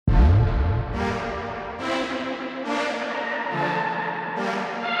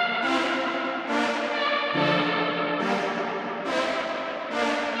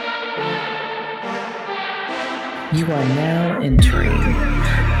You are now entering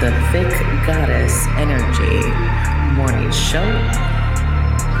the Thick Goddess Energy Morning Show.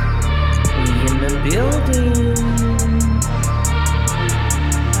 We in the building.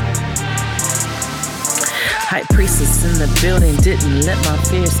 High priestess in the building, didn't let my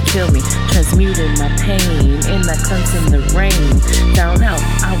fears kill me. Transmuted my pain in that cleanse in the rain. Found out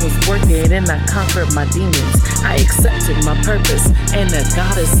I was worth it and I conquered my demons. I accepted my purpose and the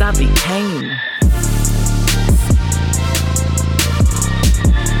goddess I became.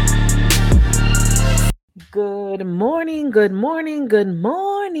 Good morning, good morning, good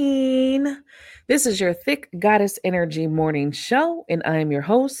morning. This is your Thick Goddess Energy Morning Show, and I am your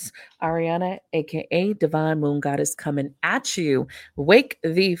host, Ariana, aka Divine Moon Goddess, coming at you. Wake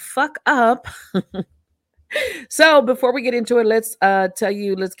the fuck up. So before we get into it, let's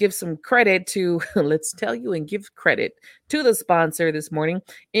give some credit to, let's tell you and give credit to the sponsor this morning,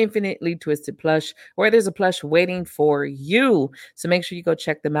 Infinitely Twisted Plush, where there's a plush waiting for you. So make sure you go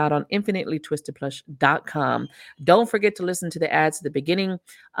check them out on infinitelytwistedplush.com. Don't forget to listen to the ads at the beginning.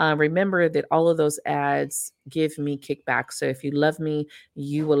 Remember that all of those ads give me kickback. So if you love me,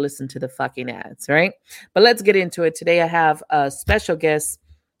 you will listen to the fucking ads, right? But let's get into it. Today I have a special guest,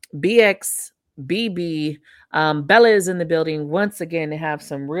 BXBB. Bella is in the building once again to have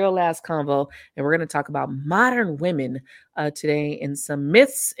some real ass convo, and we're going to talk about modern women today and some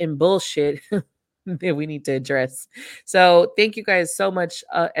myths and bullshit that we need to address. So thank you guys so much,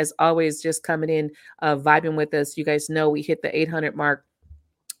 as always, just coming in, vibing with us. You guys know we hit the 800 mark.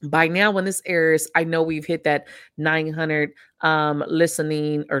 By now, when this airs, I know we've hit that 900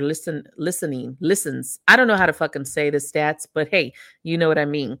 listens. I don't know how to fucking say the stats, but hey, you know what I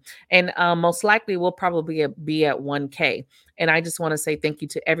mean. And most likely we'll probably be at 1K. And I just want to say thank you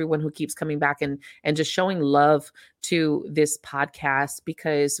to everyone who keeps coming back and just showing love to this podcast,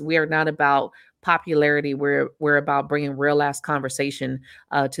 because we are not about popularity. We're about bringing real ass conversation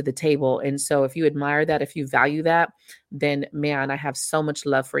to the table. And so if you admire that, if you value that, then man, I have so much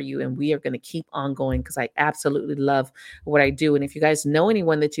love for you, and we are going to keep on going because I absolutely love what I do. And if you guys know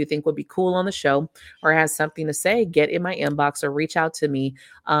anyone that you think would be cool on the show or has something to say, get in my inbox or reach out to me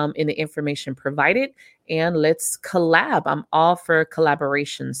in the information provided, and let's collab. I'm all for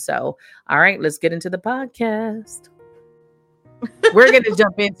collaboration. So, all right, let's get into the podcast. We're going to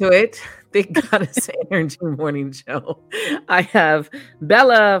jump into it. Thick Goddess Energy Morning Show. I have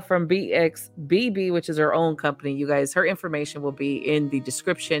Bella from BXBB, which is her own company. You guys, her information will be in the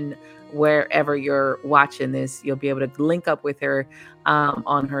description wherever you're watching this. You'll be able to link up with her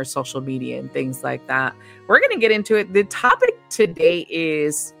on her social media and things like that. We're going to get into it. The topic today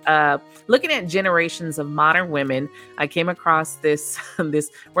is looking at generations of modern women. I came across this.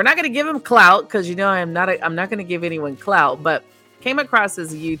 We're not going to give them clout because, you know, I'm not going to give anyone clout, but came across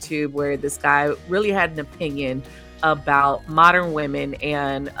this YouTube where this guy really had an opinion about modern women,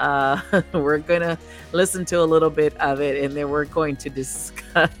 and we're gonna listen to a little bit of it, and then we're going to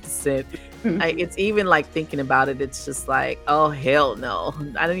discuss it. It's even like thinking about it, it's just like, oh hell no,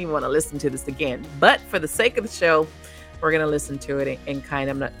 I don't even want to listen to this again. But for the sake of the show, we're gonna listen to it and kind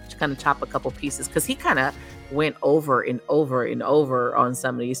of chop a couple pieces, because he kind of went over and over and over on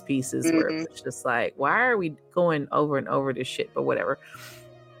some of these pieces where it's just like, why are we going over and over this shit? But whatever.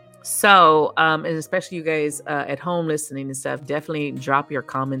 So, and especially you guys at home listening and stuff, definitely drop your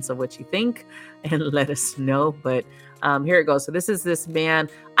comments of what you think and let us know. But here it goes. So this is this man.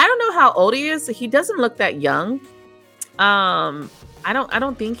 I don't know how old he is. He doesn't look that young. I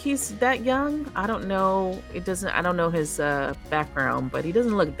don't think he's that young. I don't know. I don't know his background, but he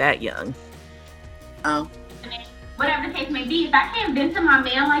doesn't look that young. Oh. Whatever the case may be, if I can't vent to my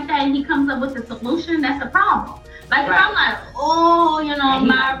man like that and he comes up with a solution, that's a problem. Like, right. If I'm like, oh, you know,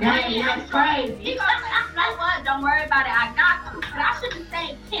 my brain is crazy. He's like, what? Don't worry about it. I got you. But I shouldn't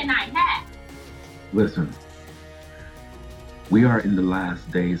say, can I have? Listen, we are in the last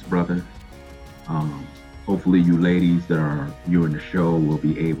days, brother. Hopefully you ladies that are viewing the show will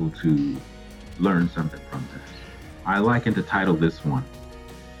be able to learn something from this. I liken to title this one,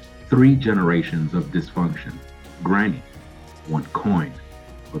 3 Generations of Dysfunction. Granny want coin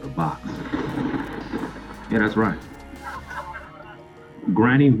for the box. Yeah, that's right.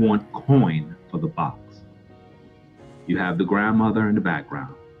 Granny want coin for the box. You have the grandmother in the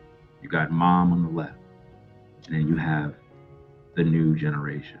background. You got mom on the left. And then you have the new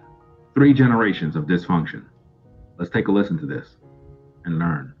generation. 3 generations of dysfunction. Let's take a listen to this and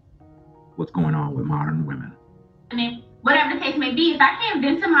learn what's going on with modern women. I mean, whatever the case may be, if I can't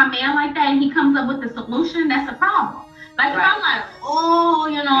vent to my man like that and he comes up with a solution, that's a problem. Like, right. If I'm like, oh,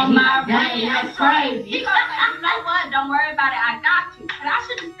 you know, my brain is crazy. He's like, what? Don't worry about it. I got you. But I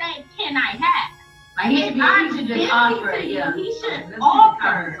shouldn't say, can I have? He should just offer. Yeah. He should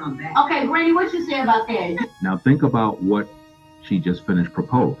offer. Okay, Granny, what you say about that? Now think about what she just finished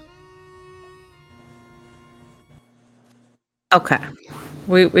proposed. Okay.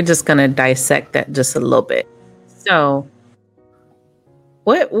 We're just going to dissect that just a little bit. So,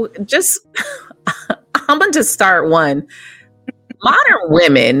 just, I'm going to just start one. Modern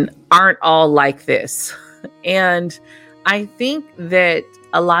women aren't all like this. And I think that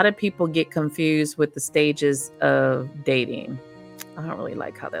a lot of people get confused with the stages of dating. I don't really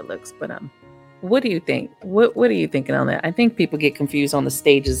like how that looks, but what do you think? What are you thinking on that? I think people get confused on the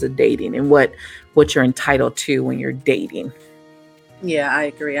stages of dating and what you're entitled to when you're dating. Yeah, I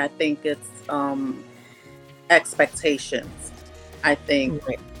agree. I think it's expectations. I think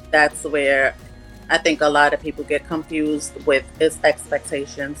that's where I think a lot of people get confused with his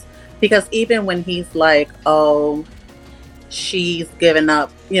expectations. Because even when he's like, oh, she's giving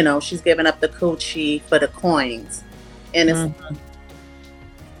up the coochie for the coins. And it's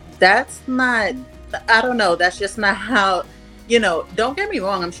that's not, I don't know, that's just not how, don't get me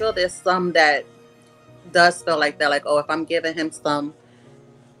wrong. I'm sure there's some that does feel like that. Like, oh, if I'm giving him some,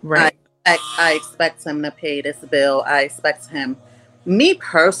 right. I expect him to pay this bill. I expect him. Me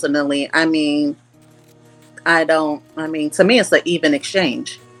personally, to me, it's an even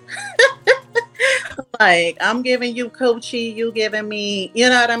exchange. Like, I'm giving you coochie, you giving me, you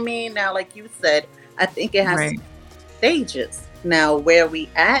know what I mean? Now, like you said, I think it has stages. Now, where we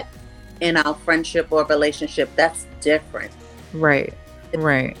at in our friendship or relationship, that's different. Right.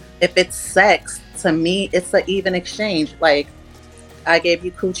 If it's sex, to me, it's an even exchange. Like, I gave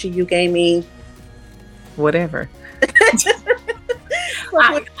you coochie, you gave me whatever.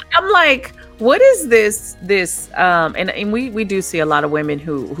 I'm like, what is this and we do see a lot of women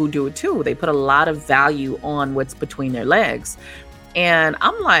who do it too. They put a lot of value on what's between their legs. And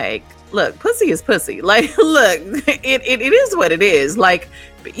I'm like, look, pussy is pussy. Like, look, it is what it is. Like,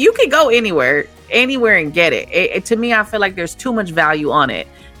 you can go anywhere and get it. To me, I feel like there's too much value on it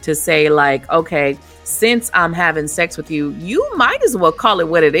to say, like, okay, since I'm having sex with you, you might as well call it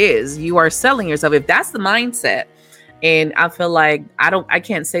what it is. You are selling yourself. If that's the mindset. And I feel like I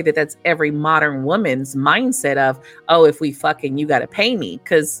can't say that that's every modern woman's mindset of, oh, if we fucking, you got to pay me.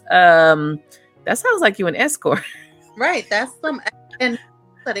 Cause that sounds like you an escort. Right. That's and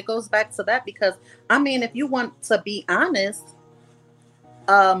it goes back to that because if you want to be honest,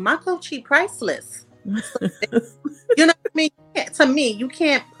 my coochie priceless. So, you know what I mean? To me, you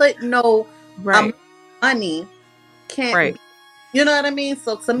can't put no money. Can't. You know what I mean?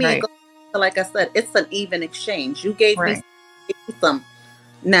 So to me, it goes, like I said, it's an even exchange. You gave me some.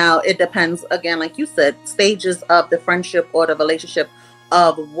 Now it depends again, like you said, stages of the friendship or the relationship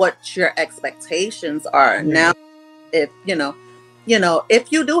of what your expectations are. Now, if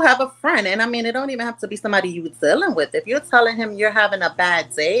if you do have a friend, and it don't even have to be somebody you're dealing with. If you're telling him you're having a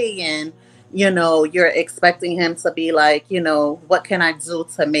bad day and you're expecting him to be like, what can I do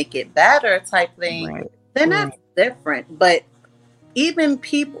to make it better type thing, then that's different. But even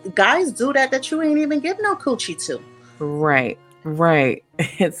guys do that you ain't even give no coochie to. Right.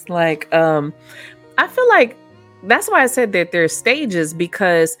 It's like, I feel like that's why I said that there's stages,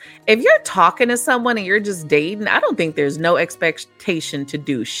 because if you're talking to someone and you're just dating, I don't think there's no expectation to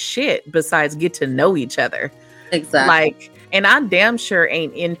do shit besides get to know each other. Exactly. Like, and I damn sure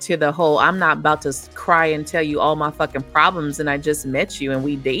ain't into the whole, I'm not about to cry and tell you all my fucking problems and I just met you and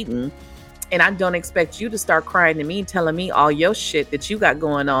we dating. And I don't expect you to start crying to me, telling me all your shit that you got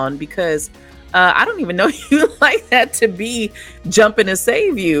going on, because I don't even know you like that to be jumping to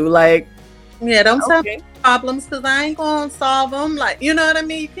save you. Like, yeah, don't tell me problems because I ain't going to solve them. Like, you know what I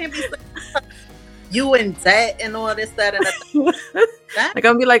mean? You can't be you in debt and all this, that, and that. Like, I'm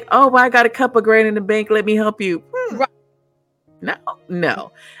gonna be like, oh, well, I got a couple grand in the bank. Let me help you. Right.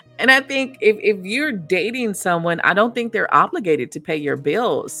 No. And I think if you're dating someone, I don't think they're obligated to pay your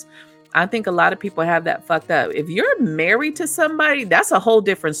bills. I think a lot of people have that fucked up. If you're married to somebody, that's a whole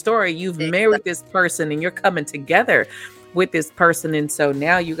different story. You've married this person and you're coming together with this person. And so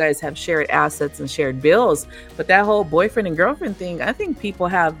now you guys have shared assets and shared bills. But that whole boyfriend and girlfriend thing, I think people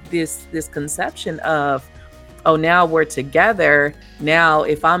have this conception of, oh, now we're together. Now,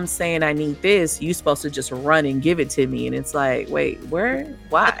 if I'm saying I need this, you're supposed to just run and give it to me. And it's like, wait, where?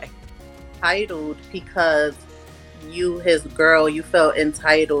 Why? Entitled because you, his girl, you feel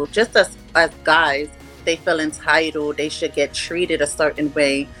entitled. Just as guys, they feel entitled. They should get treated a certain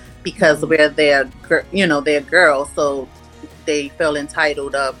way because we're their girl. So they feel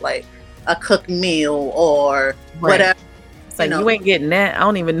entitled of like a cooked meal or whatever. It's like, you ain't getting that. I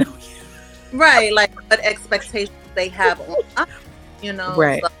don't even know you. Right. Like what expectations they have on us,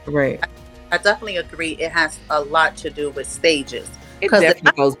 Right. So right. I definitely agree. It has a lot to do with stages. It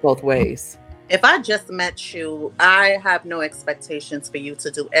definitely goes both ways. If I just met you, I have no expectations for you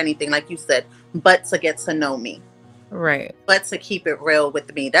to do anything, like you said, but to get to know me. Right. But to keep it real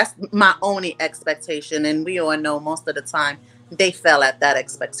with me. That's my only expectation. And we all know most of the time they fell at that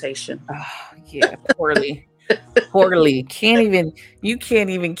expectation. Oh, yeah, poorly. Poorly. You can't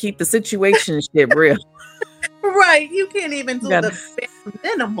even keep the situation shit real. Right. You can't even do the bare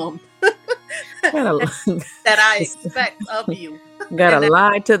minimum that I expect of you. Gotta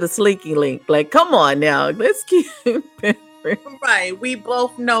lie to the sleeky link. Like, come on now. Let's keep it real. Right. We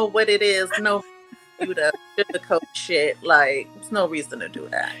both know what it is. No, you to sugarcoat shit. Like, there's no reason to do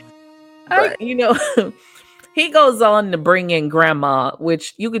that. But, he goes on to bring in grandma,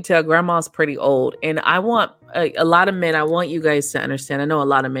 which you could tell grandma's pretty old. And I want a lot of men, I want you guys to understand. I know a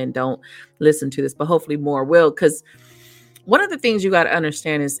lot of men don't listen to this, but hopefully more will. Because one of the things you got to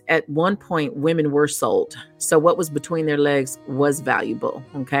understand is at one point, women were sold. So what was between their legs was valuable.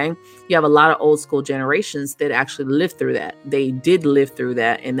 Okay. You have a lot of old school generations that actually lived through that. They did live through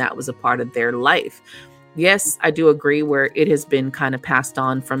that. And that was a part of their life. Yes, I do agree where it has been kind of passed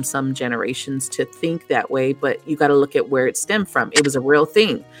on from some generations to think that way, but you got to look at where it stemmed from. It was a real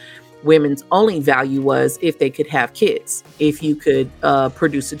thing. Women's only value was if they could have kids, if you could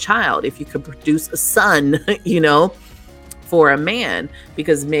produce a child, if you could produce a son, for a man,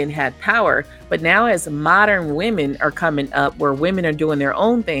 because men had power. But now as modern women are coming up where women are doing their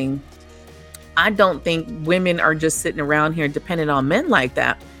own thing, I don't think women are just sitting around here dependent on men like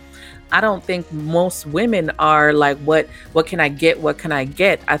that. I don't think most women are like, what can I get? What can I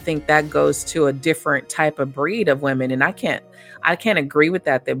get? I think that goes to a different type of breed of women. And I can't agree with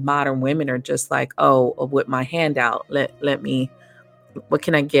that modern women are just like, oh, with my hand out, let me, what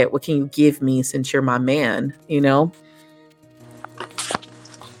can I get? What can you give me since you're my man? No,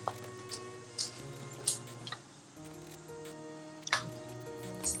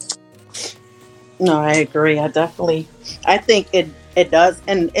 I agree. I think it does.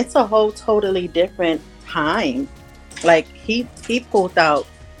 And it's a whole totally different time. Like he pulled out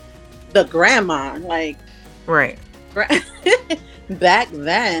the grandma, like, right. Back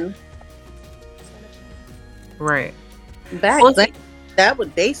then. Right. Then,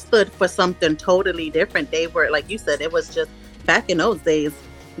 they stood for something totally different. They were, like you said, it was just back in those days.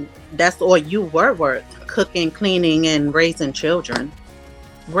 That's all you were worth: cooking, cleaning, and raising children.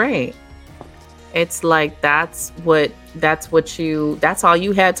 Right. It's like that's all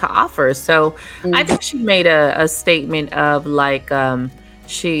you had to offer. So I think she made a statement of like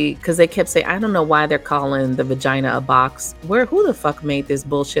because they kept saying, I don't know why they're calling the vagina a box. Who the fuck made this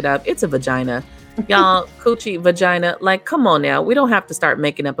bullshit up? It's a vagina. Y'all, coochie, vagina. Like, come on now. We don't have to start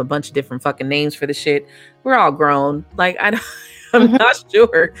making up a bunch of different fucking names for the shit. We're all grown. Like, I'm not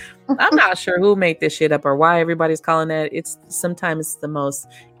sure. I'm not sure who made this shit up or why everybody's calling that. Sometimes it's the most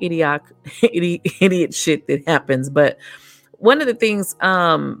idiot shit that happens. But one of the things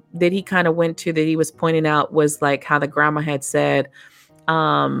that he kind of went to that he was pointing out was like how the grandma had said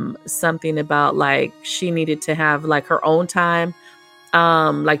something about like she needed to have like her own time,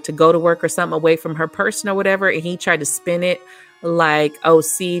 like to go to work or something away from her person or whatever. And he tried to spin it like, oh,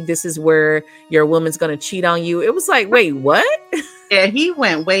 see, this is where your woman's going to cheat on you. It was like, wait, what? Yeah, he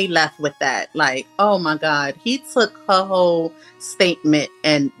went way left with that. Like, oh my God, he took her whole statement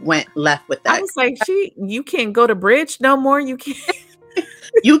and went left with that. I was like, you can't go to bridge no more. You can't.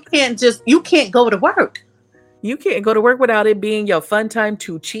 you can't go to work. You can't go to work without it being your fun time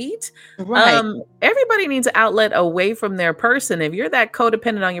to cheat. Right. Everybody needs an outlet away from their person. If you're that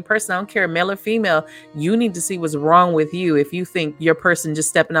codependent on your person, I don't care, male or female, you need to see what's wrong with you. If you think your person just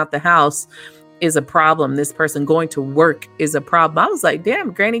stepping out the house is a problem, this person going to work is a problem. I was like,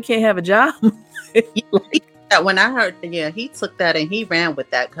 damn, Granny can't have a job. When I heard, he took that and he ran with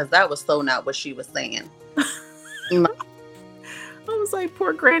that because that was so not what she was saying. I was like,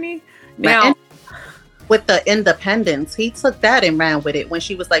 poor Granny. Now, with the independence, he took that and ran with it when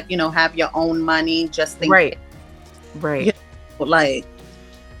she was like, have your own money, just think. Right. Like,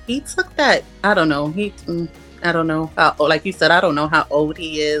 he took that. I don't know. I don't know how, like you said, I don't know how old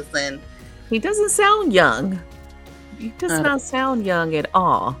he is. And he doesn't sound young. He does not sound young at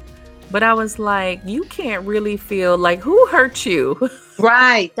all. But I was like, you can't really feel like, who hurt you?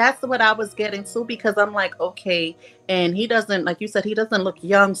 Right. That's what I was getting to, because I'm like, okay. And he doesn't, like you said, he doesn't look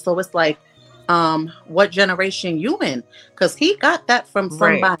young. So it's like, what generation you in? Because he got that from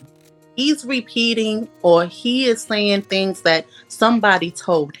somebody. Right. He's repeating, or he is saying things that somebody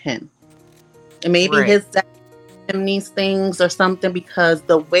told him. And maybe his dad told him these things or something, because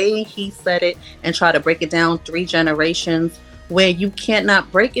the way he said it and try to break it down 3 generations where you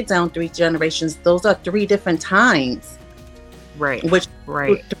cannot break it down 3 generations. Those are 3 different times. Right. Which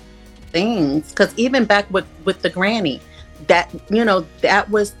right. things, because even back with the granny, that that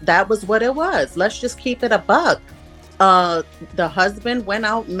was what it was. Let's just keep it a buck. The husband went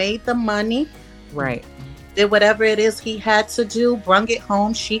out, made the money, right, did whatever it is he had to do, brung it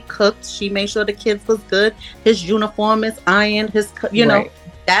home. She cooked, she made sure the kids was good, his uniform is ironed, know,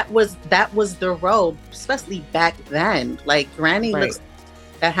 that was the role, especially back then. Like granny looks,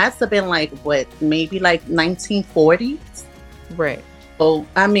 that has to have been like what, maybe like 1940s. Right. So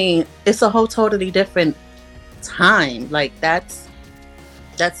I mean, it's a whole totally different time. Like that's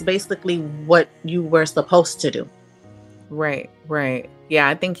basically what you were supposed to do. Right. Yeah,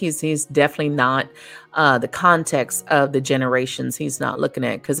 I think he's definitely not the context of the generations he's not looking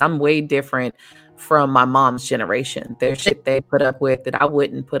at, because I'm way different from my mom's generation. There's shit they put up with that I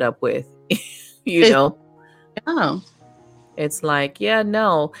wouldn't put up with, know? Yeah. It's like, yeah,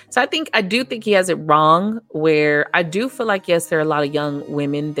 no. So I do think he has it wrong, where I do feel like, yes, there are a lot of young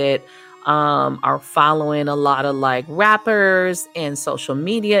women that are following a lot of like rappers and social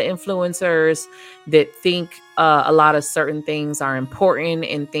media influencers that think a lot of certain things are important,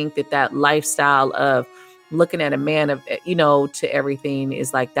 and think that lifestyle of looking at a man of, to everything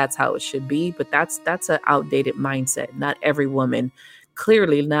is like, that's how it should be. But that's an outdated mindset. Not every woman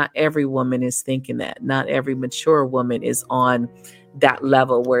is thinking that. Not every mature woman is on that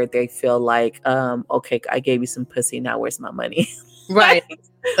level where they feel like, okay, I gave you some pussy, now where's my money? Right.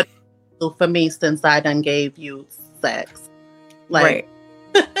 But for me, since I done gave you sex, like,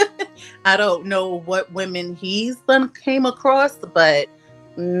 I don't know what women he's done came across, but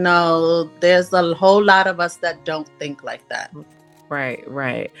no, there's a whole lot of us that don't think like that.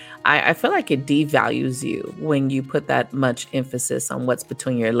 Right. I feel like it devalues you when you put that much emphasis on what's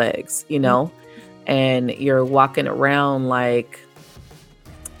between your legs, and you're walking around like,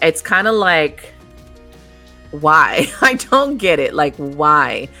 it's kind of like, why? I don't get it. Like,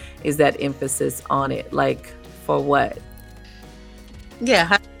 why is that emphasis on it? Like, for what? Yeah,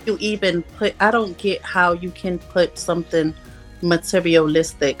 how do you even I don't get how you can put something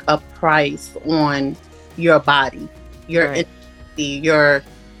materialistic, a price on your body, your your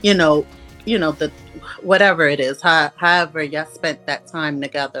the whatever it is, however y'all spent that time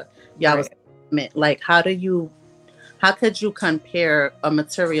together, y'all was meant. Like, how could you compare a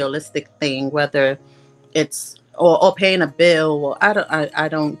materialistic thing, whether it's or paying a bill, or I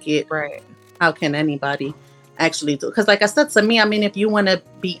don't get how can anybody actually do it? Because like I said, to me, I mean, if you want to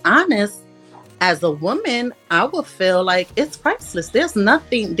be honest, as a woman, I would feel like it's priceless. There's no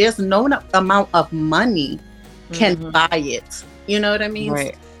amount of money can buy it. You know what I mean?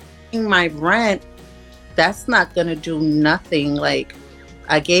 Right. My rent, that's not gonna do nothing. Like,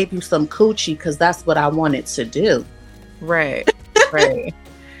 I gave you some coochie because that's what I wanted to do. Right.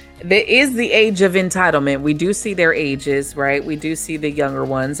 There is the age of entitlement. We do see their ages, right? We do see the younger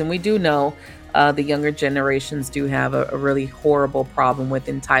ones, and we do know the younger generations do have a really horrible problem with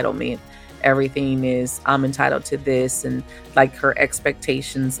entitlement. Everything is, I'm entitled to this, and like her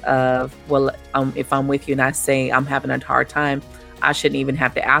expectations of, well, if I'm with you and I say I'm having a hard time, I shouldn't even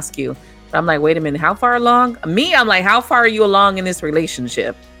have to ask you. But I'm like, wait a minute, how far along? I'm like, how far are you along in this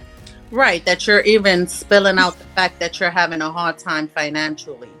relationship? Right, that you're even spilling out the fact that you're having a hard time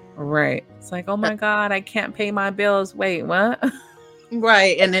financially. Right. It's like, oh my God, I can't pay my bills. Wait, what?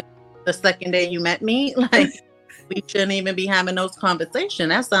 Right. And then the second day you met me, like, we shouldn't even be having those conversations.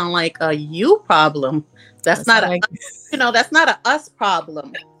 That sounds like a you problem. That's not that's not a us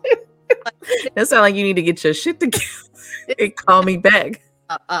problem. That sounds like you need to get your shit together and call me back.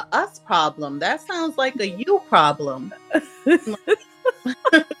 A us problem. That sounds like a you problem.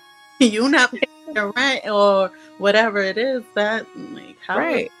 You not paying the rent or whatever it is. That, like, how?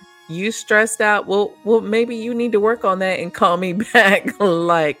 Right. You stressed out. Well, maybe you need to work on that and call me back.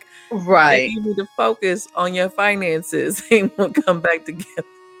 Like, right. You need to focus on your finances and we'll come back together.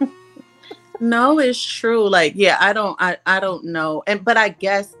 No, it's true. Like, yeah, I don't know. But I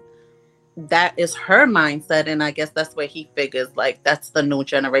guess that is her mindset. And I guess that's where he figures, like, that's the new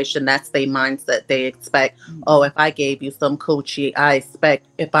generation. That's their mindset. They expect, oh, if I gave you some coochie, I expect,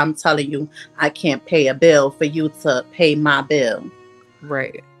 if I'm telling you I can't pay a bill, for you to pay my bill.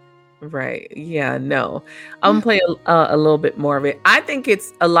 Right. Yeah, no. I'm playing a little bit more of it. I think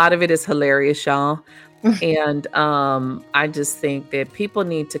a lot of it is hilarious, y'all. And I just think that people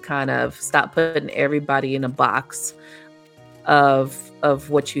need to kind of stop putting everybody in a box of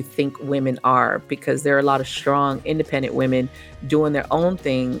what you think women are, because there are a lot of strong, independent women doing their own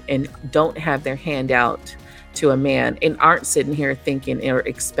thing and don't have their hand out to a man and aren't sitting here thinking or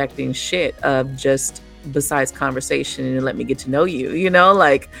expecting shit of just besides conversation and let me get to know you, you know,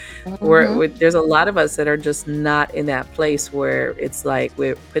 like there's a lot of us that are just not in that place where it's like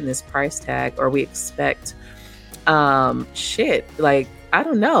we're putting this price tag or we expect shit, like, I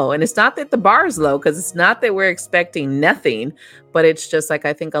don't know. And it's not that the bar is low, because it's not that we're expecting nothing, but it's just like,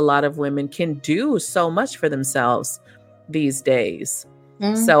 I think a lot of women can do so much for themselves these days.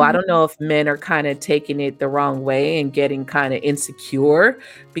 So I don't know if men are kind of taking it the wrong way and getting kind of insecure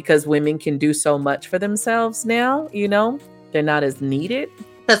because women can do so much for themselves now, you know, they're not as needed.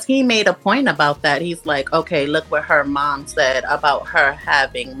 Because he made a point about that. He's like, okay, look what her mom said about her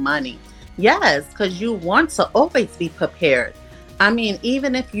having money. Yes, because you want to always be prepared. I mean,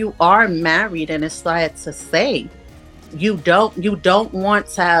 even if you are married, and it's sad to say, you don't want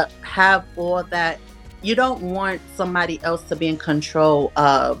to have all that. You don't want somebody else to be in control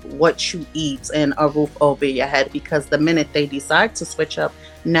of what you eat and a roof over your head, because the minute they decide to switch up,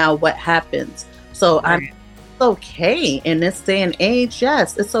 now what happens? So it's okay in this day and age.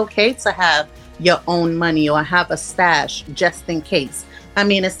 Yes, it's okay to have your own money or have a stash just in case. I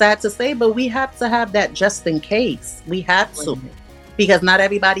mean, it's sad to say, but we have to have that just in case. We have to. Because not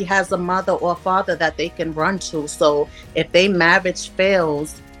everybody has a mother or father that they can run to. So if their marriage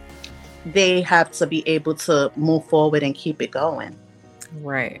fails, they have to be able to move forward and keep it going.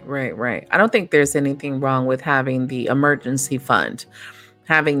 Right. I don't think there's anything wrong with having the emergency fund,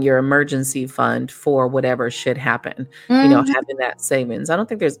 having your emergency fund for whatever should happen, you know, having that savings. I don't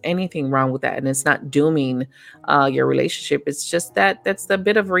think there's anything wrong with that. And it's not dooming your relationship. It's just that's the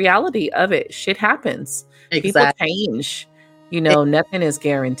bit of reality of it. Shit happens. People change, you know, nothing is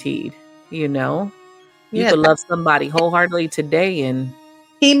guaranteed, you know. You could love somebody wholeheartedly today, and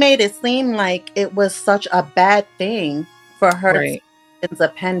he made it seem like it was such a bad thing for her to be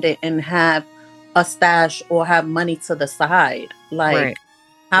independent and have a stash or have money to the side. Like,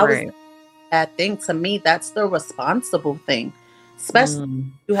 how is that a bad thing? To me, that's the responsible thing. Especially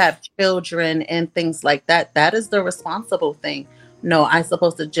if you have children and things like that. That is the responsible thing. No, I'm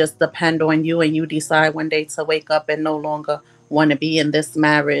supposed to just depend on you, and you decide one day to wake up and no longer want to be in this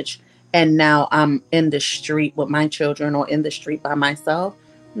marriage. And now I'm in the street with my children or in the street by myself.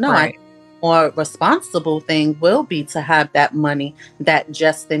 No, I more responsible thing will be to have that money, that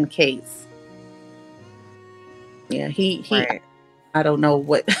just in case. Yeah, he I don't know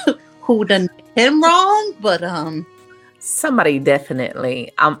who done him wrong, but somebody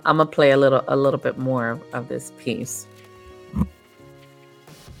definitely. I'm gonna play a little bit more of this piece.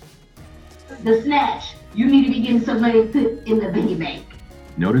 The snatch. You need to be getting some money put in the piggy bank.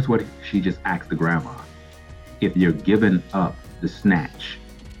 Notice what she just asked the grandma. If you're giving up the snatch,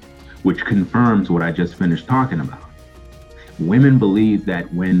 which confirms what I just finished talking about. Women believe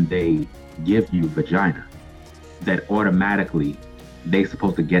that when they give you vagina, that automatically they're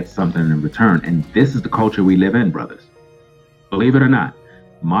supposed to get something in return. And this is the culture we live in, brothers. Believe it or not,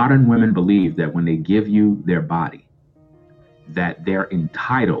 modern women believe that when they give you their body, that they're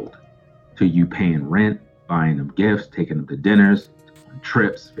entitled to you paying rent, buying them gifts, taking them to dinners,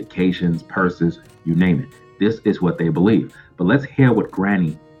 trips, vacations, purses, you name it. This is what they believe. But let's hear what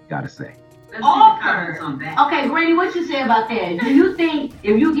Granny got to say. Okay, Granny, what you say about that? Do you think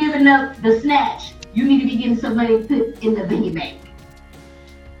if you giving up the snatch, you need to be getting some money put in the piggy bank?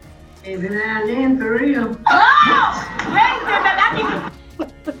 Every now and then, for real.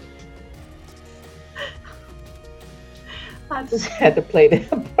 I just had to play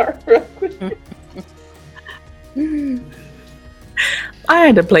that part real quick. I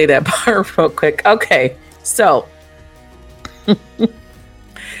had to play that part real quick. Okay, so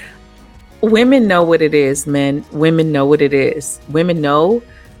women know what it is, men. Women know what it is. Women know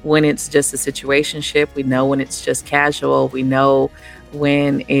when it's just a situationship. We know when it's just casual. We know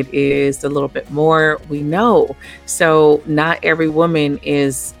when it is a little bit more. We know. So not every woman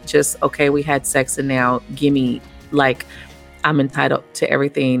is just, okay, we had sex and now gimme, like, I'm entitled to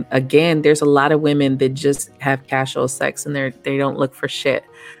everything. Again, there's a lot of women that just have casual sex and they don't look for shit.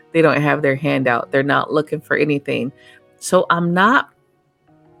 They don't have their hand out. They're not looking for anything. So I'm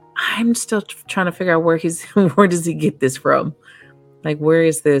still trying to figure out where does he get this from? Like, where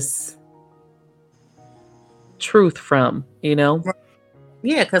is this truth from, you know?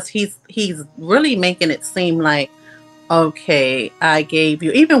 Yeah, because he's really making it seem like, okay, I gave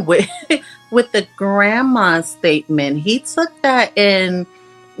you, even with with the grandma statement, he took that and,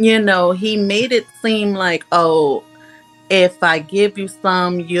 you know, he made it seem like, oh, if I give you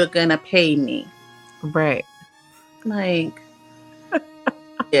some, you're gonna pay me. Right. Like,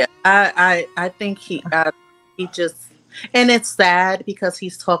 yeah, I think he just, and it's sad because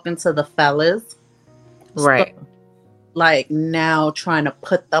he's talking to the fellas. Right. like now trying to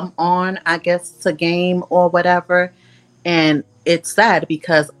put them on, I guess, to game or whatever. And it's sad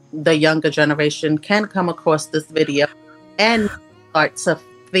because the younger generation can come across this video and start to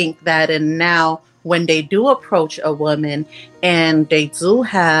think that. And now when they do approach a woman and they do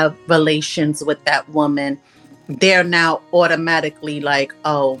have relations with that woman, they're now automatically like,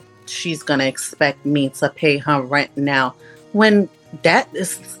 oh, she's going to expect me to pay her rent now. When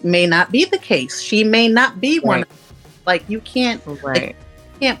may not be the case. She may not be one. Like, you can't,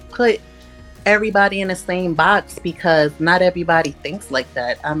 put everybody in the same box because not everybody thinks like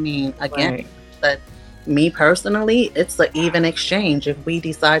that. I mean, again, but me personally, it's an even exchange. If we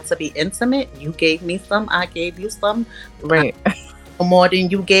decide to be intimate, you gave me some, I gave you some. Right. More than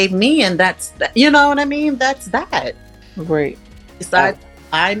you gave me, and that's that. You know what I mean? That's that. Right. Decide to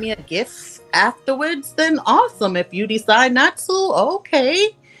buy me a gift afterwards, then awesome. If you decide not to,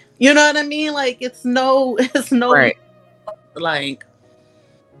 okay. You know what I mean? Like, it's no right. Like,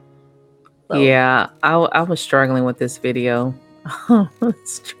 so. Yeah, I was struggling with this video.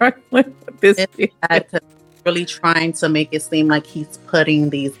 Really trying to make it seem like he's putting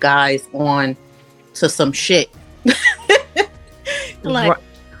these guys on to some shit. Like,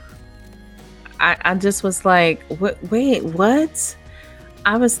 I just was like, wait, what?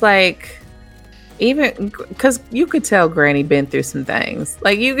 I was like, even because you could tell Granny been through some things.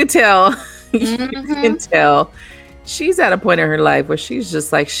 Like, you could tell, you can tell she's at a point in her life where she's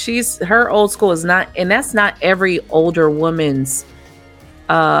just like, her old school is not, and that's not every older woman's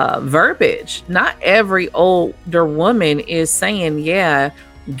verbiage. Not every older woman is saying, yeah,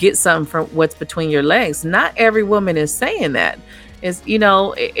 get something from what's between your legs. Not every woman is saying that. Is, you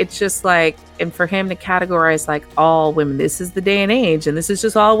know, it's just like, and for him to categorize like all women, this is the day and age, and this is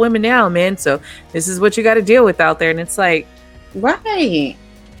just all women now, man. So this is what you got to deal with out there. And it's like, right.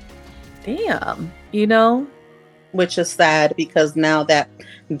 Damn, you know, which is sad because now that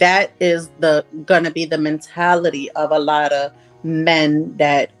is gonna be the mentality of a lot of men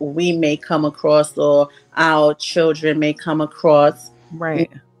that we may come across, or our children may come across, right?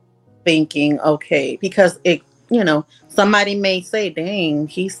 Thinking, okay, because it, you know, somebody may say, dang,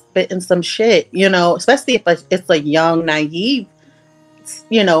 he's spitting some shit, you know, especially if it's a young, naive,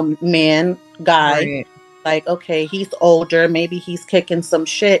 you know, guy. Right. Like, okay, he's older, maybe he's kicking some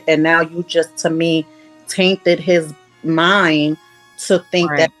shit, and now you just, to me, tainted his mind to think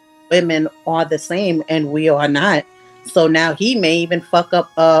that women are the same, and we are not. So now he may even fuck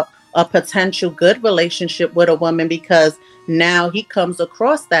up a potential good relationship with a woman, because now he comes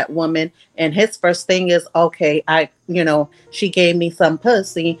across that woman and his first thing is, okay, she gave me some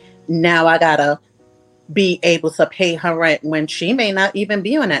pussy, now I gotta be able to pay her rent, when she may not even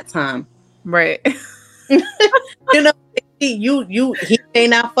be on that time. Right. You know, he may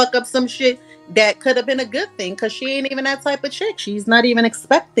not fuck up some shit that could have been a good thing, because she ain't even that type of chick. She's not even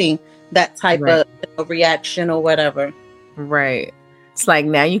expecting that type of reaction or whatever. Right. It's like,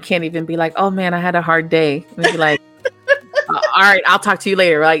 now you can't even be like, oh man, I had a hard day. And be like, all right, I'll talk to you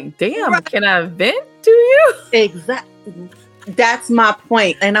later. Like, damn, can I vent to you? Exactly. That's my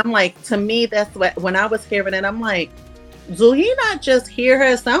point. And I'm like, to me, that's what, when I was hearing it, I'm like, do he not just hear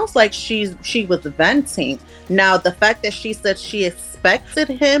her? It sounds like she was venting. Now, the fact that she said she expected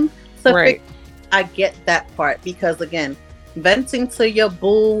him to fix, I get that part, because again, venting to your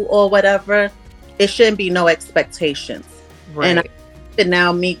boo or whatever, it shouldn't be no expectations. Right. And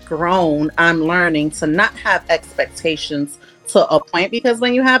now, me grown, I'm learning to not have expectations to a point, because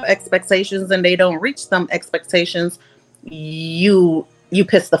when you have expectations and they don't reach some expectations, you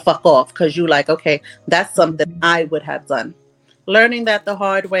piss the fuck off, because you like, okay, that's something I would have done. Learning that the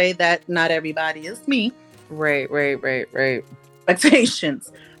hard way, that not everybody is me. Right.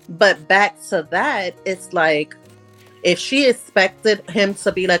 Expectations. But back to that, it's like, if she expected him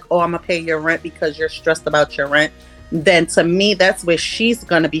to be like, oh, I'm gonna pay your rent because you're stressed about your rent, then to me, that's where she's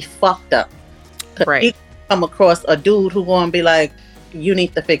gonna be fucked up. Right. He come across a dude who gonna be like, you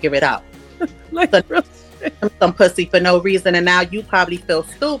need to figure it out. Like, some pussy for no reason, and now you probably feel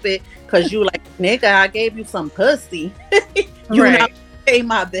stupid because you like, nigga, I gave you some pussy. You not pay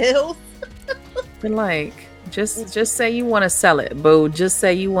my bills. And like, just say you want to sell it, boo. Just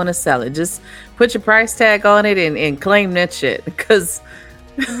say you want to sell it. Just put your price tag on it and claim that shit. Because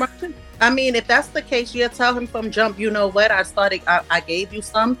I mean, if that's the case, you tell him from jump, you know what, I gave you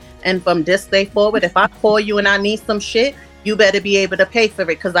some, and from this day forward, if I call you and I need some shit, you better be able to pay for it,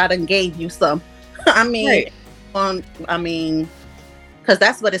 because I done gave you some. I mean, because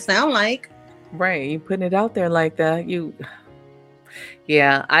that's what it sounds like. Right. You putting it out there like that.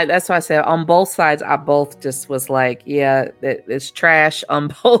 That's why I said on both sides, I both just was like, yeah, it's trash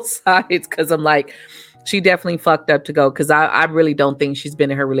on both sides. Because I'm like, she definitely fucked up to go, because I really don't think she's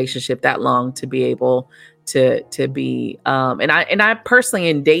been in her relationship that long to be able to be and I personally,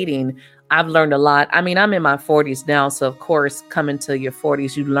 in dating, I've learned a lot. I mean, I'm in my 40s now, so of course, coming to your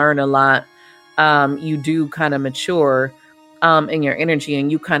 40s, you learn a lot. You do kind of mature in your energy,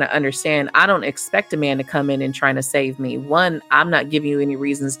 and you kind of understand. I don't expect a man to come in and trying to save me. One, I'm not giving you any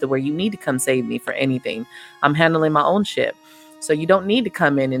reasons to where you need to come save me for anything. I'm handling my own shit. So you don't need to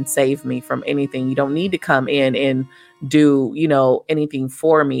come in and save me from anything. You don't need to come in and do, anything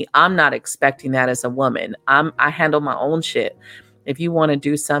for me. I'm not expecting that as a woman. I handle my own shit. If you want to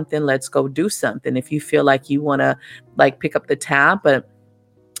do something, let's go do something. If you feel like you want to pick up the tab, but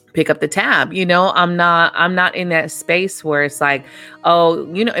pick up the tab. I'm not in that space where it's like,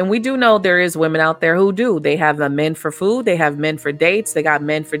 oh, and we do know there is women out there who do. They have men for food. They have men for dates. They got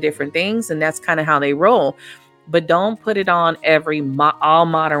men for different things. And that's kind of how they roll. But don't put it on all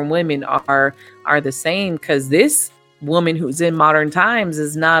modern women are the same, because this woman who's in modern times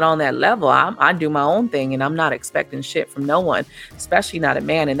is not on that level. I do my own thing, and I'm not expecting shit from no one, especially not a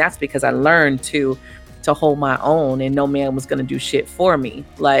man. And that's because I learned to hold my own, and no man was going to do shit for me.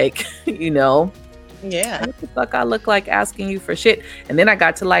 Yeah. What the fuck I look like asking you for shit? And then I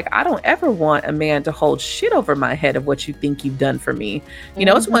got to I don't ever want a man to hold shit over my head of what you think you've done for me.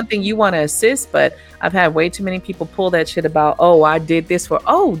 It's one thing you want to assist, but I've had way too many people pull that shit about, oh, I did this for,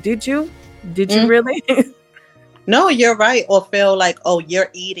 oh, did you? Did you really? No, you're right. Or feel like, oh, you're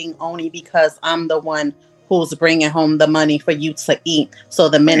eating only because I'm the one who's bringing home the money for you to eat. So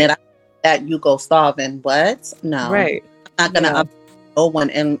the minute that you go starving, what? No. Right. I'm not going to no one.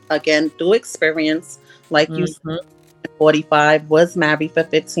 And again, through experience, like you said, 45, was married for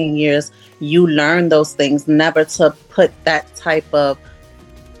 15 years. You learn those things, never to put that type of,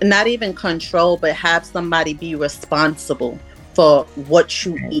 not even control, but have somebody be responsible for what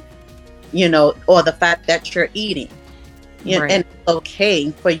you eat, or the fact that you're eating. Right. And it's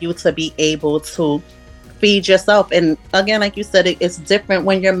okay for you to be able to feed yourself. And again, like you said, it's different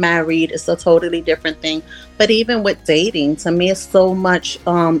when you're married. It's a totally different thing. But even with dating, to me, it's so much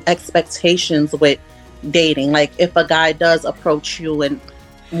expectations with dating. Like if a guy does approach you and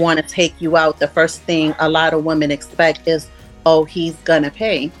want to take you out, the first thing a lot of women expect is, oh, he's gonna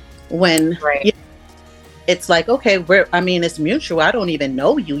pay. When it's like, okay, it's mutual. I don't even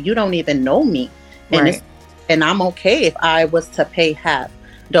know you. You don't even know me. And I'm okay if I was to pay half.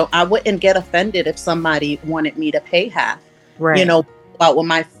 I wouldn't get offended if somebody wanted me to pay half. Right. But with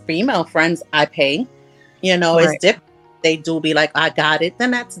my female friends, I pay. It's different. They do be like, I got it,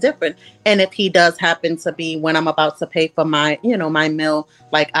 then that's different. And if he does happen to be, when I'm about to pay for my, my meal,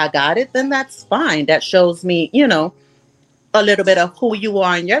 like I got it, then that's fine. That shows me, a little bit of who you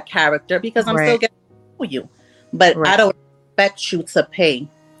are and your character, because I'm still getting to know you. But I don't expect you to pay.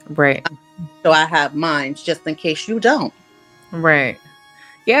 Right. So I have mine just in case you don't. Right.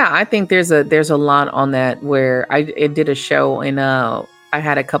 Yeah, I think there's a lot on that, where I did a show, and I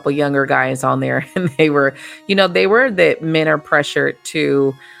had a couple younger guys on there, and they were that men are pressured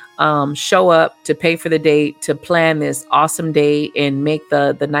to show up, to pay for the date, to plan this awesome date and make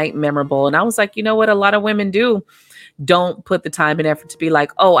the night memorable. And I was like, you know what? A lot of women don't put the time and effort to be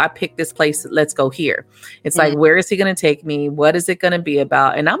like, oh, I picked this place, let's go here. It's like, where is he going to take me? What is it going to be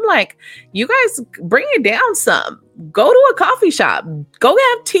about? And I'm like, you guys bring it down some. Go to a coffee shop, go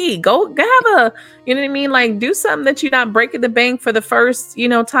have tea, go have you know what I mean? Like, do something that you're not breaking the bank for the first,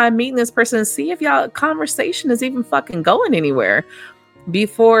 time meeting this person, and see if y'all conversation is even fucking going anywhere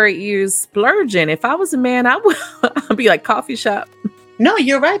before you splurging. If I was a man, I'd be like, coffee shop. No,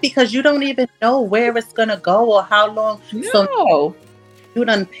 you're right, because you don't even know where it's going to go or how long. No. So you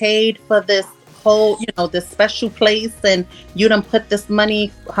done paid for this whole, this special place, and you done put this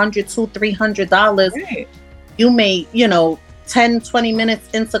money, $100, $200, $300. Right. You may, 10, 20 minutes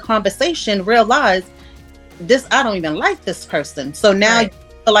into conversation, realize I don't even like this person. So now you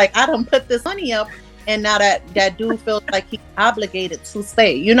feel like I don't put this money up, and now that dude feels like he's obligated to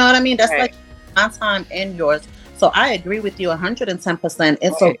stay. You know what I mean? That's like my time and yours. So I agree with you 110%.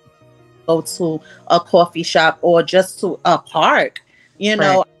 It's okay to go to a coffee shop or just to a park.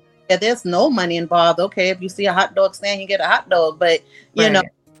 If there's no money involved, okay, if you see a hot dog stand, you get a hot dog. But,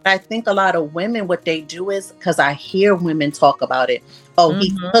 I think a lot of women, what they do is, because I hear women talk about it. Oh,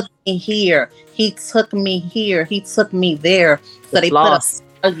 he took me here. He took me here. He took me there. So they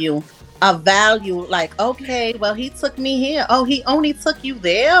put a value like, okay, well, he took me here. Oh, he only took you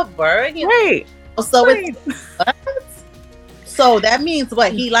there, Bird. Right. So it's what? So that means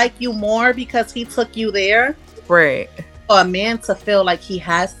what? He liked you more because he took you there? Right. For a man to feel like he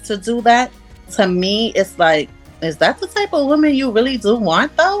has to do that, to me, it's like, is that the type of woman you really do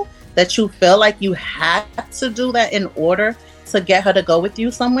want, though? that you feel like you had to do that in order to get her to go with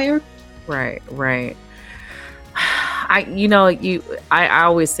you somewhere. Right. I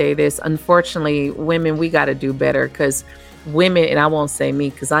always say this, unfortunately, women, we got to do better, because women, and I won't say me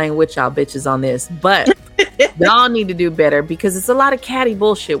because I ain't with y'all bitches on this, but y'all need to do better, because it's a lot of catty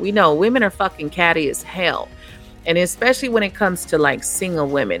bullshit. We know women are fucking catty as hell. And especially when it comes to like single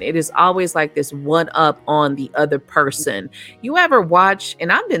women, it is always like this one up on the other person. You ever watch,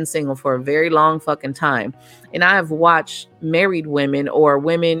 and I've been single for a very long fucking time, and I've watched married women or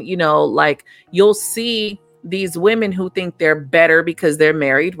women, like you'll see these women who think they're better because they're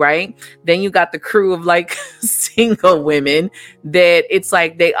married, right? Then you got the crew of like single women that it's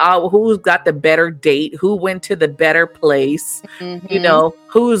like they all, who's got the better date, who went to the better place,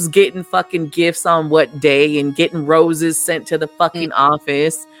 who's getting fucking gifts on what day and getting roses sent to the fucking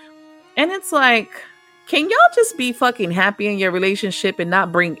office. And it's like, can y'all just be fucking happy in your relationship and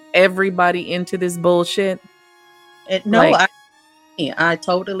not bring everybody into this bullshit? I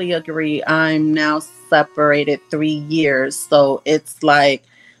totally agree. I'm now separated 3 years. So it's like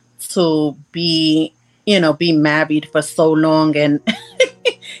to be married for so long and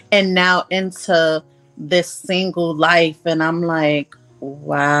and now into this single life. And I'm like,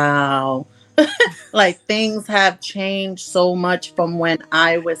 wow. Like things have changed so much from when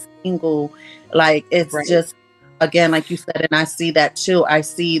I was single. Like it's just, again, like you said, and I see that too. I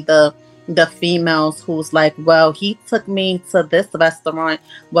see the females who's like, well, he took me to this restaurant.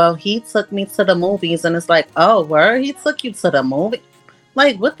 Well, he took me to the movies. And it's like, oh, word, he took you to the movie?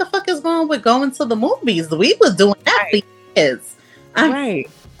 Like, what the fuck is going with going to the movies? We was doing that for years. Right.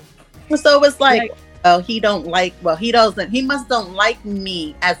 So it's like, well, he must don't like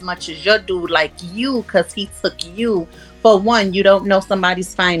me as much as your dude like you, because he took you. For one, you don't know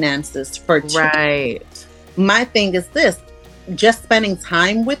somebody's finances. For two, my thing is this, just spending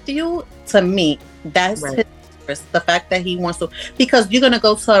time with you, to me, that's his interest. The fact that he wants to, because you're going to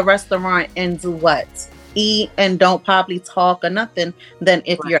go to a restaurant and do what? Eat and don't probably talk or nothing. Then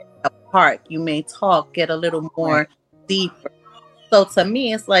if you're at a park, you may talk, get a little more deeper. So to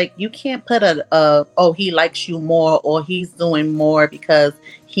me, it's like, you can't put oh, he likes you more or he's doing more because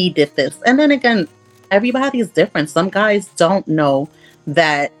he did this. And then again, everybody's different. Some guys don't know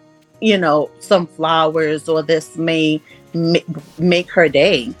that, some flowers or this may make her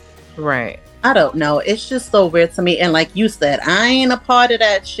day. Right. I don't know. It's just so weird to me. And like you said, I ain't a part of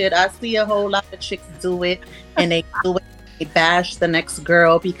that shit. I see a whole lot of chicks do it, and they do it. They bash the next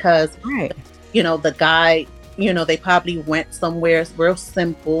girl because, the guy, they probably went somewhere real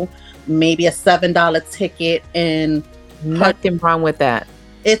simple, maybe a $7 ticket, and nothing wrong with that.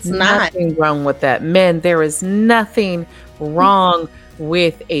 It's nothing wrong with that. Men, there is nothing wrong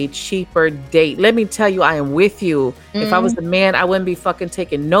with a cheaper date. Let me tell you, I am with you. If I was a man, I wouldn't be fucking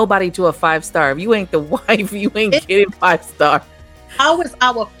taking nobody to a 5-star. If you ain't the wife, you ain't getting 5-star. How was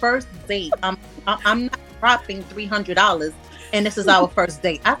our first date? I'm not dropping $300, and this is our first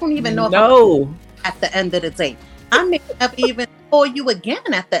date. I don't even know if I'm at the end of the date. I may never even call you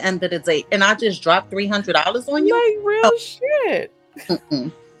again at the end of the date, and I just dropped $300 on you. Like real shit.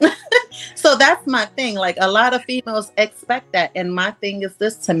 So that's my thing. Like, a lot of females expect that, and my thing is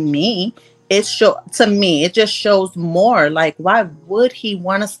this: to me, it just shows more. Like, why would he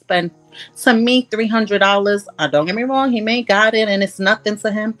want to spend? To me, $300. Don't get me wrong; he may got it, and it's nothing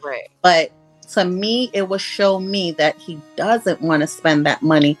to him. Right. But to me, it will show me that he doesn't want to spend that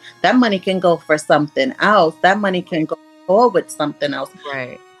money. That money can go for something else. That money can go forward something else.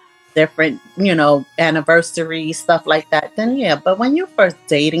 Right. Different, anniversary stuff like that, then yeah. But when you're first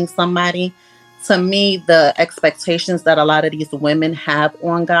dating somebody, to me, the expectations that a lot of these women have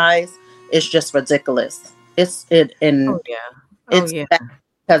on guys is just ridiculous. Because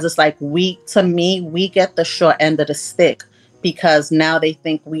it's like we get the short end of the stick, because now they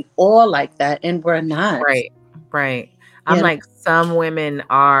think we all like that, and we're not. Right. I'm like, some women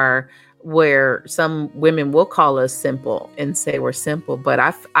are, where some women will call us simple and say we're simple, but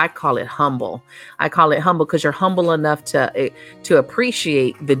I call it humble. I call it humble because you're humble enough to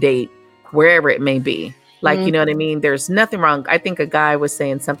appreciate the date wherever it may be. Like, you know what I mean? There's nothing wrong. I think a guy was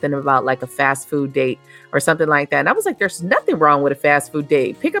saying something about like a fast food date or something like that. And I was like, there's nothing wrong with a fast food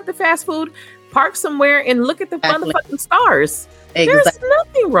date. Pick up the fast food, park somewhere, and look at the motherfucking stars. There's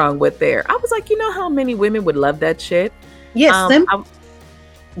nothing wrong with there. I was like, how many women would love that shit? Yes.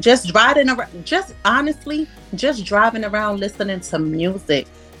 Just driving around, just driving around listening to music,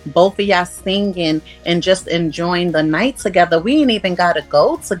 both of y'all singing and just enjoying the night together. We ain't even gotta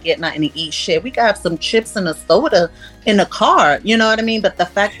go to get nothing to eat shit. We got some chips and a soda in the car, you know what I mean? But the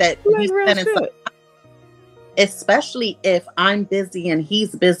fact that especially if I'm busy and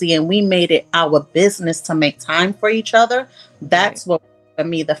he's busy and we made it our business to make time for each other. That's what, for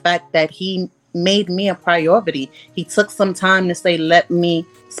me, the fact that he made me a priority. He took some time to say, let me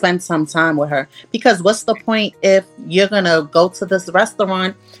spend some time with her. Because what's the point if you're going to go to this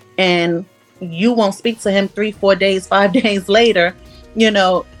restaurant and you won't speak to him 3-4 days, 5 days later,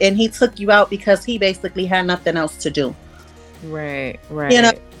 and he took you out because he basically had nothing else to do. Right.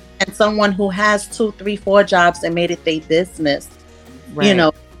 And someone who has 2, 3, 4 jobs and made it their business,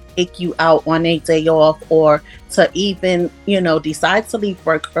 take you out on a day off, or to even, decide to leave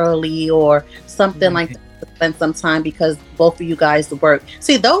work early or something like that, to spend some time because both of you guys work.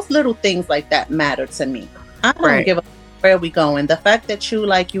 See, those little things like that matter to me. I don't give a where we going. The fact that you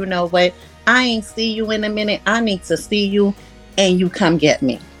like, what, I ain't see you in a minute. I need to see you and you come get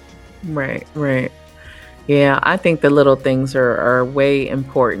me. Right. Yeah, I think the little things are way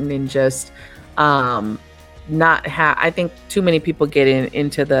important, and just I think too many people get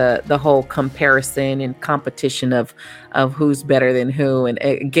into the whole comparison and competition of who's better than who. And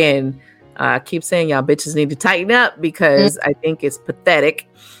again, I keep saying y'all bitches need to tighten up, because I think it's pathetic,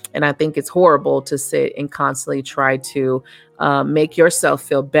 and I think it's horrible to sit and constantly try to make yourself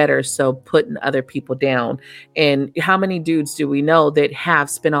feel better, so putting other people down. And how many dudes do we know that have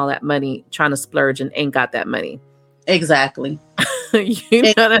spent all that money trying to splurge and ain't got that money? Exactly.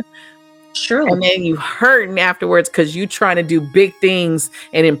 True. And then you hurting afterwards because you trying to do big things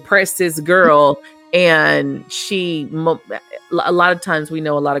and impress this girl, and a lot of times we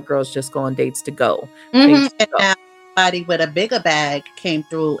know a lot of girls just go on dates to go. And now somebody with a bigger bag came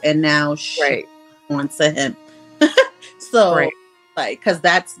through, and now she wants him. So, because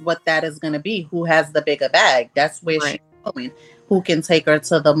that's what that is going to be. Who has the bigger bag? That's where she's going. Who can take her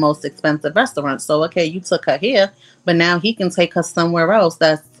to the most expensive restaurant? So, okay, you took her here, but now he can take her somewhere else.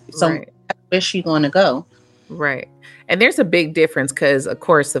 That's where she going to go. Right. And there's a big difference, because, of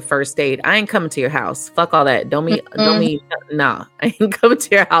course, the first date, I ain't coming to your house. Fuck all that. Don't me. Nah, I ain't coming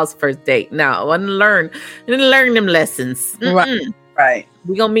to your house first date. No, I want to learn them lessons. Right.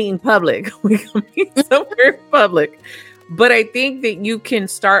 We gonna meet in public. We gonna meet somewhere in public. But I think that you can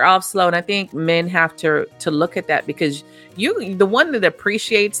start off slow, and I think men have to look at that, because the one that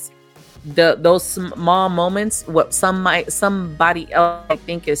appreciates those small moments, what somebody else might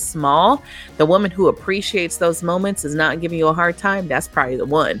think is small, the woman who appreciates those moments is not giving you a hard time. That's probably the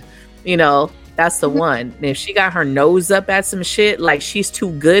one. That's the one. And if she got her nose up at some shit, like she's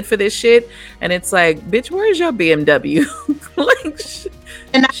too good for this shit, and it's like, bitch, where's your BMW?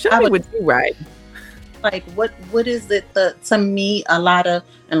 Show me what you ride. Like, what is it? To me, a lot of,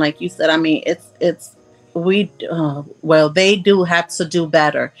 and like you said, I mean, they do have to do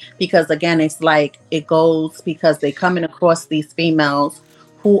better, because again, it's like, it goes because they coming across these females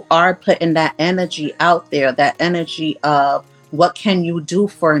who are putting that energy out there, that energy of, what can you do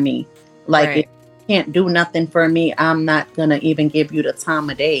for me? Like, if you can't do nothing for me, I'm not gonna even give you the time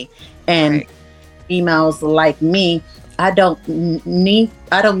of day. And females like me, I don't need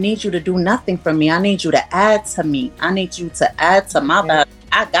you to do nothing for me. I need you to add to me. I need you to add to my value.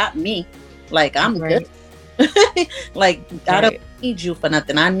 I got me. Like, I'm good. Like, I don't need you for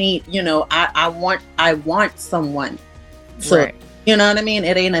nothing. I need, I want someone. So, you know what I mean?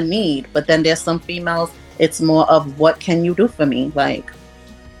 It ain't a need. But then there's some females, it's more of, what can you do for me? Like,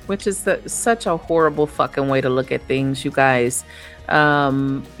 which is such a horrible fucking way to look at things, you guys.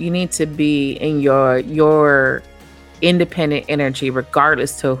 You need to be in your independent energy,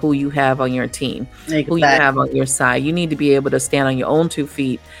 regardless to who you have on your team, who you have on your side. You need to be able to stand on your own 2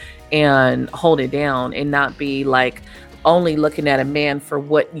 feet and hold it down, and not be like only looking at a man for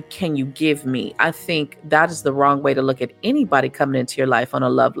what can you give me. I think that is the wrong way to look at anybody coming into your life on a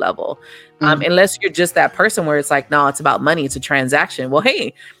love level. Unless you're just that person where it's like, no, it's about money. It's a transaction. Well,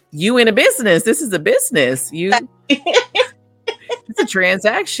 hey, you in a business. This is a business. It's a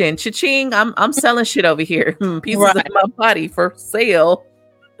transaction. Cha-ching. I'm selling shit over here. Pieces of my body for sale.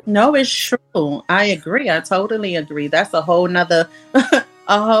 No, it's true. I agree. I totally agree. That's a whole nother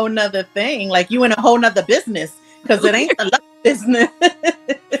thing. Like, you in a whole nother business, because it ain't a love business.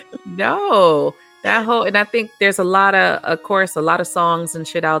 No, and I think there's a lot of songs and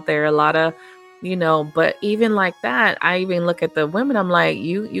shit out there, a lot of, but even like that, I even look at the women, I'm like,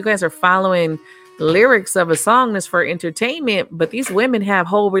 you guys are following lyrics of a song that's for entertainment, but these women have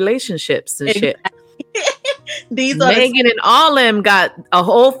whole relationships and shit. Megan and all them got a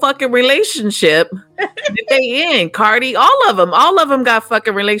whole fucking relationship that they in. Cardi, all of them got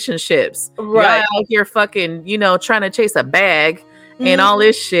fucking relationships. Right. Y'all out here fucking, trying to chase a bag and all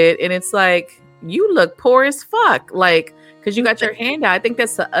this shit. And it's like, you look poor as fuck. Like, because you got your hand out. I think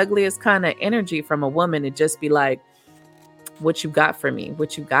that's the ugliest kind of energy from a woman, to just be like, what you got for me?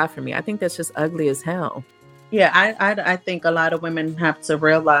 What you got for me? I think that's just ugly as hell. Yeah, I think a lot of women have to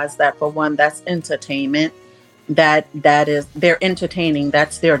realize that, for one, that's entertainment. That is, they're entertaining.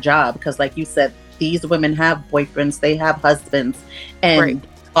 That's their job. Because like you said, these women have boyfriends, they have husbands, and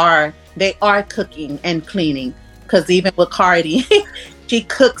they are cooking and cleaning. Because even with Cardi, she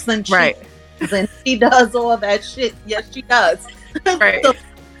cooks and she does all that shit. Yes, she does. Right. So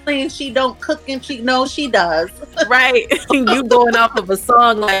saying she don't cook and she does. Right. You going off of a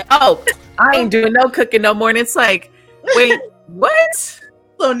song like, oh, I ain't doing no cooking no more. And it's like, wait, what?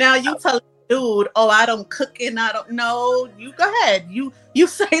 So now you tell a dude, oh, I don't cook and I don't know. You go ahead. You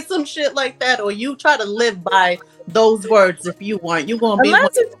say some shit like that, or you try to live by those words if you want. You're gonna be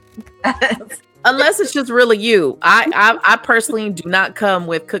unless it's just really you. I personally do not come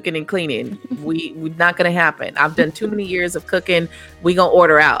with cooking and cleaning. We not gonna happen. I've done too many years of cooking. We gonna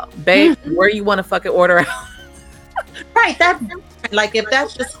order out, babe. Where you want to fucking order out? Right. That's like, if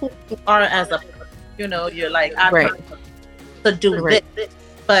that's just who you are as a, you're like, I'm right. to do this.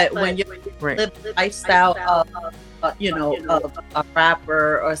 But when you live the lifestyle of, a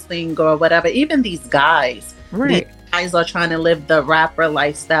rapper or singer or whatever, even these guys, these guys are trying to live the rapper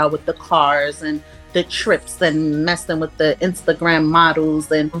lifestyle with the cars and the trips and messing with the Instagram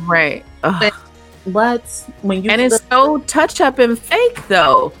models and it's so touch up and fake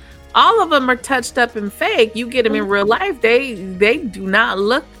though. All of them are touched up and fake. You get them in real life, they do not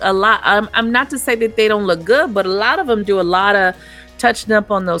look a lot. I'm not to say that they don't look good, but a lot of them do a lot of touching up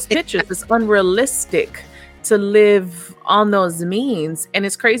on those pictures. It's unrealistic to live on those means. And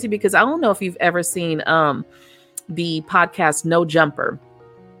it's crazy because I don't know if you've ever seen the podcast No Jumper.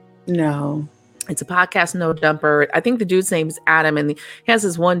 No. It's a podcast, No Jumper. I think the dude's name is Adam, and he has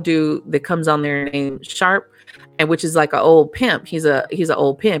this one dude that comes on there named Sharp, and which is like an old pimp. He's an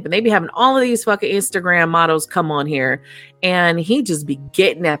old pimp, and they be having all of these fucking Instagram models come on here, and he just be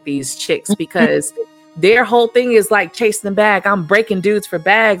getting at these chicks because their whole thing is like chasing the bag. I'm breaking dudes for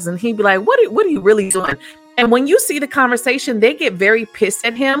bags, and he'd be like, "What are you really doing?" And when you see the conversation, they get very pissed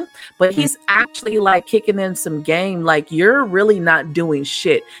at him, but he's actually like kicking in some game. Like, you're really not doing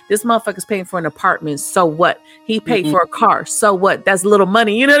shit. This motherfucker's paying for an apartment. So what? He paid for a car. So what? That's little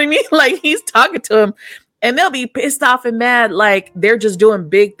money. You know what I mean? Like, he's talking to him, and they'll be pissed off and mad. Like, they're just doing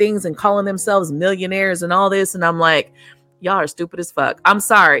big things and calling themselves millionaires and all this. And I'm like, y'all are stupid as fuck. I'm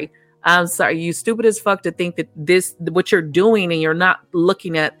sorry. You stupid as fuck to think that what you're doing, and you're not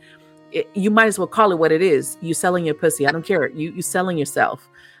looking at it, you might as well call it what it is. You selling your pussy. I don't care. You selling yourself.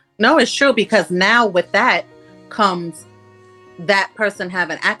 No, it's true, because now with that comes that person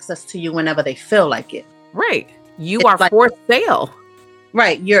having access to you whenever they feel like it. Right. You are like, for sale.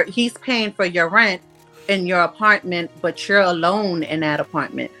 Right. He's paying for your rent in your apartment, but you're alone in that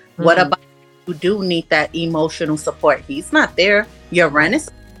apartment. What about you do need that emotional support? He's not there. Your rent is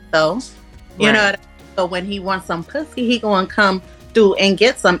so you know. So when he wants some pussy, he gonna come through and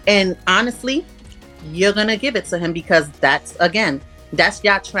get some. And honestly, you're gonna give it to him, because that's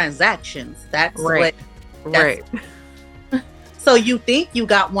your transactions. That's what. So you think you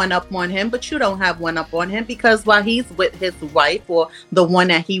got one up on him, but you don't have one up on him, because while he's with his wife, or the one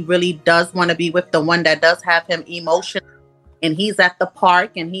that he really does want to be with, the one that does have him emotional, and he's at the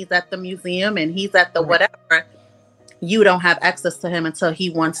park, and he's at the museum, and he's at the whatever, you don't have access to him until he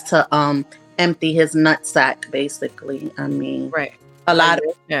wants to empty his nutsack, basically. I mean, a lot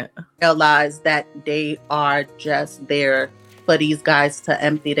of people realize that they are just there for these guys to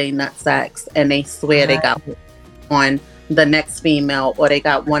empty their nutsacks, and they swear they got on the next female, or they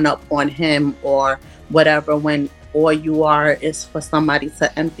got one up on him, or whatever, when all you are is for somebody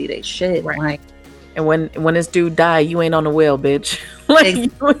to empty their shit. Like, and when this dude die, you ain't on the wheel, bitch.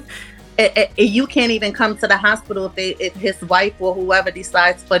 Like, you can't even come to the hospital if his wife or whoever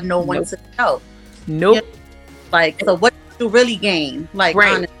decides for no one to know. Nope. You know? Like, so what do you really gain? Like,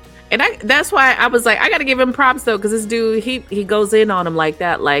 honestly. And that's why I was like, I gotta give him props though, because this dude, he goes in on him like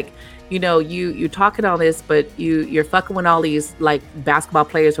that. Like, you talking all this, but you're fucking with all these like basketball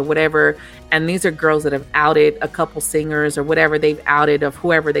players or whatever, and these are girls that have outed a couple singers or whatever they've outed of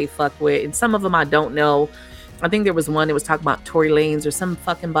whoever they fuck with, and some of them I don't know. I think there was one that was talking about Tory Lanez or some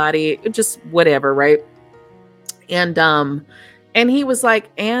fucking body, just whatever, right? And he was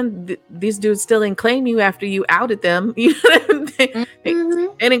like, these dudes still didn't claim you after you outed them. They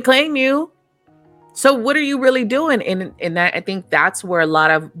didn't claim you. So what are you really doing? And that, I think that's where a lot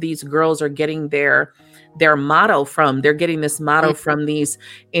of these girls are getting their motto from. They're getting this motto from these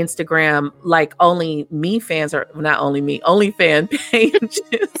Instagram, like only me fans, or not only me, only fan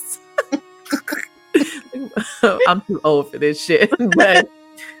pages. I'm too old for this shit. But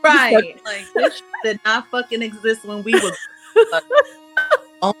Right. Like this shit did not fucking exist when we were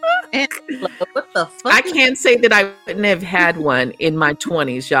oh, and like, what the fuck? I can't say that I wouldn't have had one in my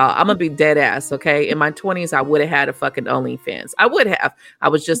 20s, y'all. I'm gonna be dead ass, okay? In my 20s, I would have had a fucking OnlyFans. I would have. I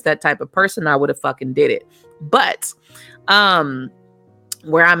was just that type of person. I would have fucking did it. But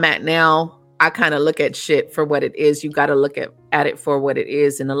where I'm at now, I kind of look at shit for what it is. You got to look at it for what it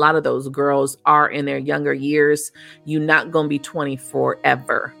is. And a lot of those girls are in their younger years. You're not going to be 20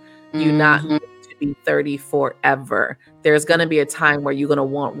 forever. You're not going to be 30 forever. There's going to be a time where you're going to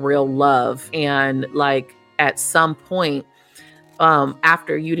want real love. And like at some point,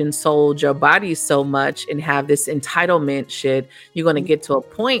 after you done sold your body so much and have this entitlement shit, you're going to get to a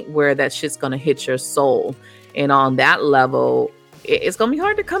point where that shit's going to hit your soul. And on that level, it's going to be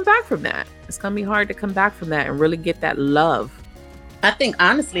hard to come back from that. It's going to be hard to come back from that and really get that love. I think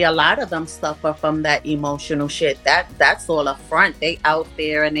honestly, a lot of them suffer from that emotional shit. That's all a front. They out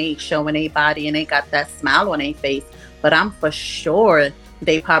there and they showing their body and they got that smile on their face. But I'm for sure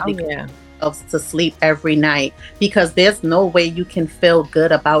they probably to sleep every night, because there's no way you can feel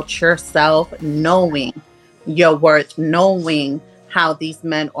good about yourself knowing your worth, knowing how these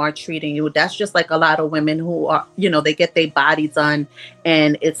men are treating you. That's just like a lot of women who are, they get their body done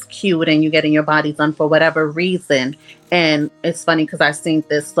and it's cute and you're getting your body done for whatever reason. And it's funny because I've seen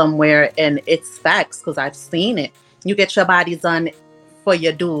this somewhere and it's facts because I've seen it. You get your body done for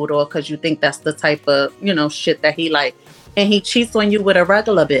your dude or because you think that's the type of, shit that he like. And he cheats on you with a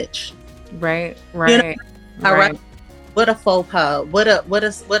regular bitch. Right. Right. What a faux pas. What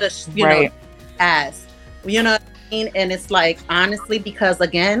a ass. You know what I mean? And it's like, honestly, because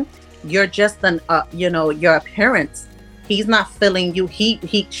again, you're just your appearance. He's not feeling you.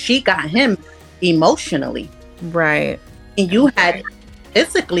 She got him emotionally. Right. And you had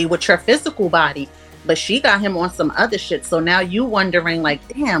physically with your physical body, but she got him on some other shit. So now you wondering like,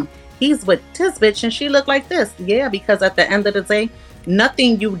 damn, he's with this bitch and she look like this. Yeah, because at the end of the day,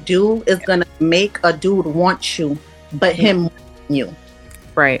 nothing you do is gonna make a dude want you, but him want you.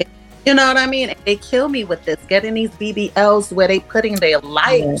 Right. You know what I mean? They kill me with this, getting these BBLs where they putting their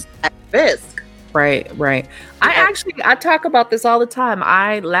lives at risk. Right. I talk about this all the time.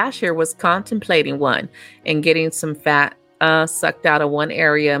 I last year was contemplating one and getting some fat sucked out of one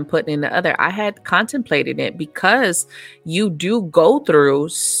area and putting in the other. I had contemplated it because you do go through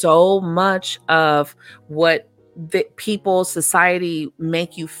so much of what the people, society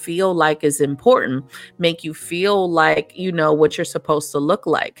make you feel like is important, make you feel like what you're supposed to look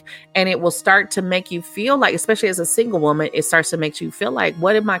like. And it will start to make you feel like, especially as a single woman, it starts to make you feel like,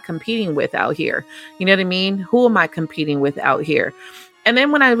 what am I competing with out here? You know what I mean? Who am I competing with out here? And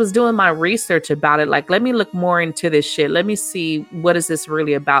then when I was doing my research about it, like, let me look more into this shit. Let me see, what is this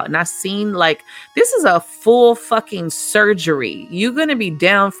really about? And I seen like, this is a full fucking surgery. You're going to be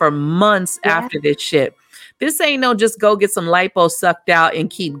down for months after this shit. This ain't no just go get some lipo sucked out and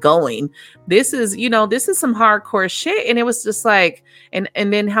keep going. This is, this is some hardcore shit. And it was just like, and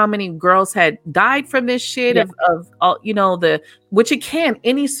then how many girls had died from this shit of which it can,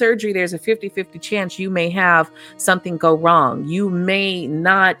 any surgery, there's a 50-50 chance you may have something go wrong. You may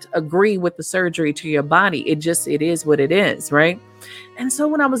not agree with the surgery to your body. It is what it is. Right. And so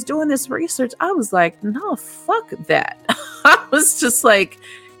when I was doing this research, I was like, no, fuck that. I was just like,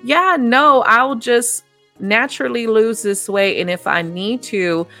 yeah, no, I'll just naturally lose this weight. And if I need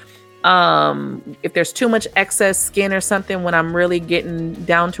to, if there's too much excess skin or something, when I'm really getting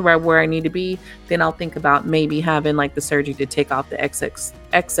down to where I need to be, then I'll think about maybe having like the surgery to take off the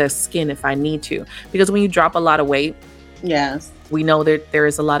excess skin if I need to. Because when you drop a lot of weight, yes, we know that there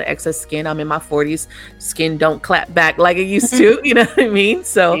is a lot of excess skin. I'm in my 40s. Skin don't clap back like it used to. You know what I mean?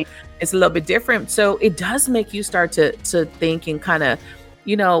 So it's a little bit different. So it does make you start to think and kind of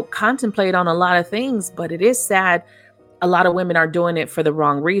contemplate on a lot of things, but it is sad. A lot of women are doing it for the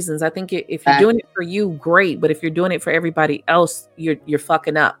wrong reasons. I think if you're doing it for you, great. But if you're doing it for everybody else, you're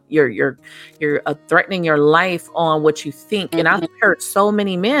fucking up. You're threatening your life on what you think. And I've heard so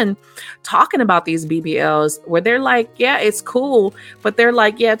many men talking about these BBLs where they're like, yeah, it's cool. But they're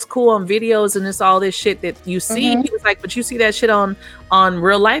like, yeah, it's cool on videos and it's all this shit that you see. He was like, but you see that shit on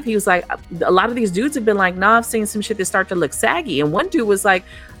real life? He was like, a lot of these dudes have been like, nah, I've seen some shit that start to look saggy. And one dude was like,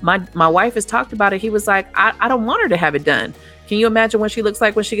 my wife has talked about it. He was like, I don't want her to have it done. Can you imagine what she looks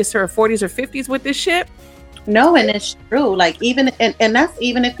like when she gets to her 40s or 50s with this shit? No, and it's true. Like even, and that's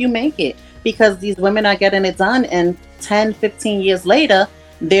even if you make it, because these women are getting it done and 10, 15 years later,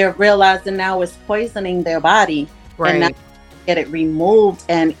 they're realizing now it's poisoning their body. Right. And now get it removed,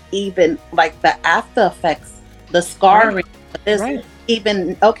 and even like the after effects, the scarring, this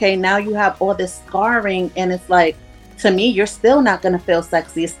even okay, now you have all this scarring, and it's like, to me, you're still not going to feel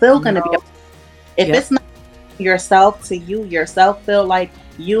sexy. It's still going to be, No. if Yep. it's not yourself, to you yourself feel like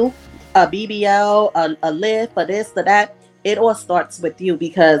you, a BBL, a lift, a this, a that. It all starts with you,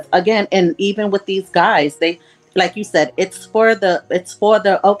 because again, and even with these guys, they, like you said, it's for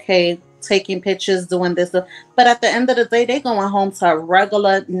the okay, taking pictures, doing this, but at the end of the day, they going home to a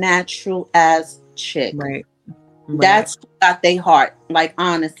regular, natural as chick. Right. Right. That's who got their heart. Like,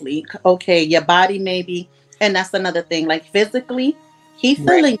 honestly, okay, your body maybe, and that's another thing. Like, physically, he Right.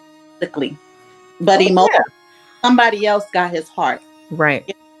 feeling physically, but Oh, emotionally, yeah. somebody else got his heart.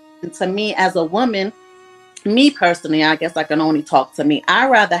 Right. And to me, as a woman, me personally, I guess I can only talk to me. I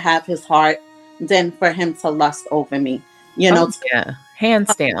rather have his heart than for him to lust over me. You know, Oh, yeah.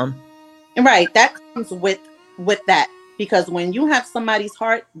 Hands down. right? That comes with that, because when you have somebody's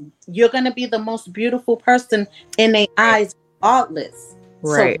heart, you're gonna be the most beautiful person in their eyes, regardless.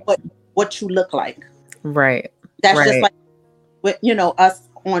 Right. So what you look like. Right. That's just Right. like with us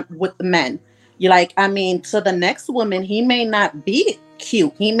on with the men. You're like, I mean, to the next woman, he may not be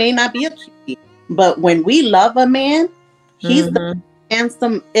cute. He may not be a cutie. But when we love a man, he's the Mhm.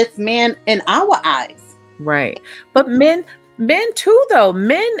 handsome man in our eyes. Right. But men too, though.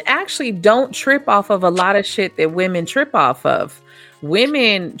 Men actually don't trip off of a lot of shit that women trip off of.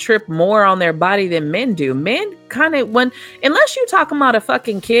 Women trip more on their body than men do. Men kind of, unless you're talking about a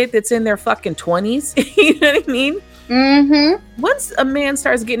fucking kid that's in their fucking 20s, you know what I mean? Mm-hmm. Once a man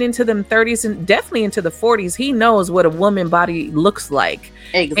starts getting into them 30s and definitely into the 40s, he knows what a woman body looks like.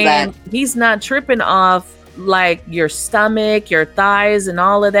 Exactly. And he's not tripping off like your stomach, your thighs, and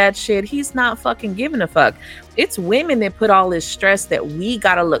all of that shit. He's not fucking giving a fuck. It's women that put all this stress that we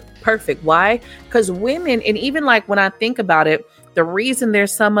gotta look perfect. Why? Because women, and even like when I think about it, the reason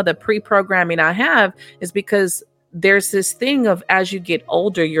there's some of the pre-programming I have is because there's this thing of, as you get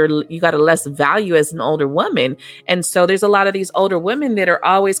older, you got a less value as an older woman. And so there's a lot of these older women that are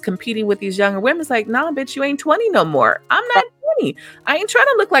always competing with these younger women. It's like, nah, bitch, you ain't 20 no more. I'm not 20. I ain't trying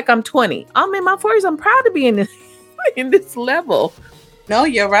to look like I'm 20. I'm in my 40s. I'm proud to be in this level. No,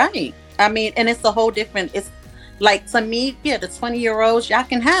 you're right. I mean, and it's a whole different, it's like, to me, yeah, the 20-year-olds, y'all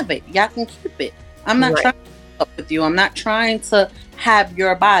can have it. Y'all can keep it. I'm not Right. trying to keep up with you. I'm not trying to have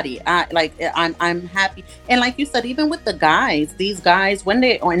your body. I'm happy. And like you said, even with the guys, these guys, when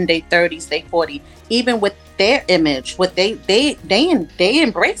they're in their 30s, they 40, even with their image, what they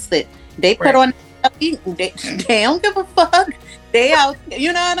embrace it. They put Right. on, they don't give a fuck. They out,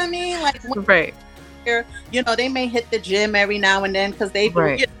 you know what I mean? Like, Right. they may hit the gym every now and then, because they do,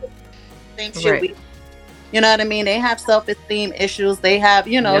 Right. same shit. Right. You know what I mean? They have self-esteem issues. They have,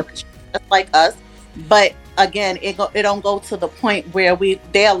 Yep. just like us. But again, it don't go to the point where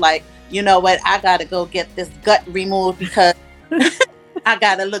they're like, you know what? I gotta go get this gut removed because I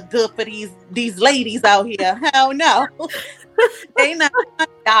gotta look good for these ladies out here. Hell no, they not gonna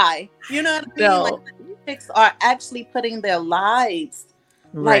die. You know what I mean? No. Like, chicks are actually putting their lives.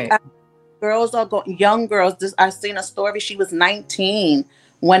 Right. Like, girls are going, young girls. I seen a story. She was 19,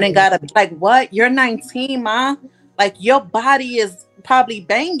 went and got like, what? You're 19, ma? Like, your body is probably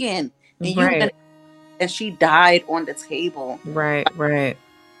banging, and Right. and she died on the table. Right. Right.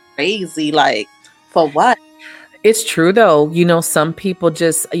 Crazy, like, for what? It's true though. Some people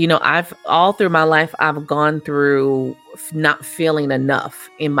just, I've all through my life, I've gone through not feeling enough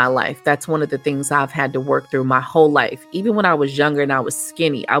in my life. That's one of the things I've had to work through my whole life. Even when I was younger and I was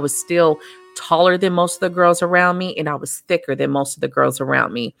skinny, I was still taller than most of the girls around me, and I was thicker than most of the girls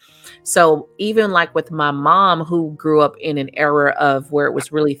around me. So even like with my mom, who grew up in an era of where it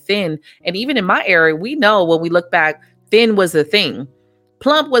was really thin, and even in my era, we know when we look back, thin was a thing.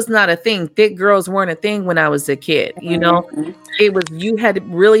 Plump was not a thing. Thick girls weren't a thing when I was a kid. Mhm. It was, you had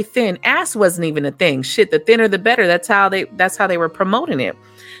really thin. Ass wasn't even a thing. Shit, the thinner the better. That's how they were promoting it.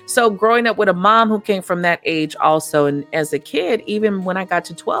 So growing up with a mom who came from that age also, and as a kid, even when I got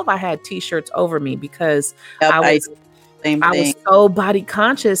to 12, I had t-shirts over me because Yep, I same was thing. so body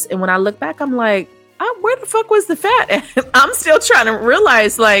conscious. And when I look back, I'm like, where the fuck was the fat? And I'm still trying to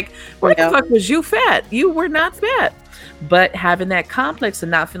realize, like, where the fuck was you fat? You were not fat. But having that complex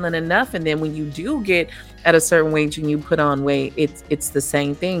and not feeling enough, and then when you do get at a certain weight and you put on weight, it's the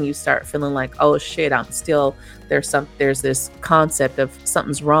same thing. You start feeling like, oh shit, I'm still there's this concept of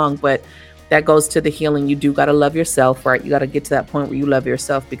something's wrong. But that goes to the healing. You do got to love yourself, right? You got to get to that point where you love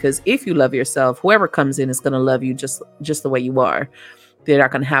yourself, because if you love yourself, whoever comes in is going to love you just the way you are. They're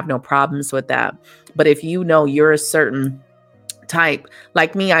not going to have no problems with that. But if you know you're a certain type,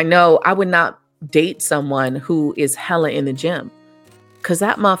 like me, I know I would not date someone who is hella in the gym. Cause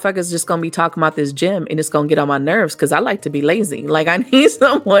that motherfucker's just gonna be talking about this gym and it's gonna get on my nerves because I like to be lazy. Like I need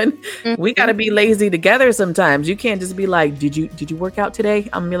someone. We gotta be lazy together sometimes. You can't just be like, did you work out today?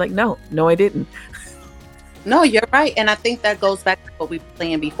 I'm gonna be like, no, I didn't. No, you're right. And I think that goes back to what we were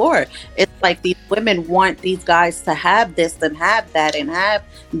saying before. It's like these women want these guys to have this and have that and have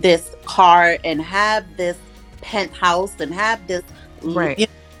this car and have this penthouse and have this Right.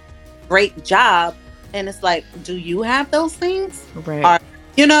 Great job. And it's like, do you have those things? Right. Or,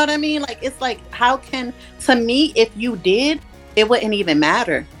 you know what I mean? Like, it's like, how can, to me, if you did, it wouldn't even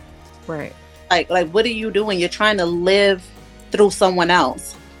matter. Right. Like, what are you doing? You're trying to live through someone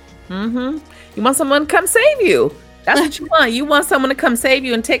else. Mm-hmm. You want someone to come save you. That's what you want. You want someone to come save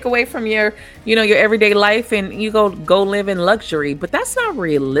you and take away from your, your everyday life and you go live in luxury. But that's not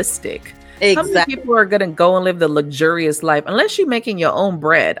realistic. Exactly. How many people are going to go and live the luxurious life? Unless you're making your own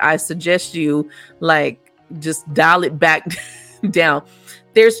bread, I suggest you just dial it back down.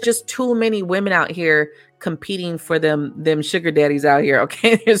 There's just too many women out here competing for them sugar daddies out here.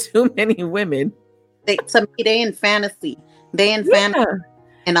 Okay. There's too many women. To me, they in fantasy. Fantasy.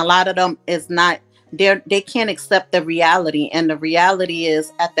 And a lot of them is not, they can't accept the reality. And the reality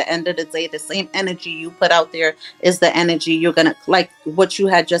is, at the end of the day, the same energy you put out there is the energy you're going to, like what you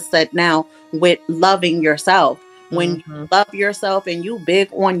had just said now with loving yourself. When you love yourself and you big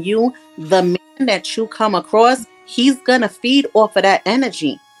on you, the man that you come across, he's going to feed off of that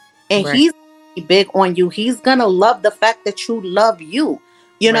energy. And he's big on you. He's going to love the fact that you love you.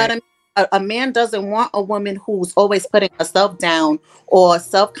 You know what I mean? A man doesn't want a woman who's always putting herself down or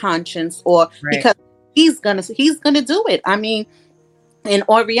self-conscious or because he's gonna do it. I mean, in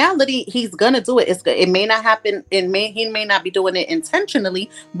all reality, he's gonna do it. It may not happen. He may not be doing it intentionally,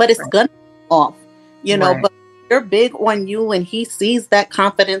 but it's gonna be off. But you're big on you, and he sees that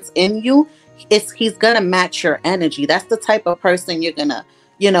confidence in you. He's gonna match your energy. That's the type of person you're gonna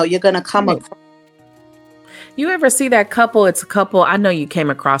come across. You ever see that couple? It's a couple. I know you came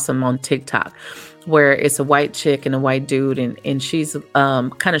across them on TikTok, where it's a white chick and a white dude, and she's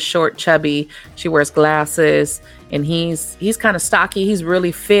kind of short, chubby. She wears glasses, and he's kind of stocky. He's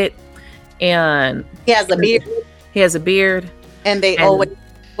really fit, and he has a beard. And they always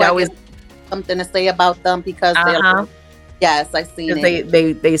something to say about them because they're. Yes, I seen it.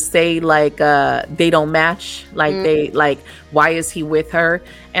 They say they don't match. Why is he with her?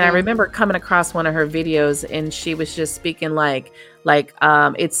 And I remember coming across one of her videos, and she was just speaking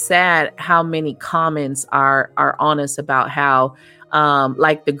it's sad how many comments are honest about how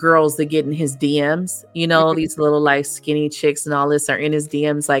the girls that get in his DMs, these little skinny chicks and all this are in his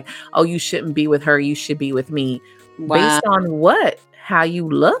DMs oh, you shouldn't be with her, you should be with me. Wow. Based on what? How you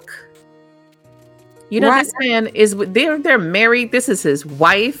look? This man is, they're married. This is his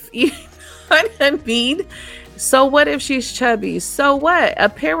wife. You know what I mean? So what if she's chubby? So what?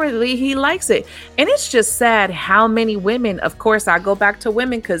 Apparently he likes it. And it's just sad how many women, of course, I go back to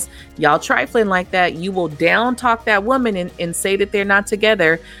women because y'all trifling like that. You will down talk that woman and say that they're not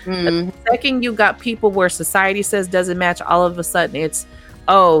together. The second you got people where society says doesn't match, all of a sudden it's,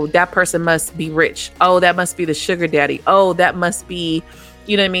 oh, that person must be rich. Oh, that must be the sugar daddy. Oh, that must be...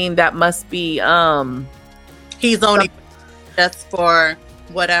 You know what I mean? That must be he's only just for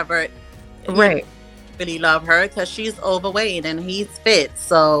whatever. Right. Really love her because she's overweight and he's fit.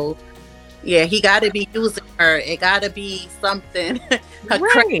 So yeah, he got to be using her. It got to be something.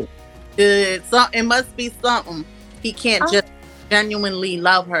 Good. So it must be something. He can't just genuinely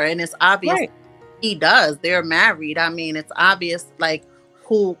love her, and it's obvious he does. They're married. I mean, it's obvious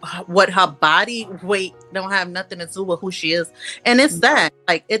what her body weight don't have nothing to do with who she is. And it's that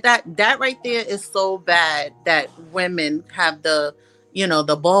that right there is so bad that women have the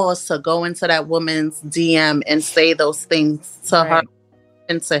balls to go into that woman's DM and say those things to her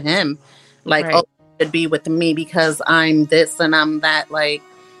and to him, oh, you should be with me because I'm this and I'm that.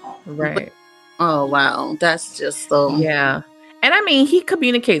 Oh wow, that's just so. Yeah. And I mean, he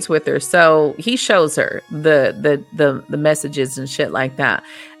communicates with her, so he shows her the messages and shit like that.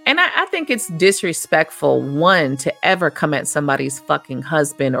 And I think it's disrespectful, one, to ever come at somebody's fucking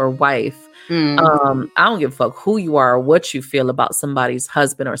husband or wife. I don't give a fuck who you are or what you feel about somebody's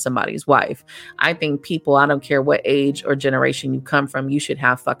husband or somebody's wife. I think people, I don't care what age or generation you come from, you should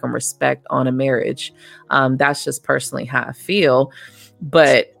have fucking respect on a marriage. That's just personally how I feel.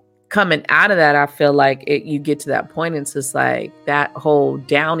 But coming out of that, I feel like you get to that point, and it's just that whole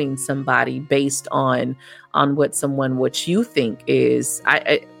downing somebody based on what you think is.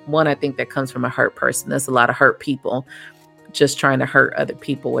 I think that comes from a hurt person. There's a lot of hurt people just trying to hurt other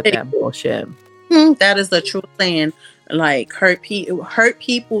people with that bullshit. That is the true saying. Hurt people,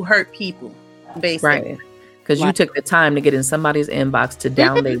 basically. Right. because you Right. took the time to get in somebody's inbox to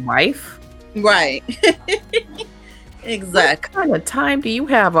down their wife. Right. What Exactly. kind of time do you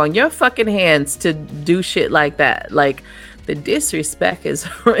have on your fucking hands to do shit like that? Like, the disrespect is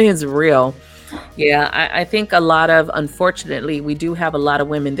is real. Yeah, I think unfortunately, we do have a lot of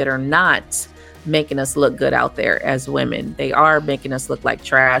women that are not making us look good out there as women. They are making us look like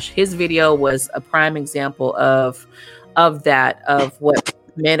trash. His video was a prime example of that, of what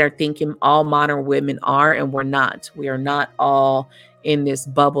men are thinking all modern women are, and we're not. We are not all in this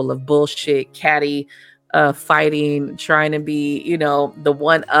bubble of bullshit, catty, fighting, trying to be, the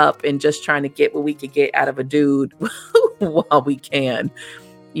one up and just trying to get what we could get out of a dude while we can.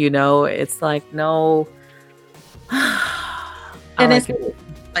 It's like, no. And it's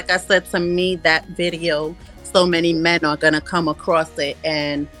like I said, to me, that video, so many men are gonna come across it,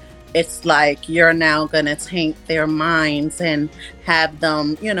 and it's like you're now gonna taint their minds and have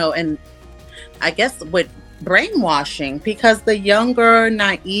them, and I guess with brainwashing, because the younger,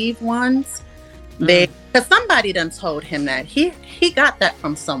 naive ones, because somebody done told him that he got that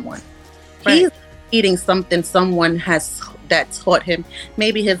from someone. Right. He's eating something someone has that taught him.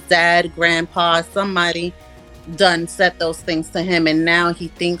 Maybe his dad, grandpa, somebody done said those things to him, and now he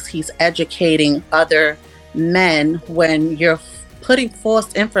thinks he's educating other men when you're putting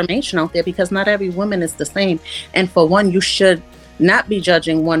false information out there, because not every woman is the same. And for one, you should not be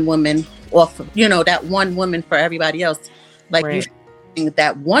judging one woman off, that one woman for everybody else. Like, Right. you should think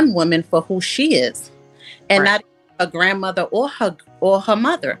that one woman for who she is, and Right. not a grandmother or her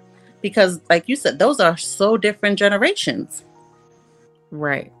mother, because like you said, those are so different generations.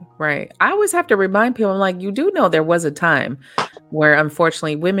 Right. I always have to remind people, I'm like, you do know there was a time where,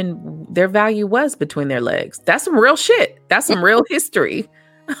 unfortunately, women, their value was between their legs. That's some real shit. That's some real history.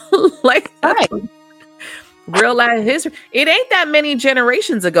 Like, Right. real life history. It ain't that many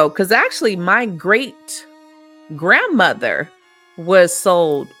generations ago, because actually my great grandmother was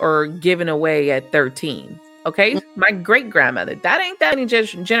sold or given away at 13. Okay. My great grandmother, that ain't that many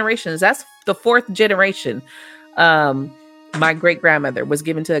generations. That's the fourth generation. My great grandmother was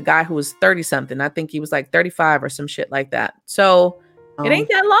given to a guy who was 30 something. I think he was like 35 or some shit like that. So it ain't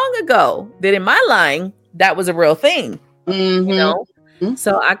that long ago that in my line, that was a real thing. Mm-hmm.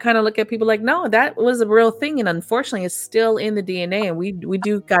 So I kind of look at people like, no, that was a real thing. And unfortunately, it's still in the DNA. And we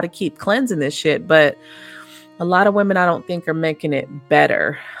do got to keep cleansing this shit. But a lot of women, I don't think, are making it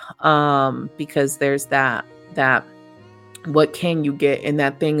better, because there's that what can you get in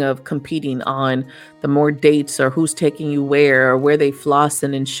that thing of competing on the more dates, or who's taking you where, or where they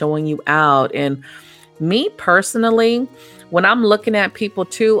flossing and showing you out. And me personally, when I'm looking at people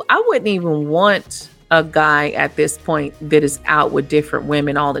too, I wouldn't even want a guy at this point that is out with different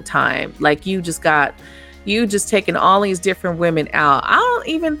women all the time. Like, you just taking all these different women out. I don't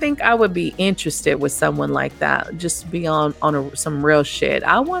even think I would be interested with someone like that. Just be on some real shit.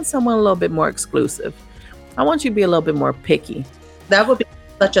 I want someone a little bit more exclusive. I want you to be a little bit more picky. That would be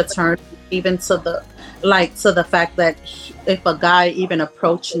such a turn, even to the fact that if a guy even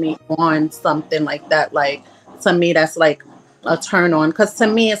approached me on something like that, like, to me, that's like a turn on. Because to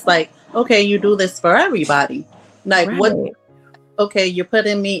me, it's like, okay, you do this for everybody. Like, Right. Okay, you're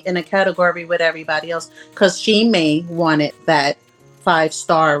putting me in a category with everybody else, because she may wanted that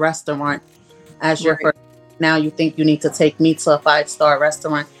 5-star restaurant as your first. Now you think you need to take me to a 5-star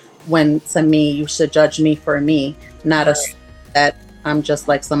restaurant, when to me, you should judge me for me, not that I'm just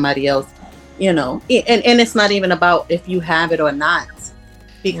like somebody else, and it's not even about if you have it or not,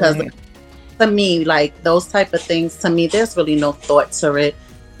 because to me, like, those type of things, to me, there's really no thought to it.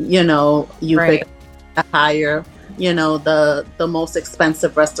 You could hire, the most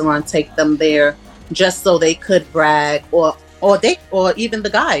expensive restaurant, take them there just so they could brag, or even the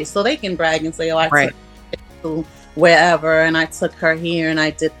guys, so they can brag and say, oh, I took her to wherever, and I took her here, and I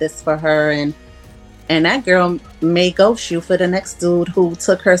did this for her, and that girl may ghost you for the next dude who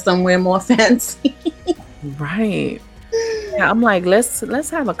took her somewhere more fancy. Right. Yeah, I'm like, let's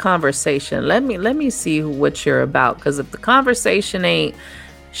have a conversation. Let me see what you're about, because if the conversation ain't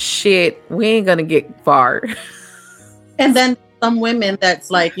shit, we ain't gonna get far. And then some women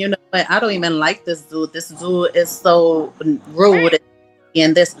that's like, I don't even like this dude. This dude is so rude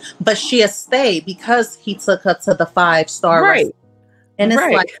and this, but she'll stay because he took her to the 5-star restaurant. And it's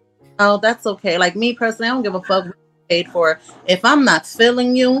like, oh, that's okay. Like, me personally, I don't give a fuck what you paid for. If I'm not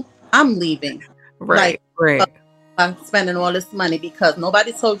feeling you, I'm leaving. Right. I'm spending all this money because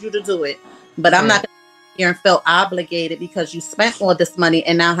nobody told you to do it, but I'm not going to sit here and feel obligated because you spent all this money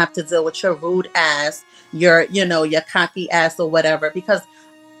and now have to deal with your rude ass, your cocky ass or whatever. Because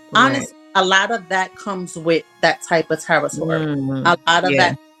honestly, a lot of that comes with that type of territory. A lot of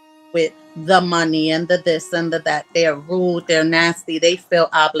that with the money and the this and the that. They're rude, they're nasty, they feel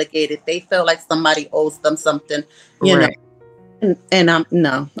obligated, they feel like somebody owes them something, you know. And I'm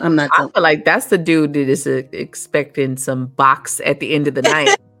not I feel like that's the dude that is expecting some box at the end of the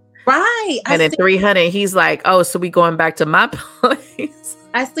night. Right. And at 300, he's like, oh, so we going back to my place.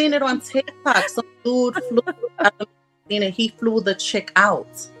 I seen it on TikTok. Some dude flew and he flew the chick out.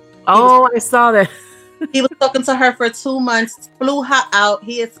 I saw that. He was talking to her for 2 months, flew her out.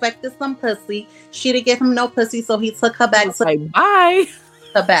 He expected some pussy. She didn't give him no pussy, so he took her back to bye.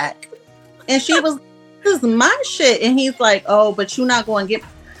 Her back. And she was, this is my shit. And he's like, oh, but you're not going to get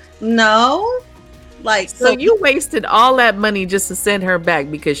no. Like, so you wasted all that money just to send her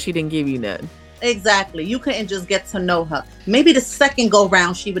back because she didn't give you none. Exactly. You couldn't just get to know her. Maybe the second go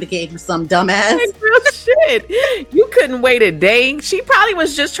round she would have gave you some dumbass. Real shit. You couldn't wait a day. She probably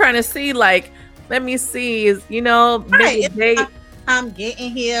was just trying to see, like, let me see, is right. I'm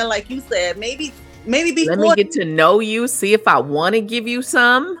getting here, like you said, maybe before. Let me get to know you, see if I want to give you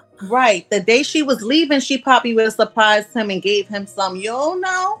some. Right. The day she was leaving, she probably would have surprised him and gave him some, you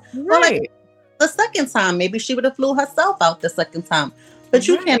know? Right. Well, like, the second time, maybe she would have flew herself out the second time. But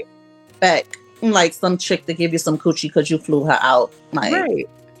you can't expect like some chick to give you some coochie because you flew her out. Like, right.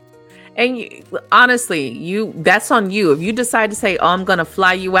 And honestly, that's on you. If you decide to say, oh, I'm going to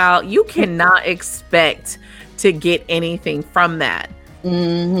fly you out, you cannot expect to get anything from that.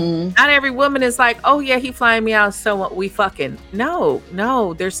 Mm-hmm. Not every woman is like, oh yeah, he flying me out, so what, we fucking. No,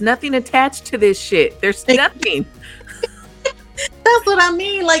 there's nothing attached to this shit. There's nothing. That's what I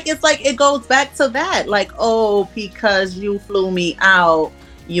mean. Like, it's like, it goes back to that. Like, oh, because you flew me out,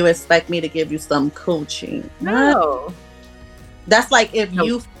 you expect me to give you some coochie. No. That's like if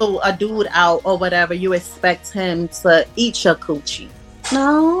you flew a dude out or whatever, you expect him to eat your coochie.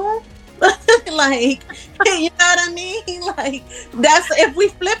 No. Like, you know what I mean? Like, that's if we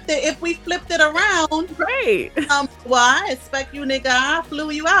flipped it around. Right. Well, I expect you, nigga, I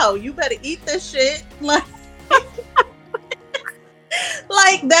flew you out. You better eat this shit. Like,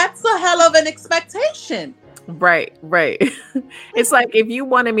 like, that's a hell of an expectation. Right. It's like, if you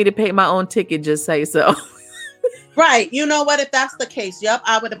wanted me to pay my own ticket, just say so. Right. You know what? If that's the case, yep,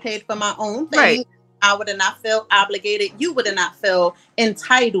 I would have paid for my own thing. Right. I would have not felt obligated. You would have not felt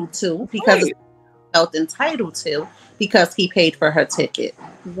entitled to because felt entitled to because he paid for her ticket.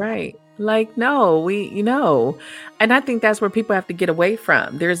 Right. Like, no, and I think that's where people have to get away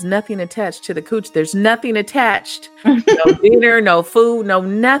from. There's nothing attached to the cooch. There's nothing attached. No dinner, no food, no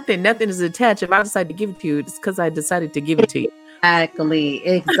nothing. Nothing is attached. If I decide to give it to you, it's because I decided to give it to you.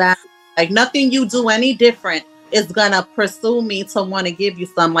 Exactly. Like, nothing you do any different is gonna pursue me to want to give you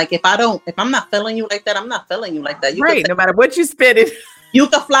some. Like, if I'm not feeling you like that, I'm not feeling you like that. You right. No matter what you spend it. You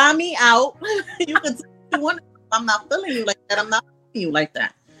can fly me out. You can do what you want. I'm not feeling you like that. I'm not feeling you like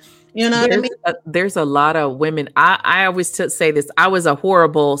that. You know what I mean? There's a lot of women. I always say this. I was a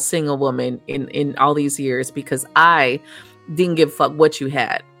horrible single woman in all these years because I didn't give a fuck what you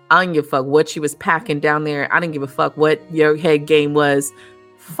had. I didn't give a fuck what you was packing down there. I didn't give a fuck what your head game was.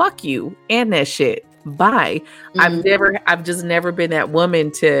 Fuck you and that shit. Bye. Mm-hmm. I've just never been that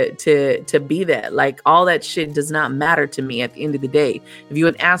woman to be that. Like, all that shit does not matter to me at the end of the day. If you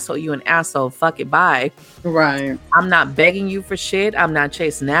an asshole, you an asshole. Fuck it. Bye. Right. I'm not begging you for shit. I'm not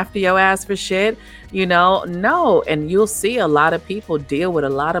chasing after your ass for shit. No. And you'll see a lot of people deal with a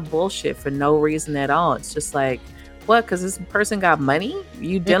lot of bullshit for no reason at all. It's just like, what? Because this person got money?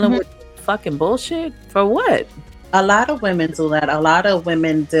 You dealing with fucking bullshit for what? A lot of women do that. A lot of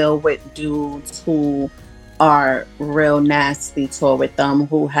women deal with dudes who are real nasty toward them,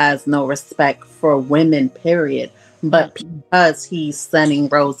 who has no respect for women, period. But because he's sending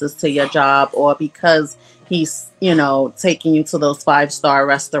roses to your job, or because he's, taking you to those 5-star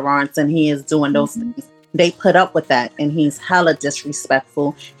restaurants and he is doing those things, they put up with that. And he's hella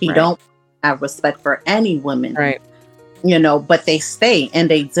disrespectful. He don't have respect for any women. Right. But they stay and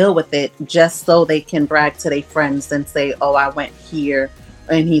they deal with it just so they can brag to their friends and say, oh, I went here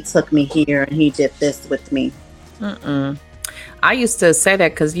and he took me here and he did this with me. I used to say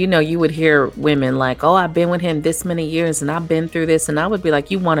that because, you would hear women like, oh, I've been with him this many years and I've been through this. And I would be like,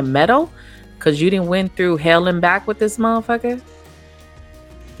 you want a medal because you didn't went through hell and back with this motherfucker?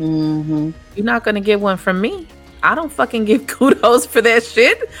 Mm-hmm. You're not going to get one from me. I don't fucking give kudos for that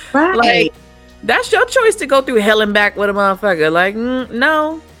shit. Right. Like, that's your choice to go through hell and back with a motherfucker. Like,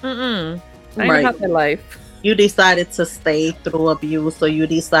 no. I ain't about that life. You decided to stay through abuse, or you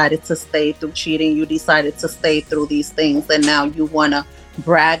decided to stay through cheating. You decided to stay through these things, and now you want to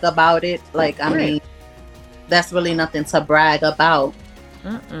brag about it. Like, I mean, that's really nothing to brag about.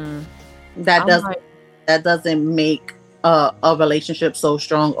 That doesn't make a relationship so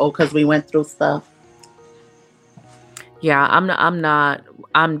strong. Oh, because we went through stuff. Yeah,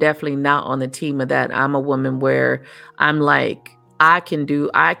 I'm definitely not on the team of that. I'm a woman where I'm like, I can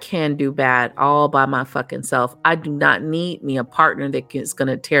do bad all by my fucking self. I do not need me a partner that is going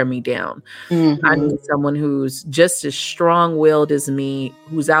to tear me down. I need someone who's just as strong-willed as me,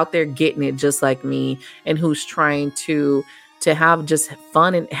 who's out there getting it just like me, and who's trying to have just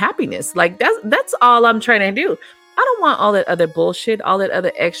fun and happiness. Like that's all I'm trying to do. I don't want all that other bullshit, all that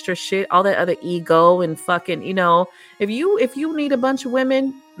other extra shit, all that other ego and fucking, if you need a bunch of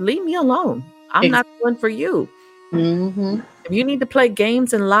women, leave me alone. I'm not the one for you. If you need to play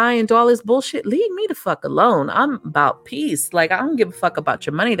games and lie and do all this bullshit, leave me the fuck alone. I'm about peace. Like, I don't give a fuck about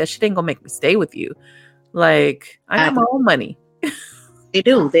your money. That shit ain't gonna make me stay with you. Like, I got my own money. They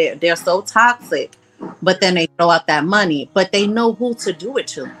do. They're so toxic, but then they throw out that money. But they know who to do it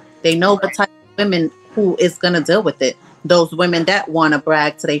to. They know what type of women who is gonna deal with it. Those women that want to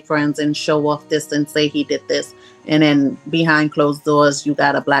brag to their friends and show off this and say he did this, and then behind closed doors, you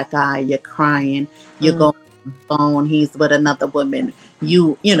got a black eye. You're crying. You're going on the phone. He's with another woman.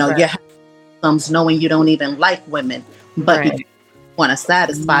 You know, you're having thumbs knowing you don't even like women, but you want to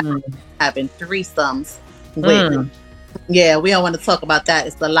satisfy having threesomes with. Yeah, we don't want to talk about that.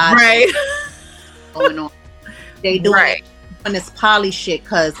 It's a lot going on. They do it when it's poly shit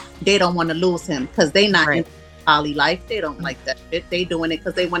because they don't want to lose him because they not in poly life. They don't like that shit. They doing it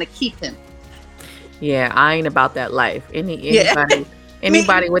because they want to keep him. Yeah, I ain't about that life.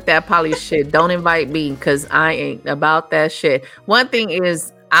 Anybody with that poly shit, don't invite me because I ain't about that shit. One thing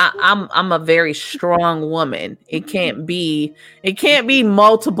is, I'm a very strong woman. It can't be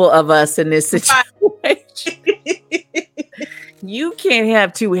multiple of us in this situation. You can't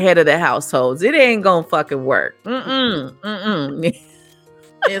have two head of the households. It ain't gonna fucking work.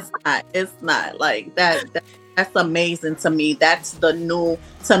 It's not like that. That's amazing to me. That's the new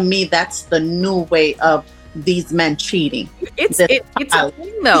way of these men cheating. It's a thing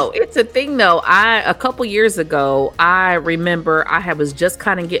though. It's a thing though. A couple years ago, I remember I was just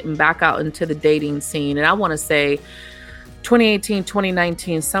kind of getting back out into the dating scene, and I want to say 2018,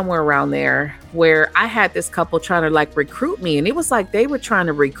 2019, somewhere around there, where I had this couple trying to like recruit me, and it was like they were trying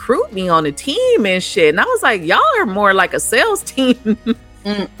to recruit me on a team and shit, and I was like, y'all are more like a sales team.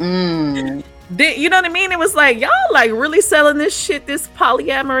 You know what I mean? It was like, y'all like really selling this shit, this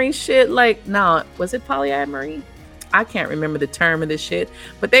polyamory shit. Like, no, was it polyamory? I can't remember the term of this shit,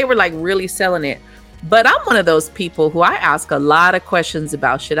 but they were like really selling it. But I'm one of those people who I ask a lot of questions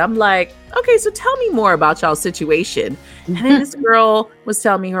about shit. I'm like, okay, so tell me more about y'all's situation. And then this girl was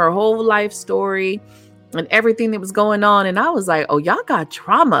telling me her whole life story and everything that was going on. And I was like, oh, y'all got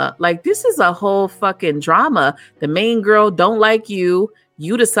drama. Like, this is a whole fucking drama. The main girl don't like you.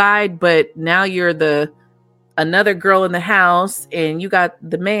 You decide, but now you're another girl in the house and you got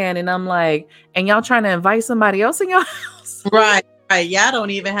the man. And I'm like, and y'all trying to invite somebody else in your house? Right. Y'all don't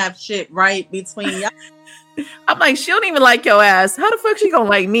even have shit right between y'all. I'm like, she don't even like your ass. How the fuck she gonna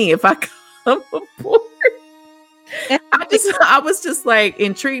like me if I come aboard? I was just like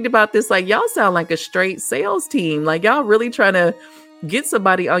intrigued about this. Like, y'all sound like a straight sales team. Like, y'all really trying to get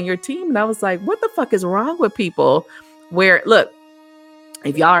somebody on your team. And I was like, what the fuck is wrong with people? Where, look,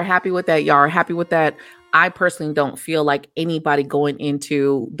 if y'all are happy with that, y'all are happy with that. I personally don't feel like anybody going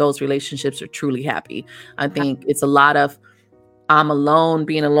into those relationships are truly happy. I think it's a lot of I'm alone,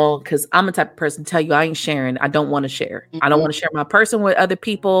 being alone, because I'm the type of person to tell you I ain't sharing. I don't want to share. I don't want to share my person with other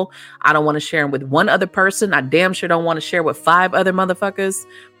people. I don't want to share them with one other person. I damn sure don't want to share with 5 other motherfuckers.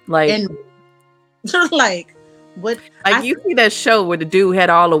 Like, and just like what? Like you see that show where the dude had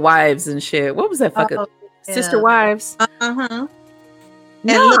all the wives and shit. What was that fucking Sister Wives? And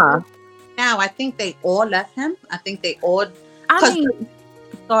nah. Now I think they all left him. I think they all.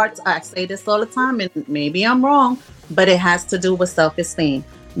 I say this all the time, and maybe I'm wrong, but it has to do with self-esteem.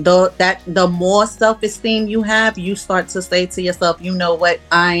 The more self-esteem you have, you start to say to yourself, you know what,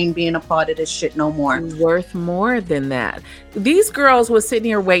 I ain't being a part of this shit no more. Worth more than that. These girls were sitting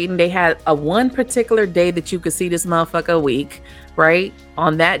here waiting. They had a one particular day that you could see this motherfucker a week, right?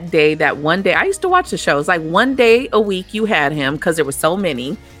 On that day, that one day, I used to watch the show. It's like one day a week you had him because there were so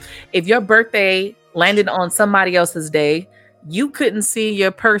many. If your birthday landed on somebody else's day, you couldn't see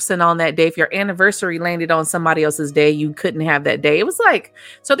your person on that day. If your anniversary landed on somebody else's day, you couldn't have that day. It was like,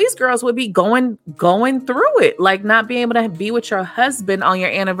 so these girls would be going through it, like not being able to be with your husband on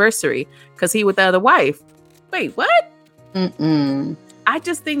your anniversary because he with the other wife. Wait, what? I I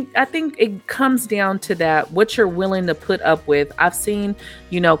think it comes down to that, what you're willing to put up with. I've seen,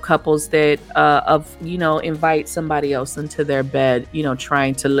 couples that invite somebody else into their bed,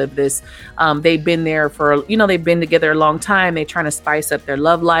 trying to live this. They've been there for, they've been together a long time. They're trying to spice up their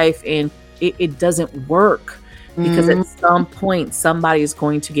love life, and it doesn't work. Because at some point, somebody is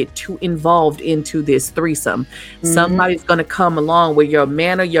going to get too involved into this threesome. Somebody's going to come along where your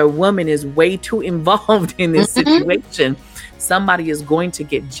man or your woman is way too involved in this situation. Somebody is going to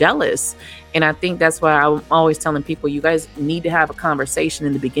get jealous. And I think that's why I'm always telling people, you guys need to have a conversation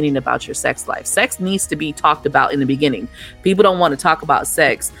in the beginning about your sex life. Sex needs to be talked about in the beginning. People don't want to talk about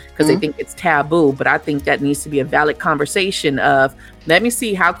sex because they think it's taboo. But I think that needs to be a valid conversation of, let me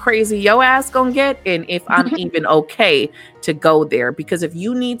see how crazy your ass gonna get, and if I'm even okay to go there. Because if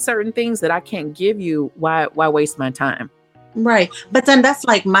you need certain things that I can't give you, why waste my time? Right. But then that's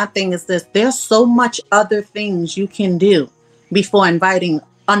like, my thing is this: there's so much other things you can do before inviting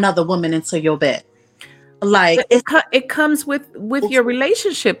another woman into your bed. Like, it comes with your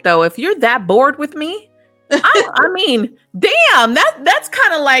relationship, though. If you're that bored with me, I mean, damn, that's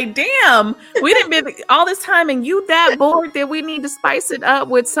kind of like, damn, we didn't been all this time and you that bored that we need to spice it up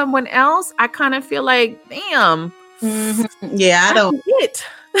with someone else. I kind of feel like, damn. Yeah, I don't get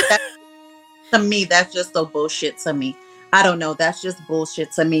to me. That's just so bullshit to me. I don't know. That's just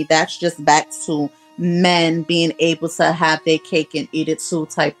bullshit to me. That's just back to men being able to have their cake and eat it too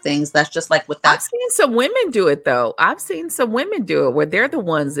type things. That's just like with that. I've seen some women do it though. I've seen some women do it where they're the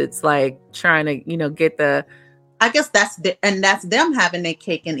ones that's like trying to, get the. I guess that's them having their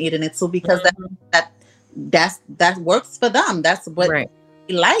cake and eating it too, because that works for them. That's what they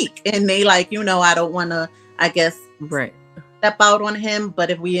like, and they like, I don't want to, I guess, step out on him,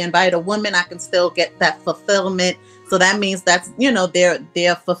 but if we invite a woman, I can still get that fulfillment. So that means that's,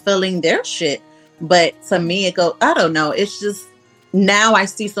 they're fulfilling their shit. But to me, I don't know. It's just, now I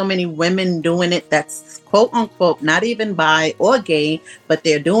see so many women doing it that's quote unquote not even bi or gay, but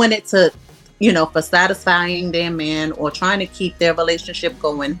they're doing it to, for satisfying their man or trying to keep their relationship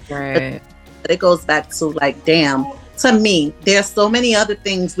going. Right. But it goes back to like, damn, to me, there's so many other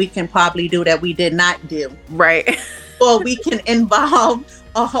things we can probably do that we did not do. Right. Or we can involve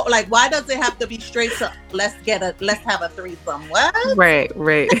a whole, like, why does it have to be straight to let's have a threesome? What?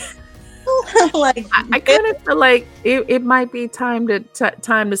 Right. Like, I kind of feel like it might be time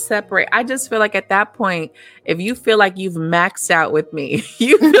to separate. I just feel like at that point, if you feel like you've maxed out with me,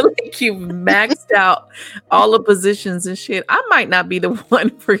 you feel like you've maxed out all the positions and shit, I might not be the one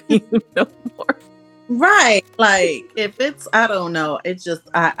for you no more. Right. Like, if it's, I don't know. It's just,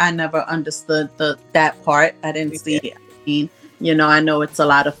 I never understood that part. I didn't see it. I mean, I know it's a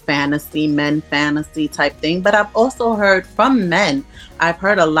lot of men fantasy type thing, but I've also heard from men. I've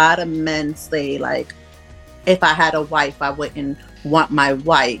heard a lot of men say, like, if I had a wife, I wouldn't want my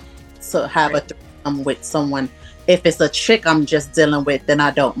wife to have a threesome with someone. If it's a chick I'm just dealing with, then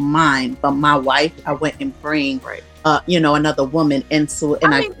I don't mind. But my wife, I wouldn't bring, another woman into it.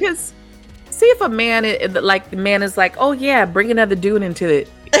 And I mean, because see if a man is like, oh yeah, bring another dude into it.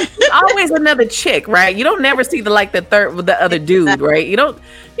 Always another chick, right? You don't never see the other dude, right? You don't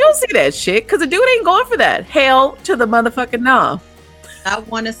see that shit because the dude ain't going for that. Hell to the motherfucking no. I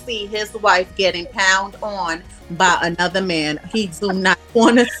want to see his wife getting pound on by another man. He do not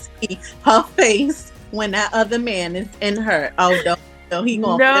want to see her face when that other man is in her. Oh, no, he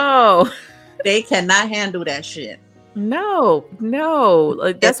gonna. No, they cannot handle that shit. No.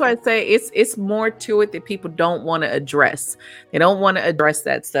 Like, that's why I say it's more to it that people don't want to address. They don't want to address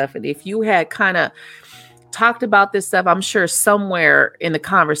that stuff. And if you had kind of talked about this stuff, I'm sure somewhere in the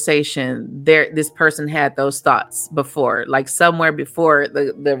conversation this person had those thoughts before, like somewhere before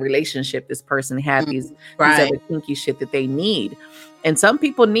the relationship, this person had these other kinky shit that they need. And some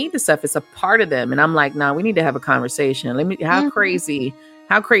people need this stuff. It's a part of them. And I'm like, nah, we need to have a conversation. How crazy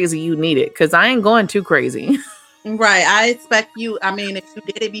you need it. Cause I ain't going too crazy. Right. I expect you. I mean, if you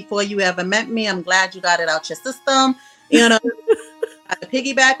did it before you ever met me, I'm glad you got it out your system. I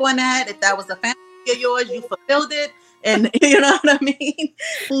piggyback on that. If that was a fantasy of yours, you fulfilled it. And you know what I mean?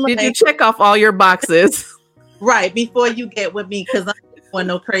 Like, did you check off all your boxes? Right. Before you get with me. Cause I don't want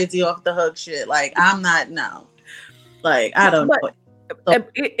no crazy off the hook shit. Like, I'm not, no. Like, I don't know.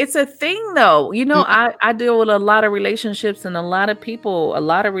 It's a thing though. I deal with a lot of relationships, and a lot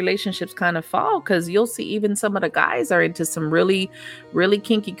of relationships kind of fall because you'll see even some of the guys are into some really, really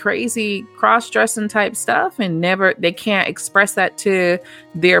kinky, crazy cross-dressing type stuff, and they can't express that to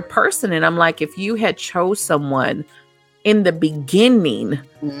their person. And I'm like, if you had chose someone in the beginning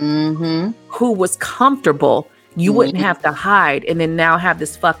who was comfortable, you wouldn't have to hide and then now have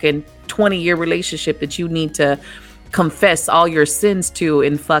this fucking 20-year relationship that you need to confess all your sins to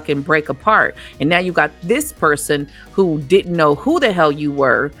and fucking break apart. And now you got this person who didn't know who the hell you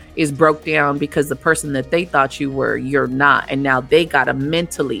were is broke down because the person that they thought you were, you're not. And now they gotta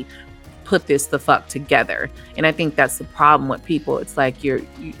mentally put this the fuck together. And I think that's the problem with people. It's like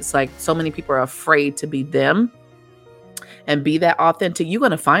it's like so many people are afraid to be them and be that authentic. You're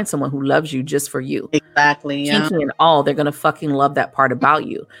going to find someone who loves you just for you. Exactly. Yeah. Kinky and all, they're going to fucking love that part about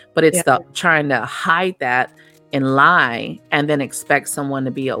you. But it's the trying to hide that and lie and then expect someone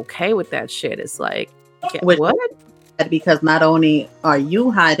to be okay with that shit. It's like, what? Because not only are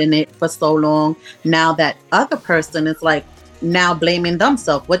you hiding it for so long, now that other person is like now blaming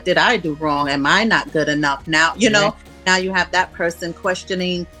themselves. What did I do wrong? Am I not good enough? Now, you know, now you have that person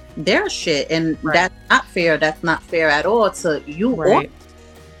questioning their shit, and that's not fair. That's not fair at all to you. Right.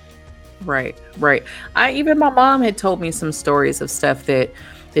 Even my mom had told me some stories of stuff that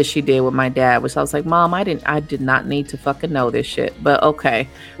she did with my dad, which I was like, Mom, I did not need to fucking know this shit, but okay.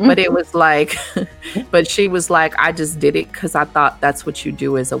 But it was like, but she was like, I just did it because I thought that's what you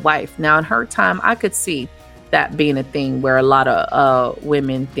do as a wife. Now in her time, I could see that being a thing where a lot of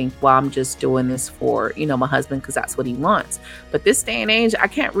women think, well, I'm just doing this for, you know, my husband because that's what he wants. But this day and age, I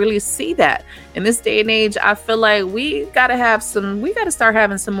can't really see that. In this day and age, I feel like we got to start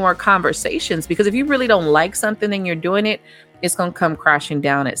having some more conversations, because if you really don't like something and you're doing it, it's going to come crashing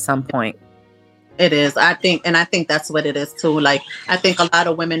down at some point. It is. I think that's what it is too. Like, I think a lot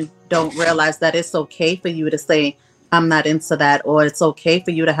of women don't realize that it's okay for you to say, I'm not into that, or it's okay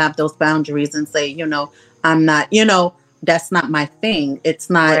for you to have those boundaries and say, you know, I'm not, you know, that's not my thing.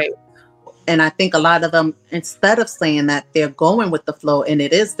 It's not. Right. And I think a lot of them, instead of saying that, they're going with the flow, and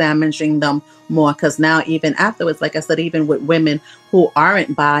it is damaging them more. Because now, even afterwards, like I said, even with women who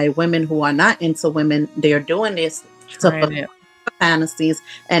aren't bi, women who are not into women, they're doing this to fantasies.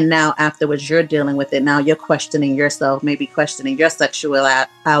 And now afterwards, you're dealing with it. Now you're questioning yourself, maybe questioning your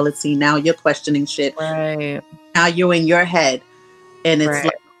sexuality. Now you're questioning shit. Right. Now you're in your head. And it's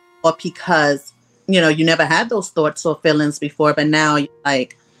like, or because, you know, you never had those thoughts or feelings before, but now you're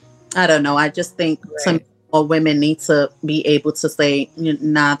like, I don't know. I just think some more women need to be able to say,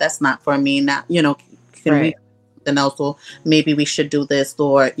 nah, that's not for me. Not, you know, can we do something else, or maybe we should do this,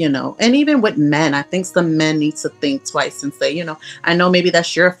 or, you know. And even with men, I think some men need to think twice and say, you know, I know maybe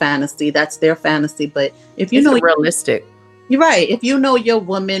that's your fantasy, that's their fantasy, but if you know, realistic. You're right. If you know your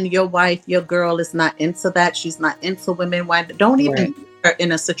woman, your wife, your girl is not into that, she's not into women, why don't even her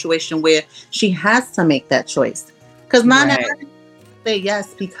in a situation where she has to make that choice? Because not everyone say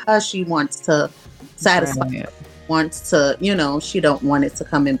yes because she wants to satisfy, wants to, you know, she don't want it to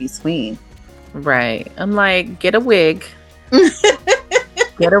come in between. Right. I'm like, get a wig,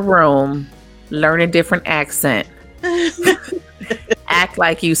 get a room, learn a different accent, act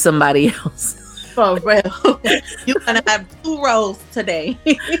like you somebody else. For real. You're gonna have 2 roles today.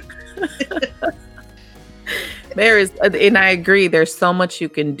 There is, and I agree, there's so much you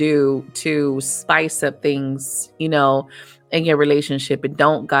can do to spice up things, you know, in your relationship. It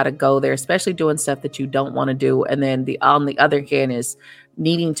don't gotta go there, especially doing stuff that you don't want to do. And then on the other hand is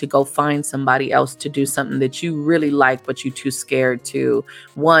needing to go find somebody else to do something that you really like, but you're too scared to.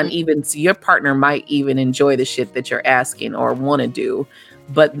 Even your partner might even enjoy the shit that you're asking or want to do,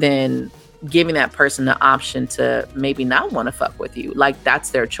 but then giving that person the option to maybe not want to fuck with you. Like,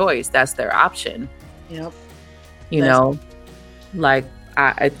 that's their choice. That's their option. Yep. You know, like,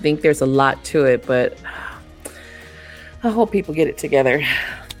 I think there's a lot to it, but I hope people get it together.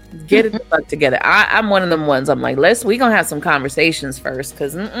 Get it the fuck together. I'm one of them ones. I'm like, we gonna have some conversations first,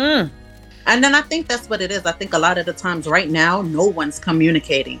 because And then I think that's what it is. I think a lot of the times right now, no one's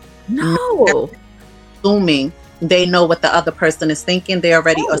communicating. No. Assuming they know what the other person is thinking. They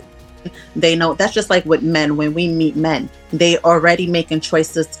already they know. That's just like with men. When we meet men, they already making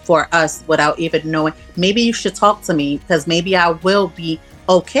choices for us without even knowing. Maybe you should talk to me, because maybe I will be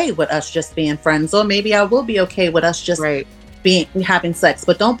okay with us just being friends, or maybe I will be okay with us just having sex.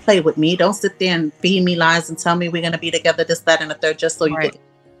 But don't play with me. Don't sit there and feed me lies and tell me we're gonna be together, this, that, and the third, just so you get,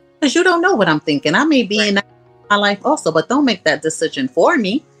 because you don't know what I'm thinking. I may be in my life also, but don't make that decision for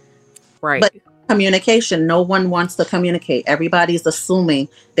me. Right. But communication, no one wants to communicate. Everybody's assuming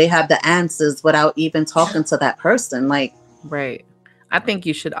they have the answers without even talking to that person. Like, I think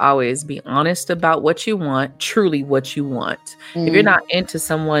you should always be honest about what you want, truly what you want. If you're not into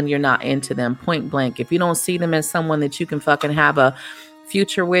someone, you're not into them, point blank. If you don't see them as someone that you can fucking have a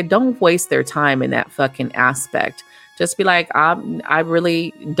future with, don't waste their time in that fucking aspect. Just be like, I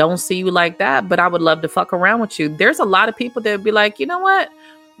really don't see you like that, but I would love to fuck around with you. There's a lot of people that would be like, you know what?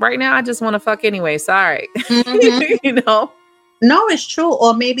 Right now, I just want to fuck anyway. Sorry. You know? No, it's true.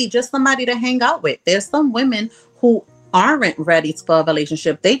 Or maybe just somebody to hang out with. There's some women who aren't ready for a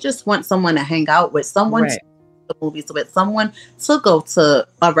relationship. They just want someone to hang out with, someone to go to the movies with, someone to go to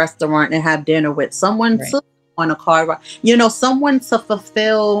a restaurant and have dinner with, someone to go on a car ride, you know, someone to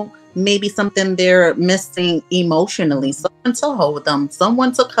fulfill maybe something they're missing emotionally, someone to hold them,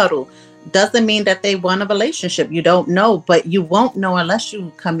 someone to cuddle. Doesn't mean that they want a relationship. You don't know, but you won't know unless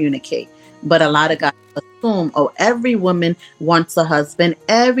you communicate. But a lot of guys assume, oh, every woman wants a husband.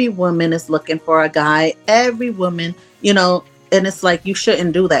 Every woman is looking for a guy. Every woman, you know, and it's like, you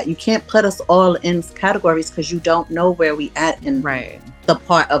shouldn't do that. You can't put us all in categories because you don't know where we at in the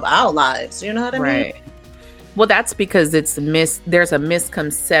part of our lives. You know what I mean? Well, that's because there's a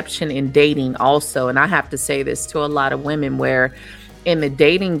misconception in dating also. And I have to say this to a lot of women, where in the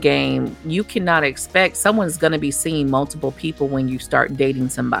dating game, you cannot expect someone's going to be seeing multiple people when you start dating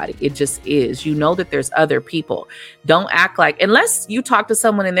somebody. It just is. You know that there's other people. Don't act like, unless you talk to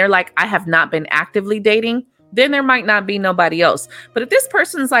someone and they're like, I have not been actively dating, then there might not be nobody else. But if this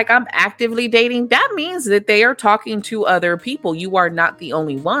person's like, I'm actively dating, that means that they are talking to other people. You are not the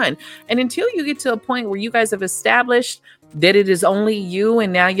only one. And until you get to a point where you guys have established that it is only you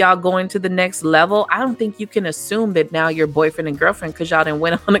and now y'all going to the next level, I don't think you can assume that now you're boyfriend and girlfriend because y'all done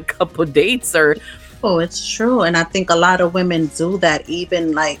went on a couple dates or... Oh, it's true. And I think a lot of women do that,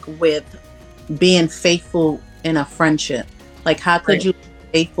 even like with being faithful in a friendship. Like, how could you be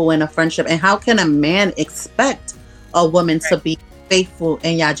faithful in a friendship? And how can a man expect a woman to be faithful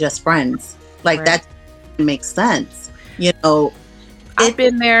and y'all just friends? Like, that makes sense. You know, I've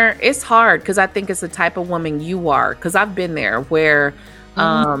been there. It's hard because I think it's the type of woman you are. Because I've been there where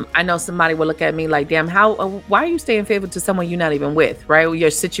I know somebody will look at me like, damn, why are you staying faithful to someone you're not even with, right? Your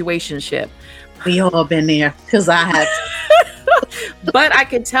situationship. We all been there because I have. But I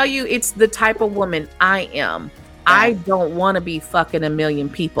can tell you, it's the type of woman I am. I don't want to be fucking a million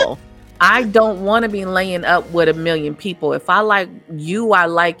people. I don't want to be laying up with a million people. If I like you, I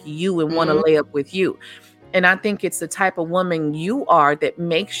like you and want to lay up with you. And I think it's the type of woman you are that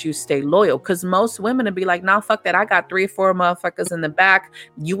makes you stay loyal. Because most women will be like, nah, fuck that. I got 3 or 4 motherfuckers in the back.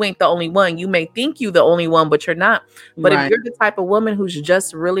 You ain't the only one. You may think you the only one, but you're not. But if you're the type of woman who's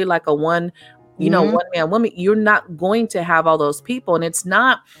just really like a one man woman, you're not going to have all those people. And it's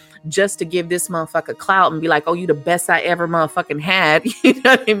not just to give this motherfucker clout and be like, oh, you the best I ever motherfucking had. You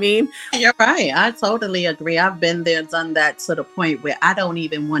know what I mean? You're right. I totally agree. I've been there, done that, to the point where I don't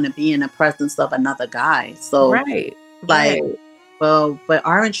even want to be in the presence of another guy. So well, but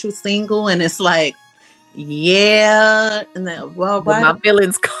aren't you single? And it's like, yeah. And then, well, why? My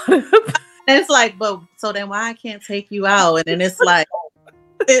feelings caught up. It's like, but so then why I can't take you out? And then it's like,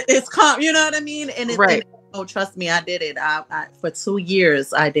 it's calm. You know what I mean? And it's oh, trust me, I did it. I for 2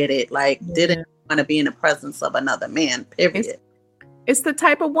 years, I did it. Like, didn't want to be in the presence of another man, period. It's the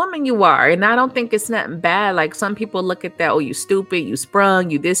type of woman you are. And I don't think it's nothing bad. Like, some people look at that, oh, you stupid, you sprung,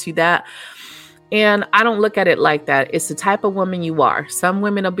 you this, you that. And I don't look at it like that. It's the type of woman you are. Some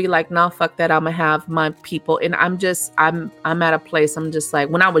women will be like, no, fuck that. I'm going to have my people. And I'm at a place, I'm just like,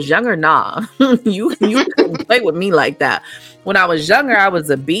 when I was younger, nah, you couldn't play with me like that. When I was younger, I was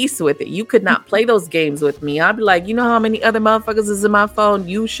a beast with it. You could not play those games with me. I'd be like, you know how many other motherfuckers is in my phone?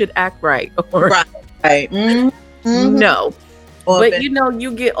 You should act right. Or, no. But you know,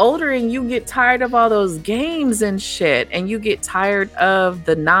 you get older and you get tired of all those games and shit, and you get tired of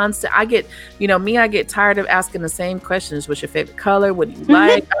the nonsense. I get tired of asking the same questions. What's your favorite color? What do you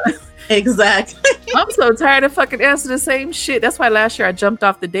like? Exactly. I'm so tired of fucking answering the same shit. That's why last year I jumped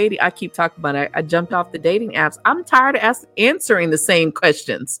off the dating. I keep talking about it. I jumped off the dating apps. I'm tired of answering the same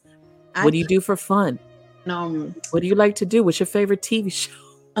questions. What do you do for fun? No. What do you like to do? What's your favorite TV show?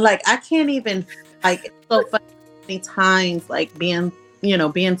 Like, I can't even, like, it's so funny. Times, like, being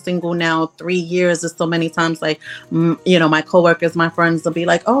single now 3 years, is so many times, like, my coworkers, my friends will be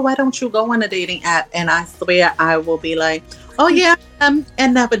like, oh, why don't you go on a dating app? And I swear I will be like, oh yeah, and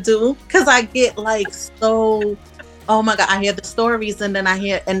never do, because I get like, so, oh my god, I hear the stories, and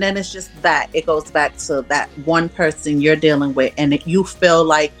then it's just that it goes back to that one person you're dealing with, and you feel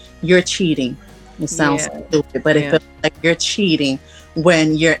like you're cheating. It sounds stupid, but it feels like you're cheating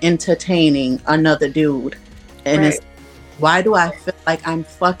when you're entertaining another dude. And it's, why do I feel like I'm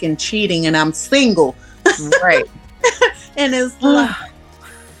fucking cheating and I'm single? Right. And it's like,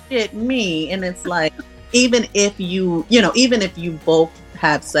 shit me. And it's like, even if you both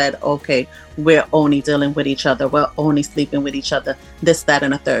have said, okay, we're only dealing with each other, we're only sleeping with each other, this, that,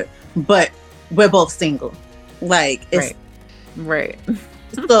 and a third, but we're both single. Like, it's right.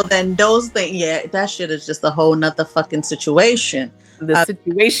 So then those things, that shit is just a whole nother fucking situation. The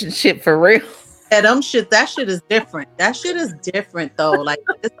situation shit for real. Yeah, that shit is different. That shit is different though. Like,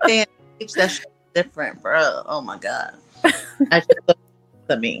 this day and age, that shit is different, bro. Oh my God. That's just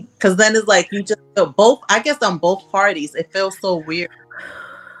to me. Because then it's like you just feel both, I guess on both parties, it feels so weird.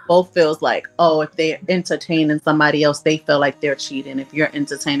 Both feels like, oh, if they're entertaining somebody else, they feel like they're cheating. If you're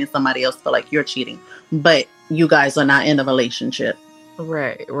entertaining somebody else, feel like you're cheating. But you guys are not in a relationship.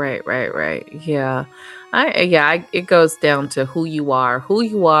 Right. Yeah. It goes down to who you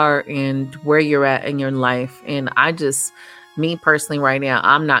are and where you're at in your life. And me personally right now,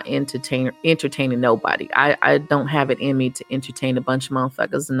 I'm not entertaining nobody. I don't have it in me to entertain a bunch of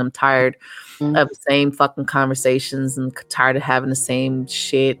motherfuckers, and I'm tired of the same fucking conversations and tired of having the same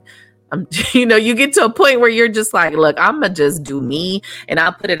shit. You get to a point where you're just like, look, I'm going to just do me. And I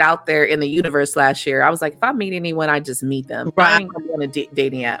put it out there in the universe last year. I was like, if I meet anyone, I just meet them. Right. I ain't going to be on a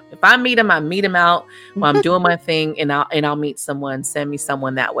dating app. If I meet them, I meet them out while I'm doing my thing, and I'll meet someone, send me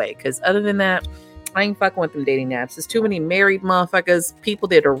someone that way. Because other than that, I ain't fucking with them dating apps. There's too many married motherfuckers, people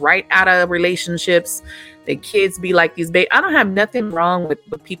that are right out of relationships. Their kids be like these I don't have nothing wrong with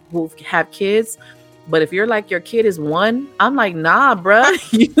people who have kids. But if you're like, your kid is one, I'm like, nah, bro,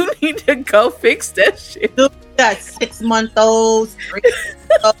 you need to go fix that shit. Dude, got 6-month-olds, 3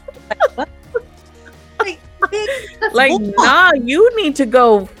 like, nah, you need to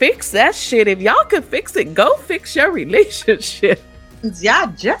go fix that shit. If y'all could fix it, go fix your relationship.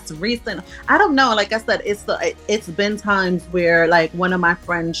 Yeah, just recent. I don't know. Like I said, it's been times where, like, one of my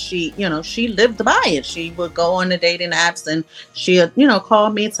friends, she lived by it. She would go on the dating apps and she'd, call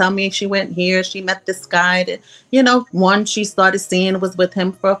me, tell me she went here, she met this guy that, one she started seeing was with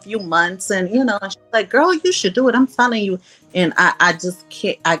him for a few months, and she's like, girl, you should do it. I'm telling you. And I just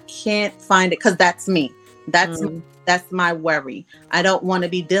can't find it, because that's me. That's my worry. I don't want to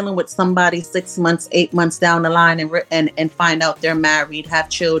be dealing with somebody 6 months, 8 months down the line and find out they're married, have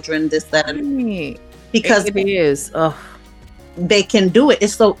children, this, that, and because it is. They can do it.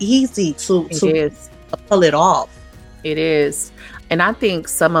 It's so easy to pull it off. It is. And I think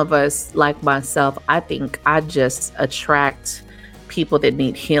some of us, like myself, I think I just attract people that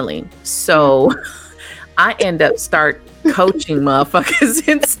need healing. So I end up start coaching motherfuckers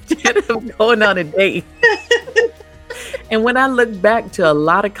instead of going on a date. And when I look back to a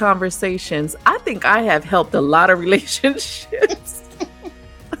lot of conversations, I think I have helped a lot of relationships.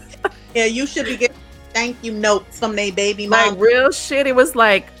 Yeah, you should be getting thank you notes from their baby mom. Like, real shit. It was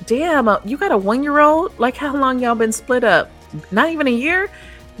like, damn, you got a 1-year-old? Like, how long y'all been split up? Not even a year?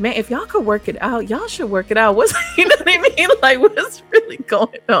 Man, if y'all could work it out, y'all should work it out. You know what I mean? Like, what's really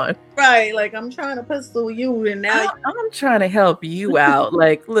going on? Right. Like, I'm trying to pursue you, and now I'm trying to help you out.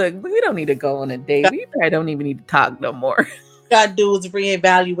 Like, look, we don't need to go on a date. We probably don't even need to talk no more. Got dudes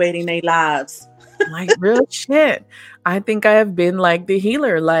reevaluating their lives. Like, real shit. I think I have been like the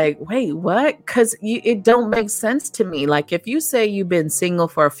healer. Like, wait, what? Because it don't make sense to me. Like, if you say you've been single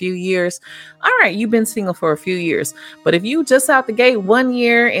for a few years, all right, you've been single for a few years. But if you just out the gate 1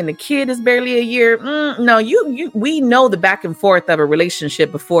 year and the kid is barely a year, no, we know the back and forth of a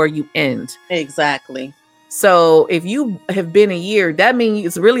relationship before you end. Exactly. So if you have been a year, that means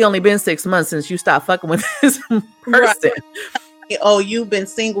it's really only been 6 months since you stopped fucking with this person. Right. Oh, you've been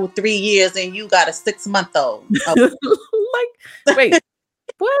single 3 years and you got a 6-month-old. Oh. Like, wait,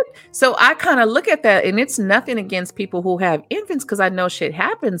 what? So I kind of look at that, and it's nothing against people who have infants, because I know shit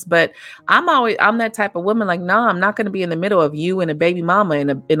happens, but I'm that type of woman. Like, nah, I'm not going to be in the middle of you and a baby mama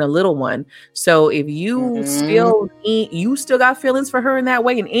and a little one. So if you still got feelings for her in that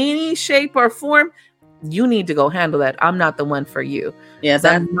way, in any shape or form, you need to go handle that. I'm not the one for you. Yeah,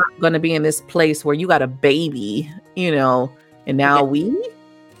 I'm not going to be in this place where you got a baby, and now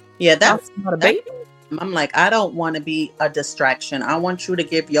that's not a baby. I'm like, I don't want to be a distraction. I want you to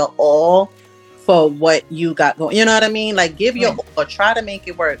give your all for what you got going. You know what I mean? Like, give your all, or try to make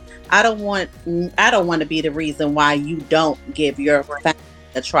it work. I don't want to be the reason why you don't give your family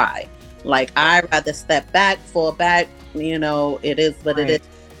a try. Like, I'd rather step back, fall back. It is what it is.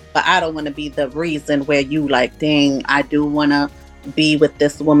 But I don't want to be the reason where you like, dang, I do want to be with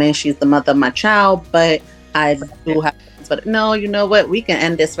this woman. She's the mother of my child, but I do have. But no, you know what? We can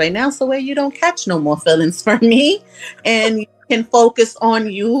end this right now, so where you don't catch no more feelings for me, and you can focus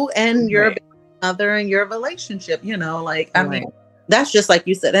on you and your mother and your relationship. I mean, that's just like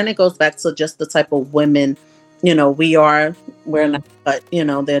you said, and it goes back to just the type of women, we're not, but they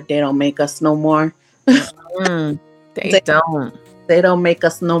don't make us no more. They don't. They don't make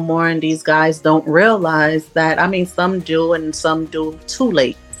us no more, and these guys don't realize that. I mean, some do, and some do too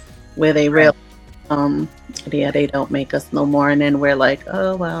late, where they realize. They don't make us no more, and then we're like,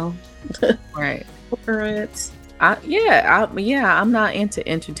 oh well, right. For it. I'm not into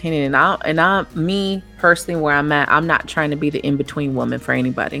entertaining, and me personally, where I'm at, I'm not trying to be the in-between woman for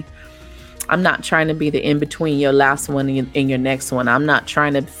anybody. I'm not trying to be the in between your last one and your next one. I'm not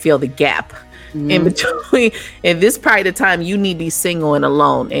trying to fill the gap in between. And this probably the time you need to be single and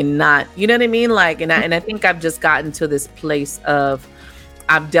alone and not, you know what I mean? Like, and I think I've just gotten to this place of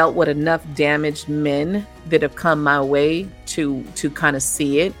I've dealt with enough damaged men that have come my way to kind of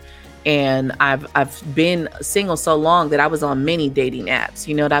see it. And I've been single so long that I was on many dating apps.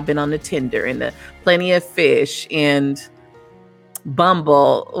 You know, I've been on the Tinder and the Plenty of Fish and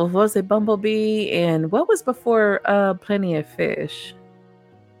Bumble. What was it? Bumblebee, and what was before Plenty of Fish?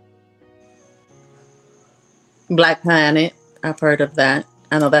 Black Planet. I've heard of that.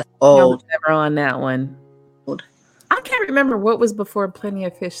 I know that's I old. was never on that one. I can't remember what was before Plenty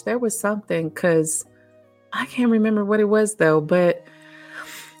of Fish. There was something, because I can't remember what it was though, but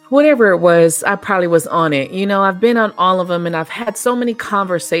whatever it was, I probably was on it. You know, I've been on all of them, and I've had so many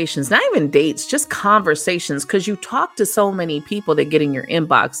conversations, not even dates, just conversations, because you talk to so many people that get in your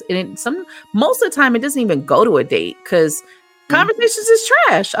inbox, and most of the time it doesn't even go to a date, because conversations is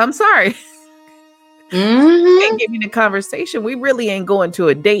trash. I'm sorry. Can't get me in a conversation. We really ain't going to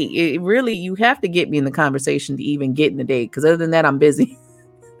a date. It really, you have to get me in the conversation to even get in the date, because other than that, I'm busy.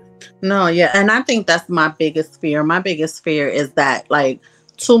 No, yeah. And I think that's my biggest fear. My biggest fear is that, like,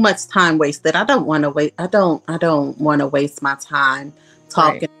 too much time wasted. I don't want to wait. I don't want to waste my time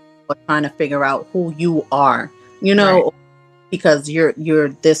talking or trying to figure out who you are, you know, because you're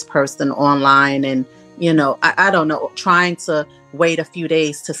this person online, and, you know, I don't know, trying to wait a few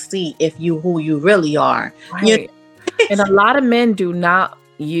days to see if who you really are. Right. You know? And a lot of men do not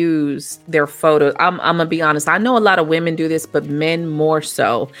use their photos. I'm gonna be honest. I know a lot of women do this, but men more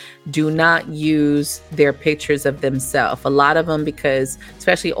so do not use their pictures of themselves. A lot of them, because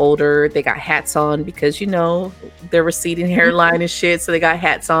especially older, they got hats on because, you know, their receding hairline and shit. So they got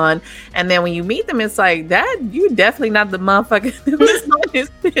hats on. And then when you meet them, it's like, that you definitely not the motherfucker that was on this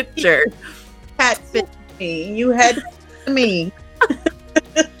picture. Hat fit me. You had me.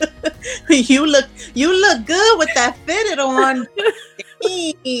 You look good with that fitted on.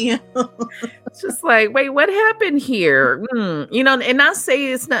 It's just like, wait, what happened here? You know, and not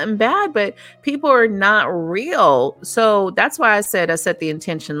say it's nothing bad, but people are not real. So that's why I set the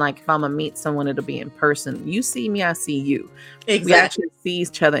intention, like, if I'm gonna meet someone, it'll be in person. You see me, I see you. Exactly. We actually see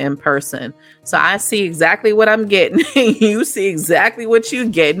each other in person. So I see exactly what I'm getting. You see exactly what you're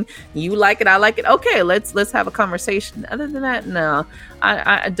getting. You like it, I like it. Okay, let's have a conversation. Other than that, no,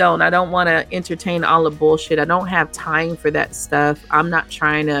 I don't want to entertain all the bullshit. I don't have time for that stuff. I'm not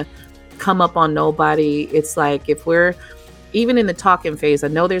trying to come up on nobody. It's like, if we're even in the talking phase, I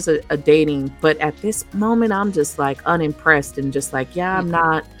know there's a dating, but at this moment, I'm just like unimpressed and just like, yeah,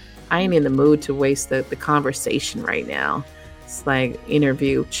 I ain't in the mood to waste the conversation right now. It's like,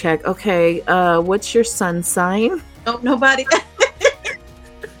 interview, check. Okay, what's your sun sign? Don't nobody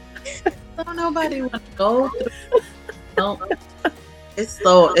want to go through. No. It's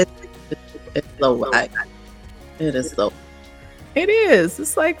so whack. It is so. It is.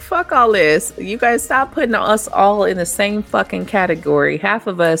 It's like, fuck all this. You guys stop putting us all in the same fucking category. Half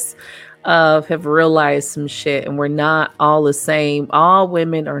of us have realized some shit, and we're not all the same. All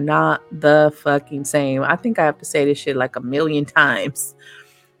women are not the fucking same. I think I have to say this shit like a million times.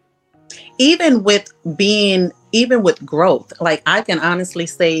 Even with growth, like, I can honestly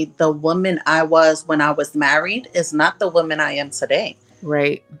say the woman I was when I was married is not the woman I am today.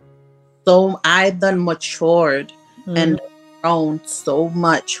 Right. So I then matured and grown so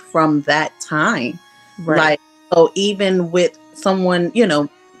much from that time. Right. Like, so even with someone, you know,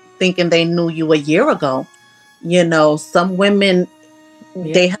 thinking they knew you a year ago, you know, some women,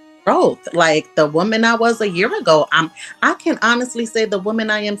 they have growth. Like the woman I was a year ago, I can honestly say the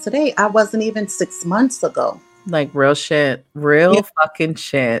woman I am today, I wasn't even 6 months ago. Like, real shit. Real fucking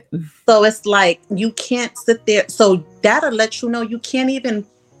shit. So it's like, you can't sit there. So that'll let you know you can't even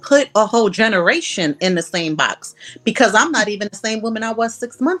put a whole generation in the same box, because I'm not even the same woman I was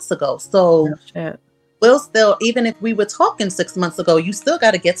 6 months ago. So we'll still, even if we were talking 6 months ago, you still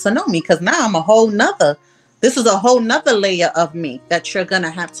got to get to know me, because now I'm this is a whole nother layer of me that you're going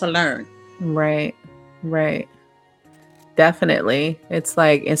to have to learn. Right. Definitely. It's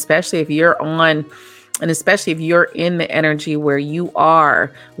like, especially if you're in the energy where you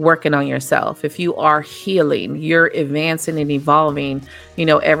are working on yourself, if you are healing, you're advancing and evolving, you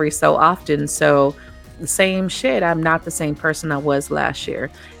know, every so often. So the same shit. I'm not the same person I was last year.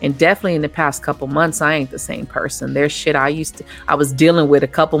 And definitely in the past couple months, I ain't the same person. There's shit I was dealing with a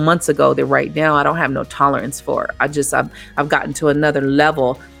couple months ago that right now I don't have no tolerance for. I've gotten to another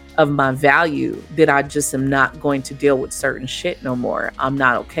level of my value that I just am not going to deal with certain shit no more. I'm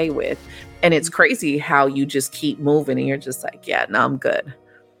not okay with. And it's crazy how you just keep moving and you're just like, yeah, no, I'm good.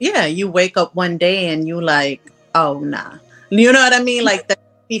 Yeah, you wake up one day and you like, oh nah. You know what I mean? Like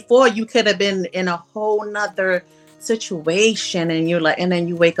before you could have been in a whole nother situation and you're like, and then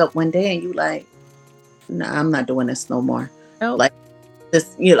you wake up one day and you like, nah, I'm not doing this no more. Oh, Like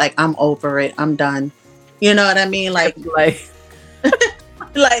this, you're like, I'm over it. I'm done. You know what I mean? Like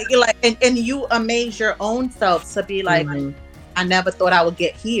and you amaze your own self to be like, I never thought I would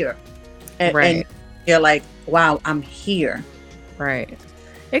get here. And you're like, wow, I'm here. Right.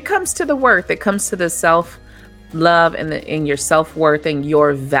 It comes to the worth. It comes to the self-love and your self-worth and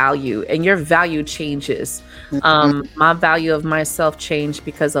your value. And your value changes. My value of myself changed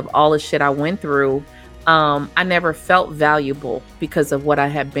because of all the shit I went through. I never felt valuable because of what I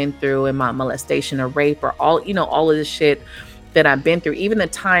had been through in my molestation or rape or all of this shit that I've been through. Even the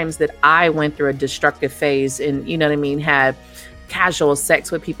times that I went through a destructive phase and, you know what I mean, had casual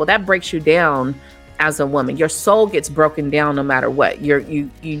sex with people, that breaks you down as a woman. Your soul gets broken down no matter what. You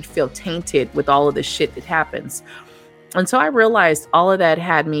feel tainted with all of the shit that happens. And so I realized all of that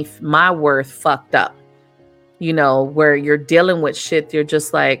had my worth fucked up. You know, where you're dealing with shit, you're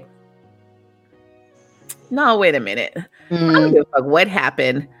just like, no, wait a minute. I don't give a fuck what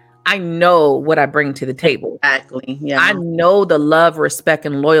happened. I know what I bring to the table. Exactly. Yeah. I know the love, respect,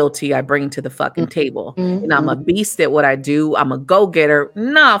 and loyalty I bring to the fucking table. And I'm a beast at what I do. I'm a go-getter.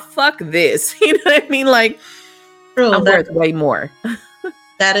 Nah, fuck this. You know what I mean? Like, true, I'm worth way more.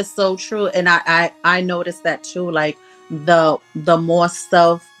 That is so true. And I noticed that too. Like the more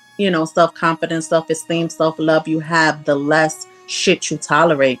self-confidence, self-esteem, self-love you have, the less shit you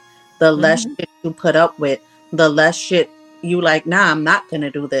tolerate, the less shit you put up with, the less shit you like, nah, I'm not going to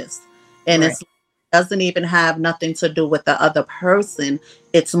do this. And it doesn't even have nothing to do with the other person.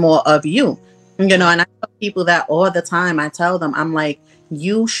 It's more of you, you know, and I tell people that all the time. I tell them, I'm like,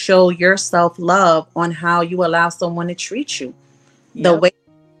 you show your self-love on how you allow someone to treat you. Yep. The way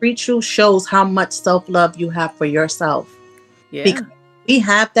they treat you shows how much self-love you have for yourself. Yeah. Because we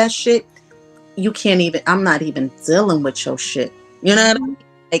have that shit. You can't even, I'm not even dealing with your shit. You know what I mean?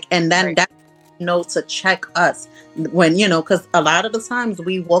 Like, and then that to check us when, you know, because a lot of the times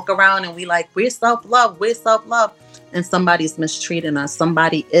we walk around and we like, we're self-love, and somebody's mistreating us.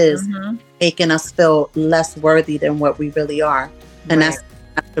 Somebody is making us feel less worthy than what we really are. And that's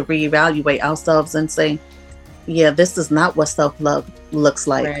to reevaluate ourselves and say, yeah, this is not what self-love looks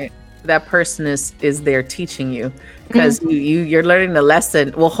like. Right. That person is there teaching you, because you're learning the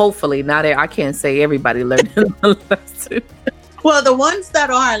lesson. Well, hopefully not. I can't say everybody learning the lesson. Well, the ones that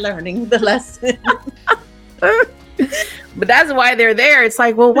are learning the lesson. But that's why they're there. It's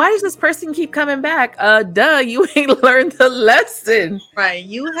like, well, why does this person keep coming back? Duh, you ain't learned the lesson. Right.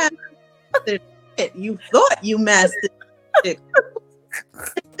 You have mastered it. You thought you mastered it.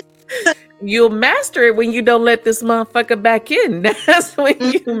 You'll master it when you don't let this motherfucker back in. That's when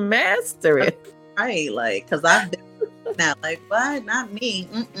you master it. Right. Like, because I've been now, like, what? Not me.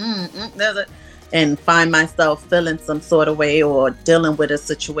 And find myself feeling some sort of way or dealing with a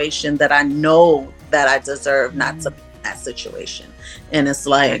situation that I know that I deserve not to be in that situation. And it's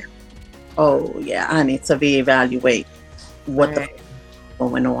like, oh yeah, I need to reevaluate what the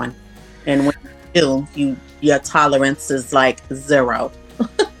going on. And when you do, your tolerance is like 0.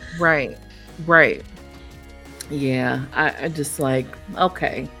 Right. Yeah. I just like,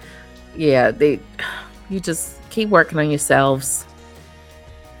 okay. Yeah, you just keep working on yourselves.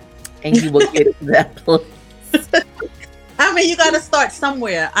 And you will get to that place. I mean, you got to start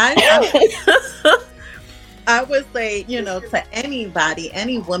somewhere. I would say, you know, to anybody,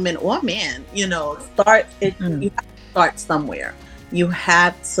 any woman or man, you know, start it. You have to start somewhere. You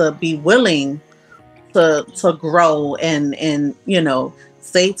have to be willing to grow and you know,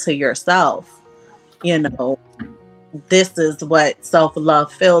 say to yourself, you know, this is what self-love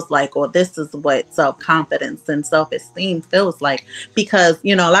feels like, or this is what self-confidence and self-esteem feels like. Because,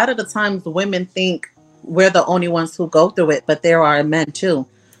 you know, a lot of the times women think we're the only ones who go through it, but there are men too.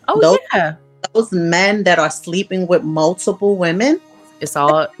 Those men that are sleeping with multiple women, it's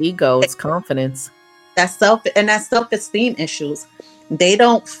all ego, it's confidence. That's self-esteem issues. They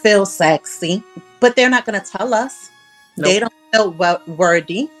don't feel sexy, but they're not going to tell us. Nope. They don't feel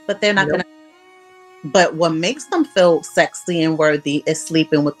worthy, but they're not going to. But what makes them feel sexy and worthy is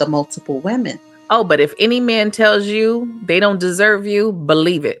sleeping with the multiple women. Oh, but if any man tells you they don't deserve you,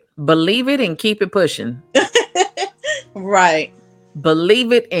 believe it. Believe it and keep it pushing. Right.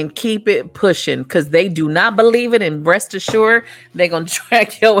 Believe it and keep it pushing, because they do not believe it, and rest assured they're going to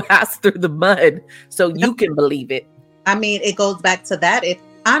drag your ass through the mud so you can believe it. I mean, it goes back to that. If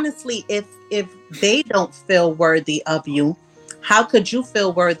they don't feel worthy of you, how could you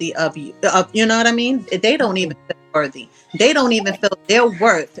feel worthy of you? You know what I mean? They don't even feel worthy. They don't even feel they're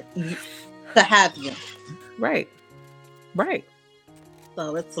worth to have you. Right.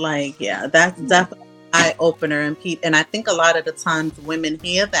 So it's like, yeah, that's definitely an eye opener, and I think a lot of the times women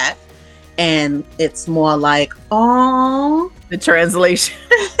hear that, and it's more like, oh, the translation.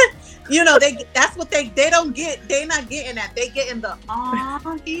 That's what they don't get. They're not getting that. They getting the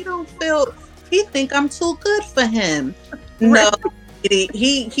he think I'm too good for him. No,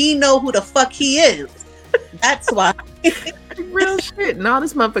 he know who the fuck he is. That's why. Real shit. And all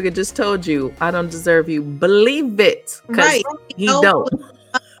this motherfucker just told you, I don't deserve you. Believe it. Right. He don't.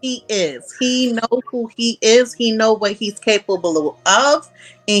 He is. He know who he is. He know what he's capable of,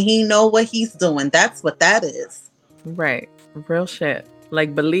 and he know what he's doing. That's what that is. Right. Real shit.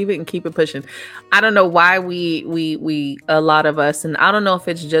 Like, believe it and keep it pushing. I don't know why we a lot of us, and I don't know if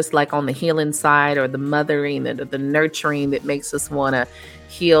it's just like on the healing side or the mothering and the nurturing that makes us want to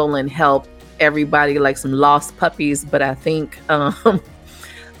heal and help everybody like some lost puppies. But I think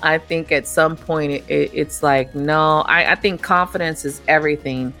I think at some point it's like, no, I think confidence is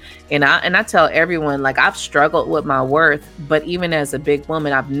everything. And I tell everyone, like, I've struggled with my worth, but even as a big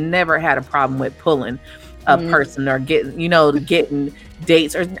woman, I've never had a problem with pulling a person or getting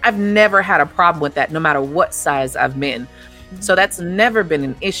dates, or I've never had a problem with that, no matter what size I've been. So that's never been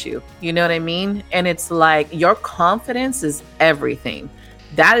an issue. You know what I mean? And it's like, your confidence is everything.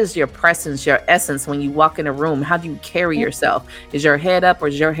 That is your presence, your essence. When you walk in a room, how do you carry yourself? Is your head up or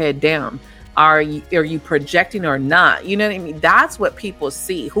is your head down? Are you projecting or not? You know what I mean? That's what people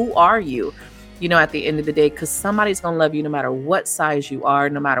see. Who are you? At the end of the day, because somebody's going to love you no matter what size you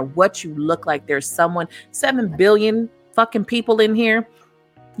are, no matter what you look like. There's 7 billion fucking people in here.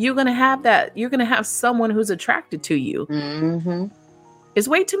 You're going to have that. You're going to have someone who's attracted to you. Mm-hmm. There's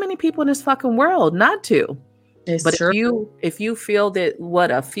way too many people in this fucking world not to. But true. if you feel that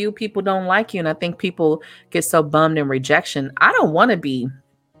a few people don't like you, and I think people get so bummed in rejection, I don't want to be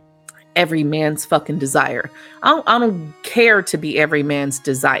every man's fucking desire. I don't care to be every man's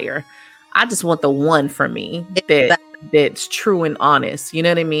desire. I just want the one for me that's true and honest. You know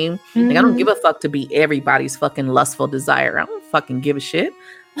what I mean? Mm-hmm. Like, I don't give a fuck to be everybody's fucking lustful desire. I don't fucking give a shit.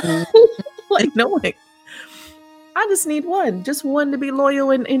 Like, no one. I just need one to be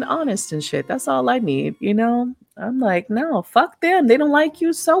loyal and honest and shit. That's all I need, I'm like, no, fuck them. They don't like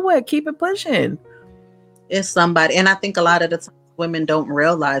you. So what? Keep it pushing. It's somebody. And I think a lot of the time women don't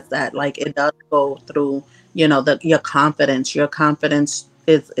realize that, like, it does go through, your confidence. Your confidence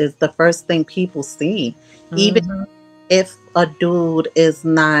is the first thing people see. Mm-hmm. Even if a dude is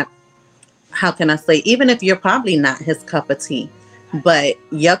not, how can I say, even if you're probably not his cup of tea, but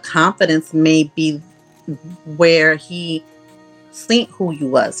your confidence may be where he seen who you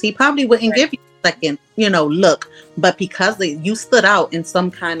was. He probably wouldn't give you a second, look, but because you stood out in some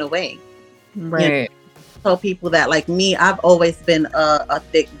kind of way. Right. Tell people that, like me, I've always been a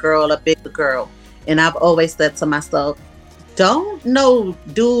thick girl, a big girl. And I've always said to myself, don't no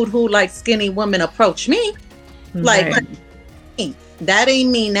dude who likes skinny women approach me. Right. Like, that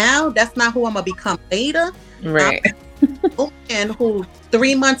ain't me now. That's not who I'm gonna become later. Right. And who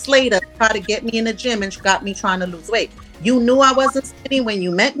 3 months later tried to get me in the gym and got me trying to lose weight. You knew I wasn't skinny when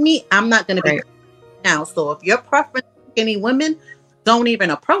you met me. I'm not gonna be now. So if your preference is skinny women, don't even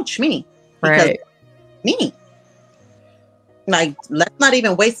approach me. Because me. Like, let's not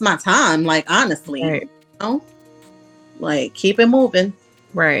even waste my time. Like, honestly, like, keep it moving.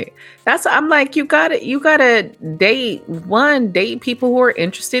 Right. I'm like, you gotta date people who are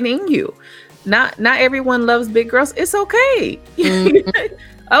interested in you. Not everyone loves big girls. It's okay. Mm-hmm.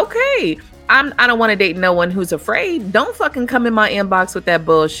 Okay. I don't want to date no one who's afraid. Don't fucking come in my inbox with that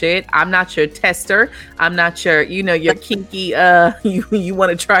bullshit. I'm not your tester. I'm not your, your kinky, you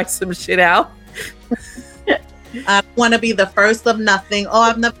want to try some shit out. I want to be the first of nothing. Oh,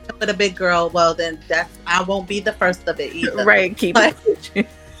 I've never been with a big girl. Well, then I won't be the first of it either. Right. Keep it pushing.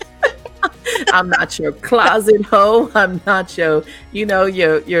 I'm not your closet hoe. I'm not your,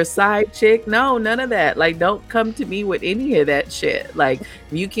 your side chick. No, none of that. Like, don't come to me with any of that shit. Like, if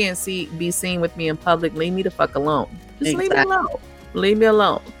you can't be seen with me in public, leave me the fuck alone. Just leave me alone. Leave me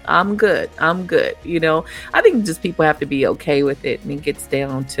alone. I'm good. I think just people have to be okay with it. And it gets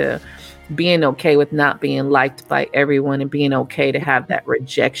down to being okay with not being liked by everyone and being okay to have that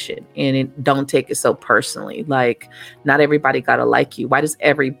rejection. And don't take it so personally. Like, not everybody got to like you. Why does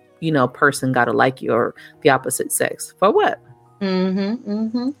every person got to like you, or the opposite sex? For what? Mm-hmm,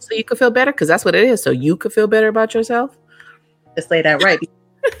 mm-hmm. So you could feel better, because that's what it is. So you could feel better about yourself. To say that right.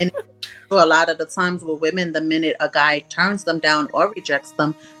 And for a lot of the times with women, the minute a guy turns them down or rejects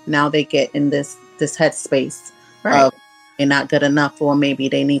them, now they get in this headspace of they're not good enough, or maybe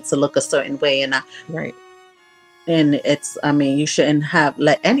they need to look a certain way. And And it's, I mean, you shouldn't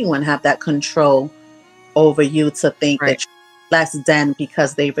let anyone have that control over you to think Right. that you're less than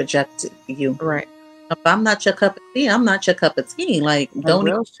because they rejected you. Right. If I'm not your cup of tea, I'm not your cup of tea. Like, don't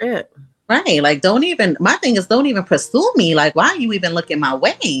real shit. right. Like, don't even, my thing is, don't even pursue me. Like, why are you even looking my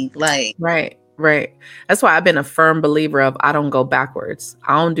way? Like, Right. That's why I've been a firm believer of I don't go backwards.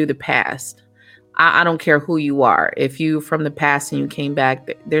 I don't do the past. I don't care who you are. If you from the past and you came back,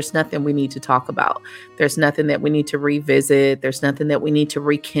 there's nothing we need to talk about. There's nothing that we need to revisit. There's nothing that we need to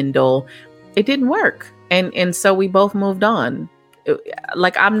rekindle. It didn't work. And so we both moved on.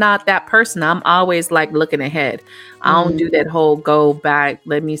 Like, I'm not that person. I'm always like looking ahead. I don't do that whole go back.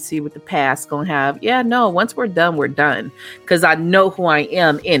 Let me see what the past gonna have. Yeah, no, once we're done, we're done. Because I know who I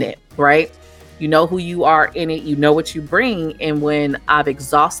am in it, right? You know who you are in it. You know what you bring. And when I've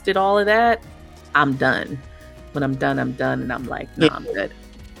exhausted all of that, I'm done. When I'm done, I'm done. And I'm like, nah, I'm good.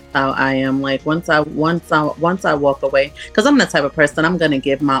 How I am. Like, once I walk away, because I'm the type of person, I'm gonna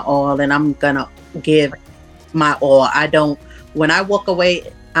give my all, and I'm gonna give my all. When I walk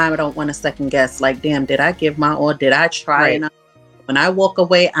away, I don't want to second guess. Like, damn, did I give my all? Did I try enough? When I walk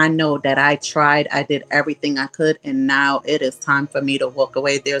away, I know that I tried. I did everything I could, and now it is time for me to walk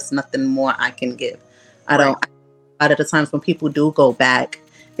away. There's nothing more I can give. A lot of the times when people do go back,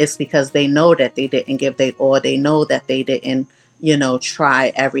 it's because they know that they didn't give their all. They know that they didn't,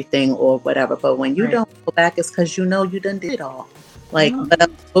 try everything or whatever. But when you don't go back, it's because you know you done did it all. Like,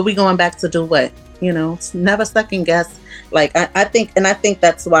 but we going back to do what? It's never second guess. Like, I think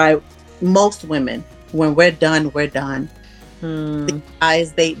that's why most women, when we're done, we're done. The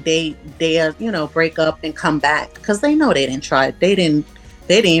guys, they break up and come back because they know they didn't try. They didn't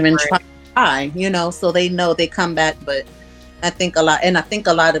even try. So they know they come back. But I think a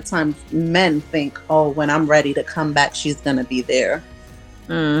lot of times men think, oh, when I'm ready to come back, she's gonna be there.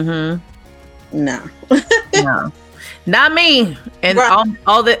 No. No, not me. And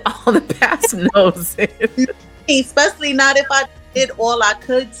all the past knows it. Especially not if I did all I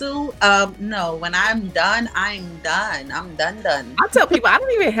could do. No, when I'm done, I'm done. I'm done. I tell people I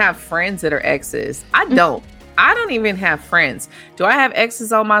don't even have friends that are exes. I don't even have friends. Do I have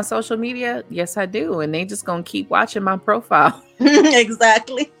exes on my social media? Yes, I do. And they just gonna keep watching my profile.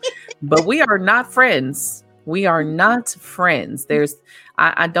 Exactly. But we are not friends. We are not friends.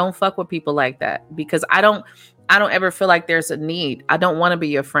 I don't fuck with people like that because I don't ever feel like there's a need. I don't want to be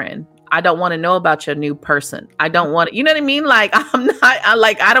your friend. I don't want to know about your new person. I don't want to, you know what I mean? Like,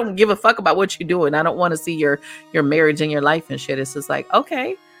 I don't give a fuck about what you're doing. I don't want to see your marriage and your life and shit. It's just like,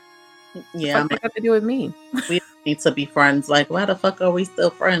 okay. Yeah. What got to do with me? We need to be friends. Like, why the fuck are we still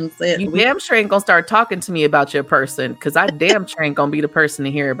friends? You damn sure ain't gonna start talking to me about your person because I damn sure ain't gonna be the person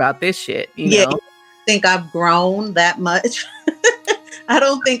to hear about this shit. You know? Think I've grown that much. I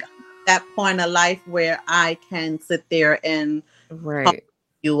don't think I'm at that point of life where I can sit there and talk to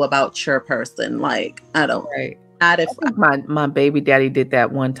you about your person. Like, I don't. Not if my baby daddy did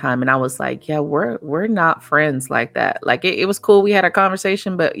that one time, and I was like, yeah, we're not friends like that. Like, it was cool. We had a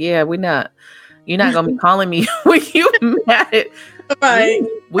conversation, but yeah, we're not. You're not gonna be calling me when you mad. Right?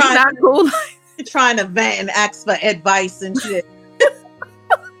 We're not cool. You're trying to vent and ask for advice and shit.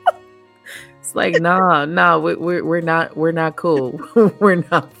 It's like, no, we're not cool. We're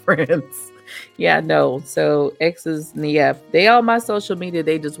not friends. Yeah, no. So exes, yeah, they on my social media.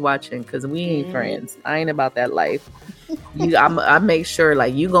 They just watching because we ain't friends. I ain't about that life. I make sure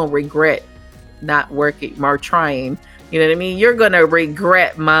like you gonna regret not working or trying. You know what I mean? You're gonna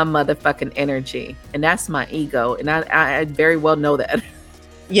regret my motherfucking energy, and that's my ego, and I very well know that.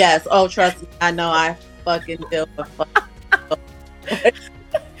 Yes. Oh, trust me. I know. I fucking feel.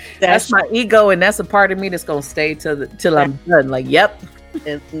 That's my ego, and that's a part of me that's gonna stay till I'm done. Like, yep.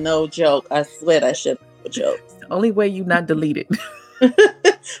 It's no joke. I swear that shit is a joke. It's the only way you not deleted.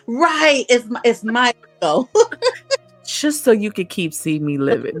 Right. It's my ego. Just so you can keep seeing me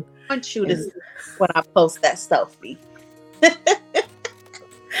living. I want you to see when I post that selfie. All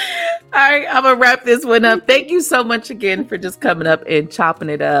right, I'm gonna wrap this one up. Thank you so much again for just coming up and chopping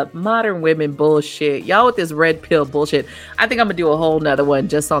it up. Modern women bullshit. Y'all with this red pill bullshit. I think I'm gonna do a whole nother one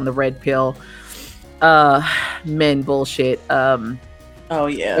just on the red pill men bullshit. Oh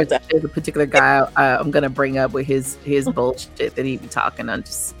yeah. There's a particular guy I'm gonna bring up with his bullshit that he be talking.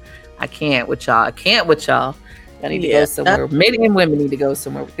 I can't with y'all. I need to go somewhere. Men and women need to go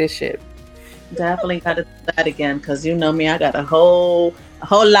somewhere with this shit. Definitely got to do that again because you know me, I got a whole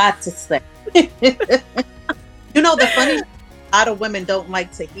lot to say. The funny, a lot of women don't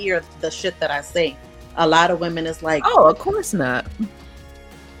like to hear the shit that I say. A lot of women is like, oh, of course not.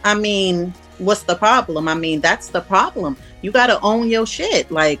 I mean, what's the problem? I mean, that's the problem. You got to own your shit,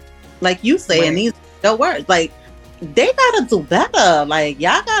 like you say, and these no words. Like, they gotta do better. Like,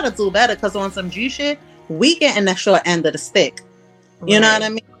 y'all gotta do better, because on some G shit, we getting the short end of the stick. You know what I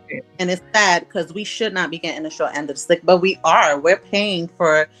mean? And it's sad, because we should not be getting the short end of the stick, but we are. We're paying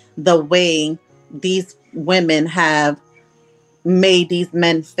for the way these women have made these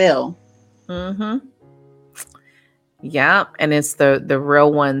men feel. Mm-hmm. Yeah, and it's the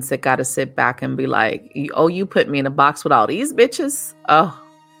real ones that got to sit back and be like, "Oh, you put me in a box with all these bitches? Oh,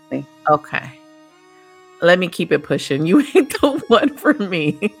 okay. Let me keep it pushing. You ain't the one for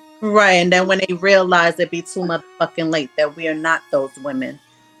me." Right, and then when they realize it be too motherfucking late, that we are not those women.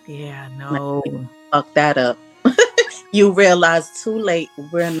 Yeah, no. Like, fuck that up. You realize too late,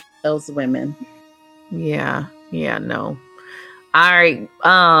 we're not those women. Yeah, no. All right.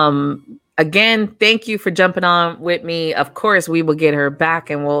 Again, thank you for jumping on with me. Of course, we will get her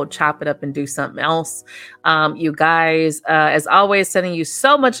back and we'll chop it up and do something else. You guys, as always, sending you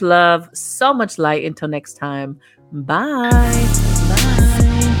so much love, so much light. Until next time. Bye.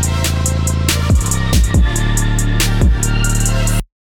 Bye.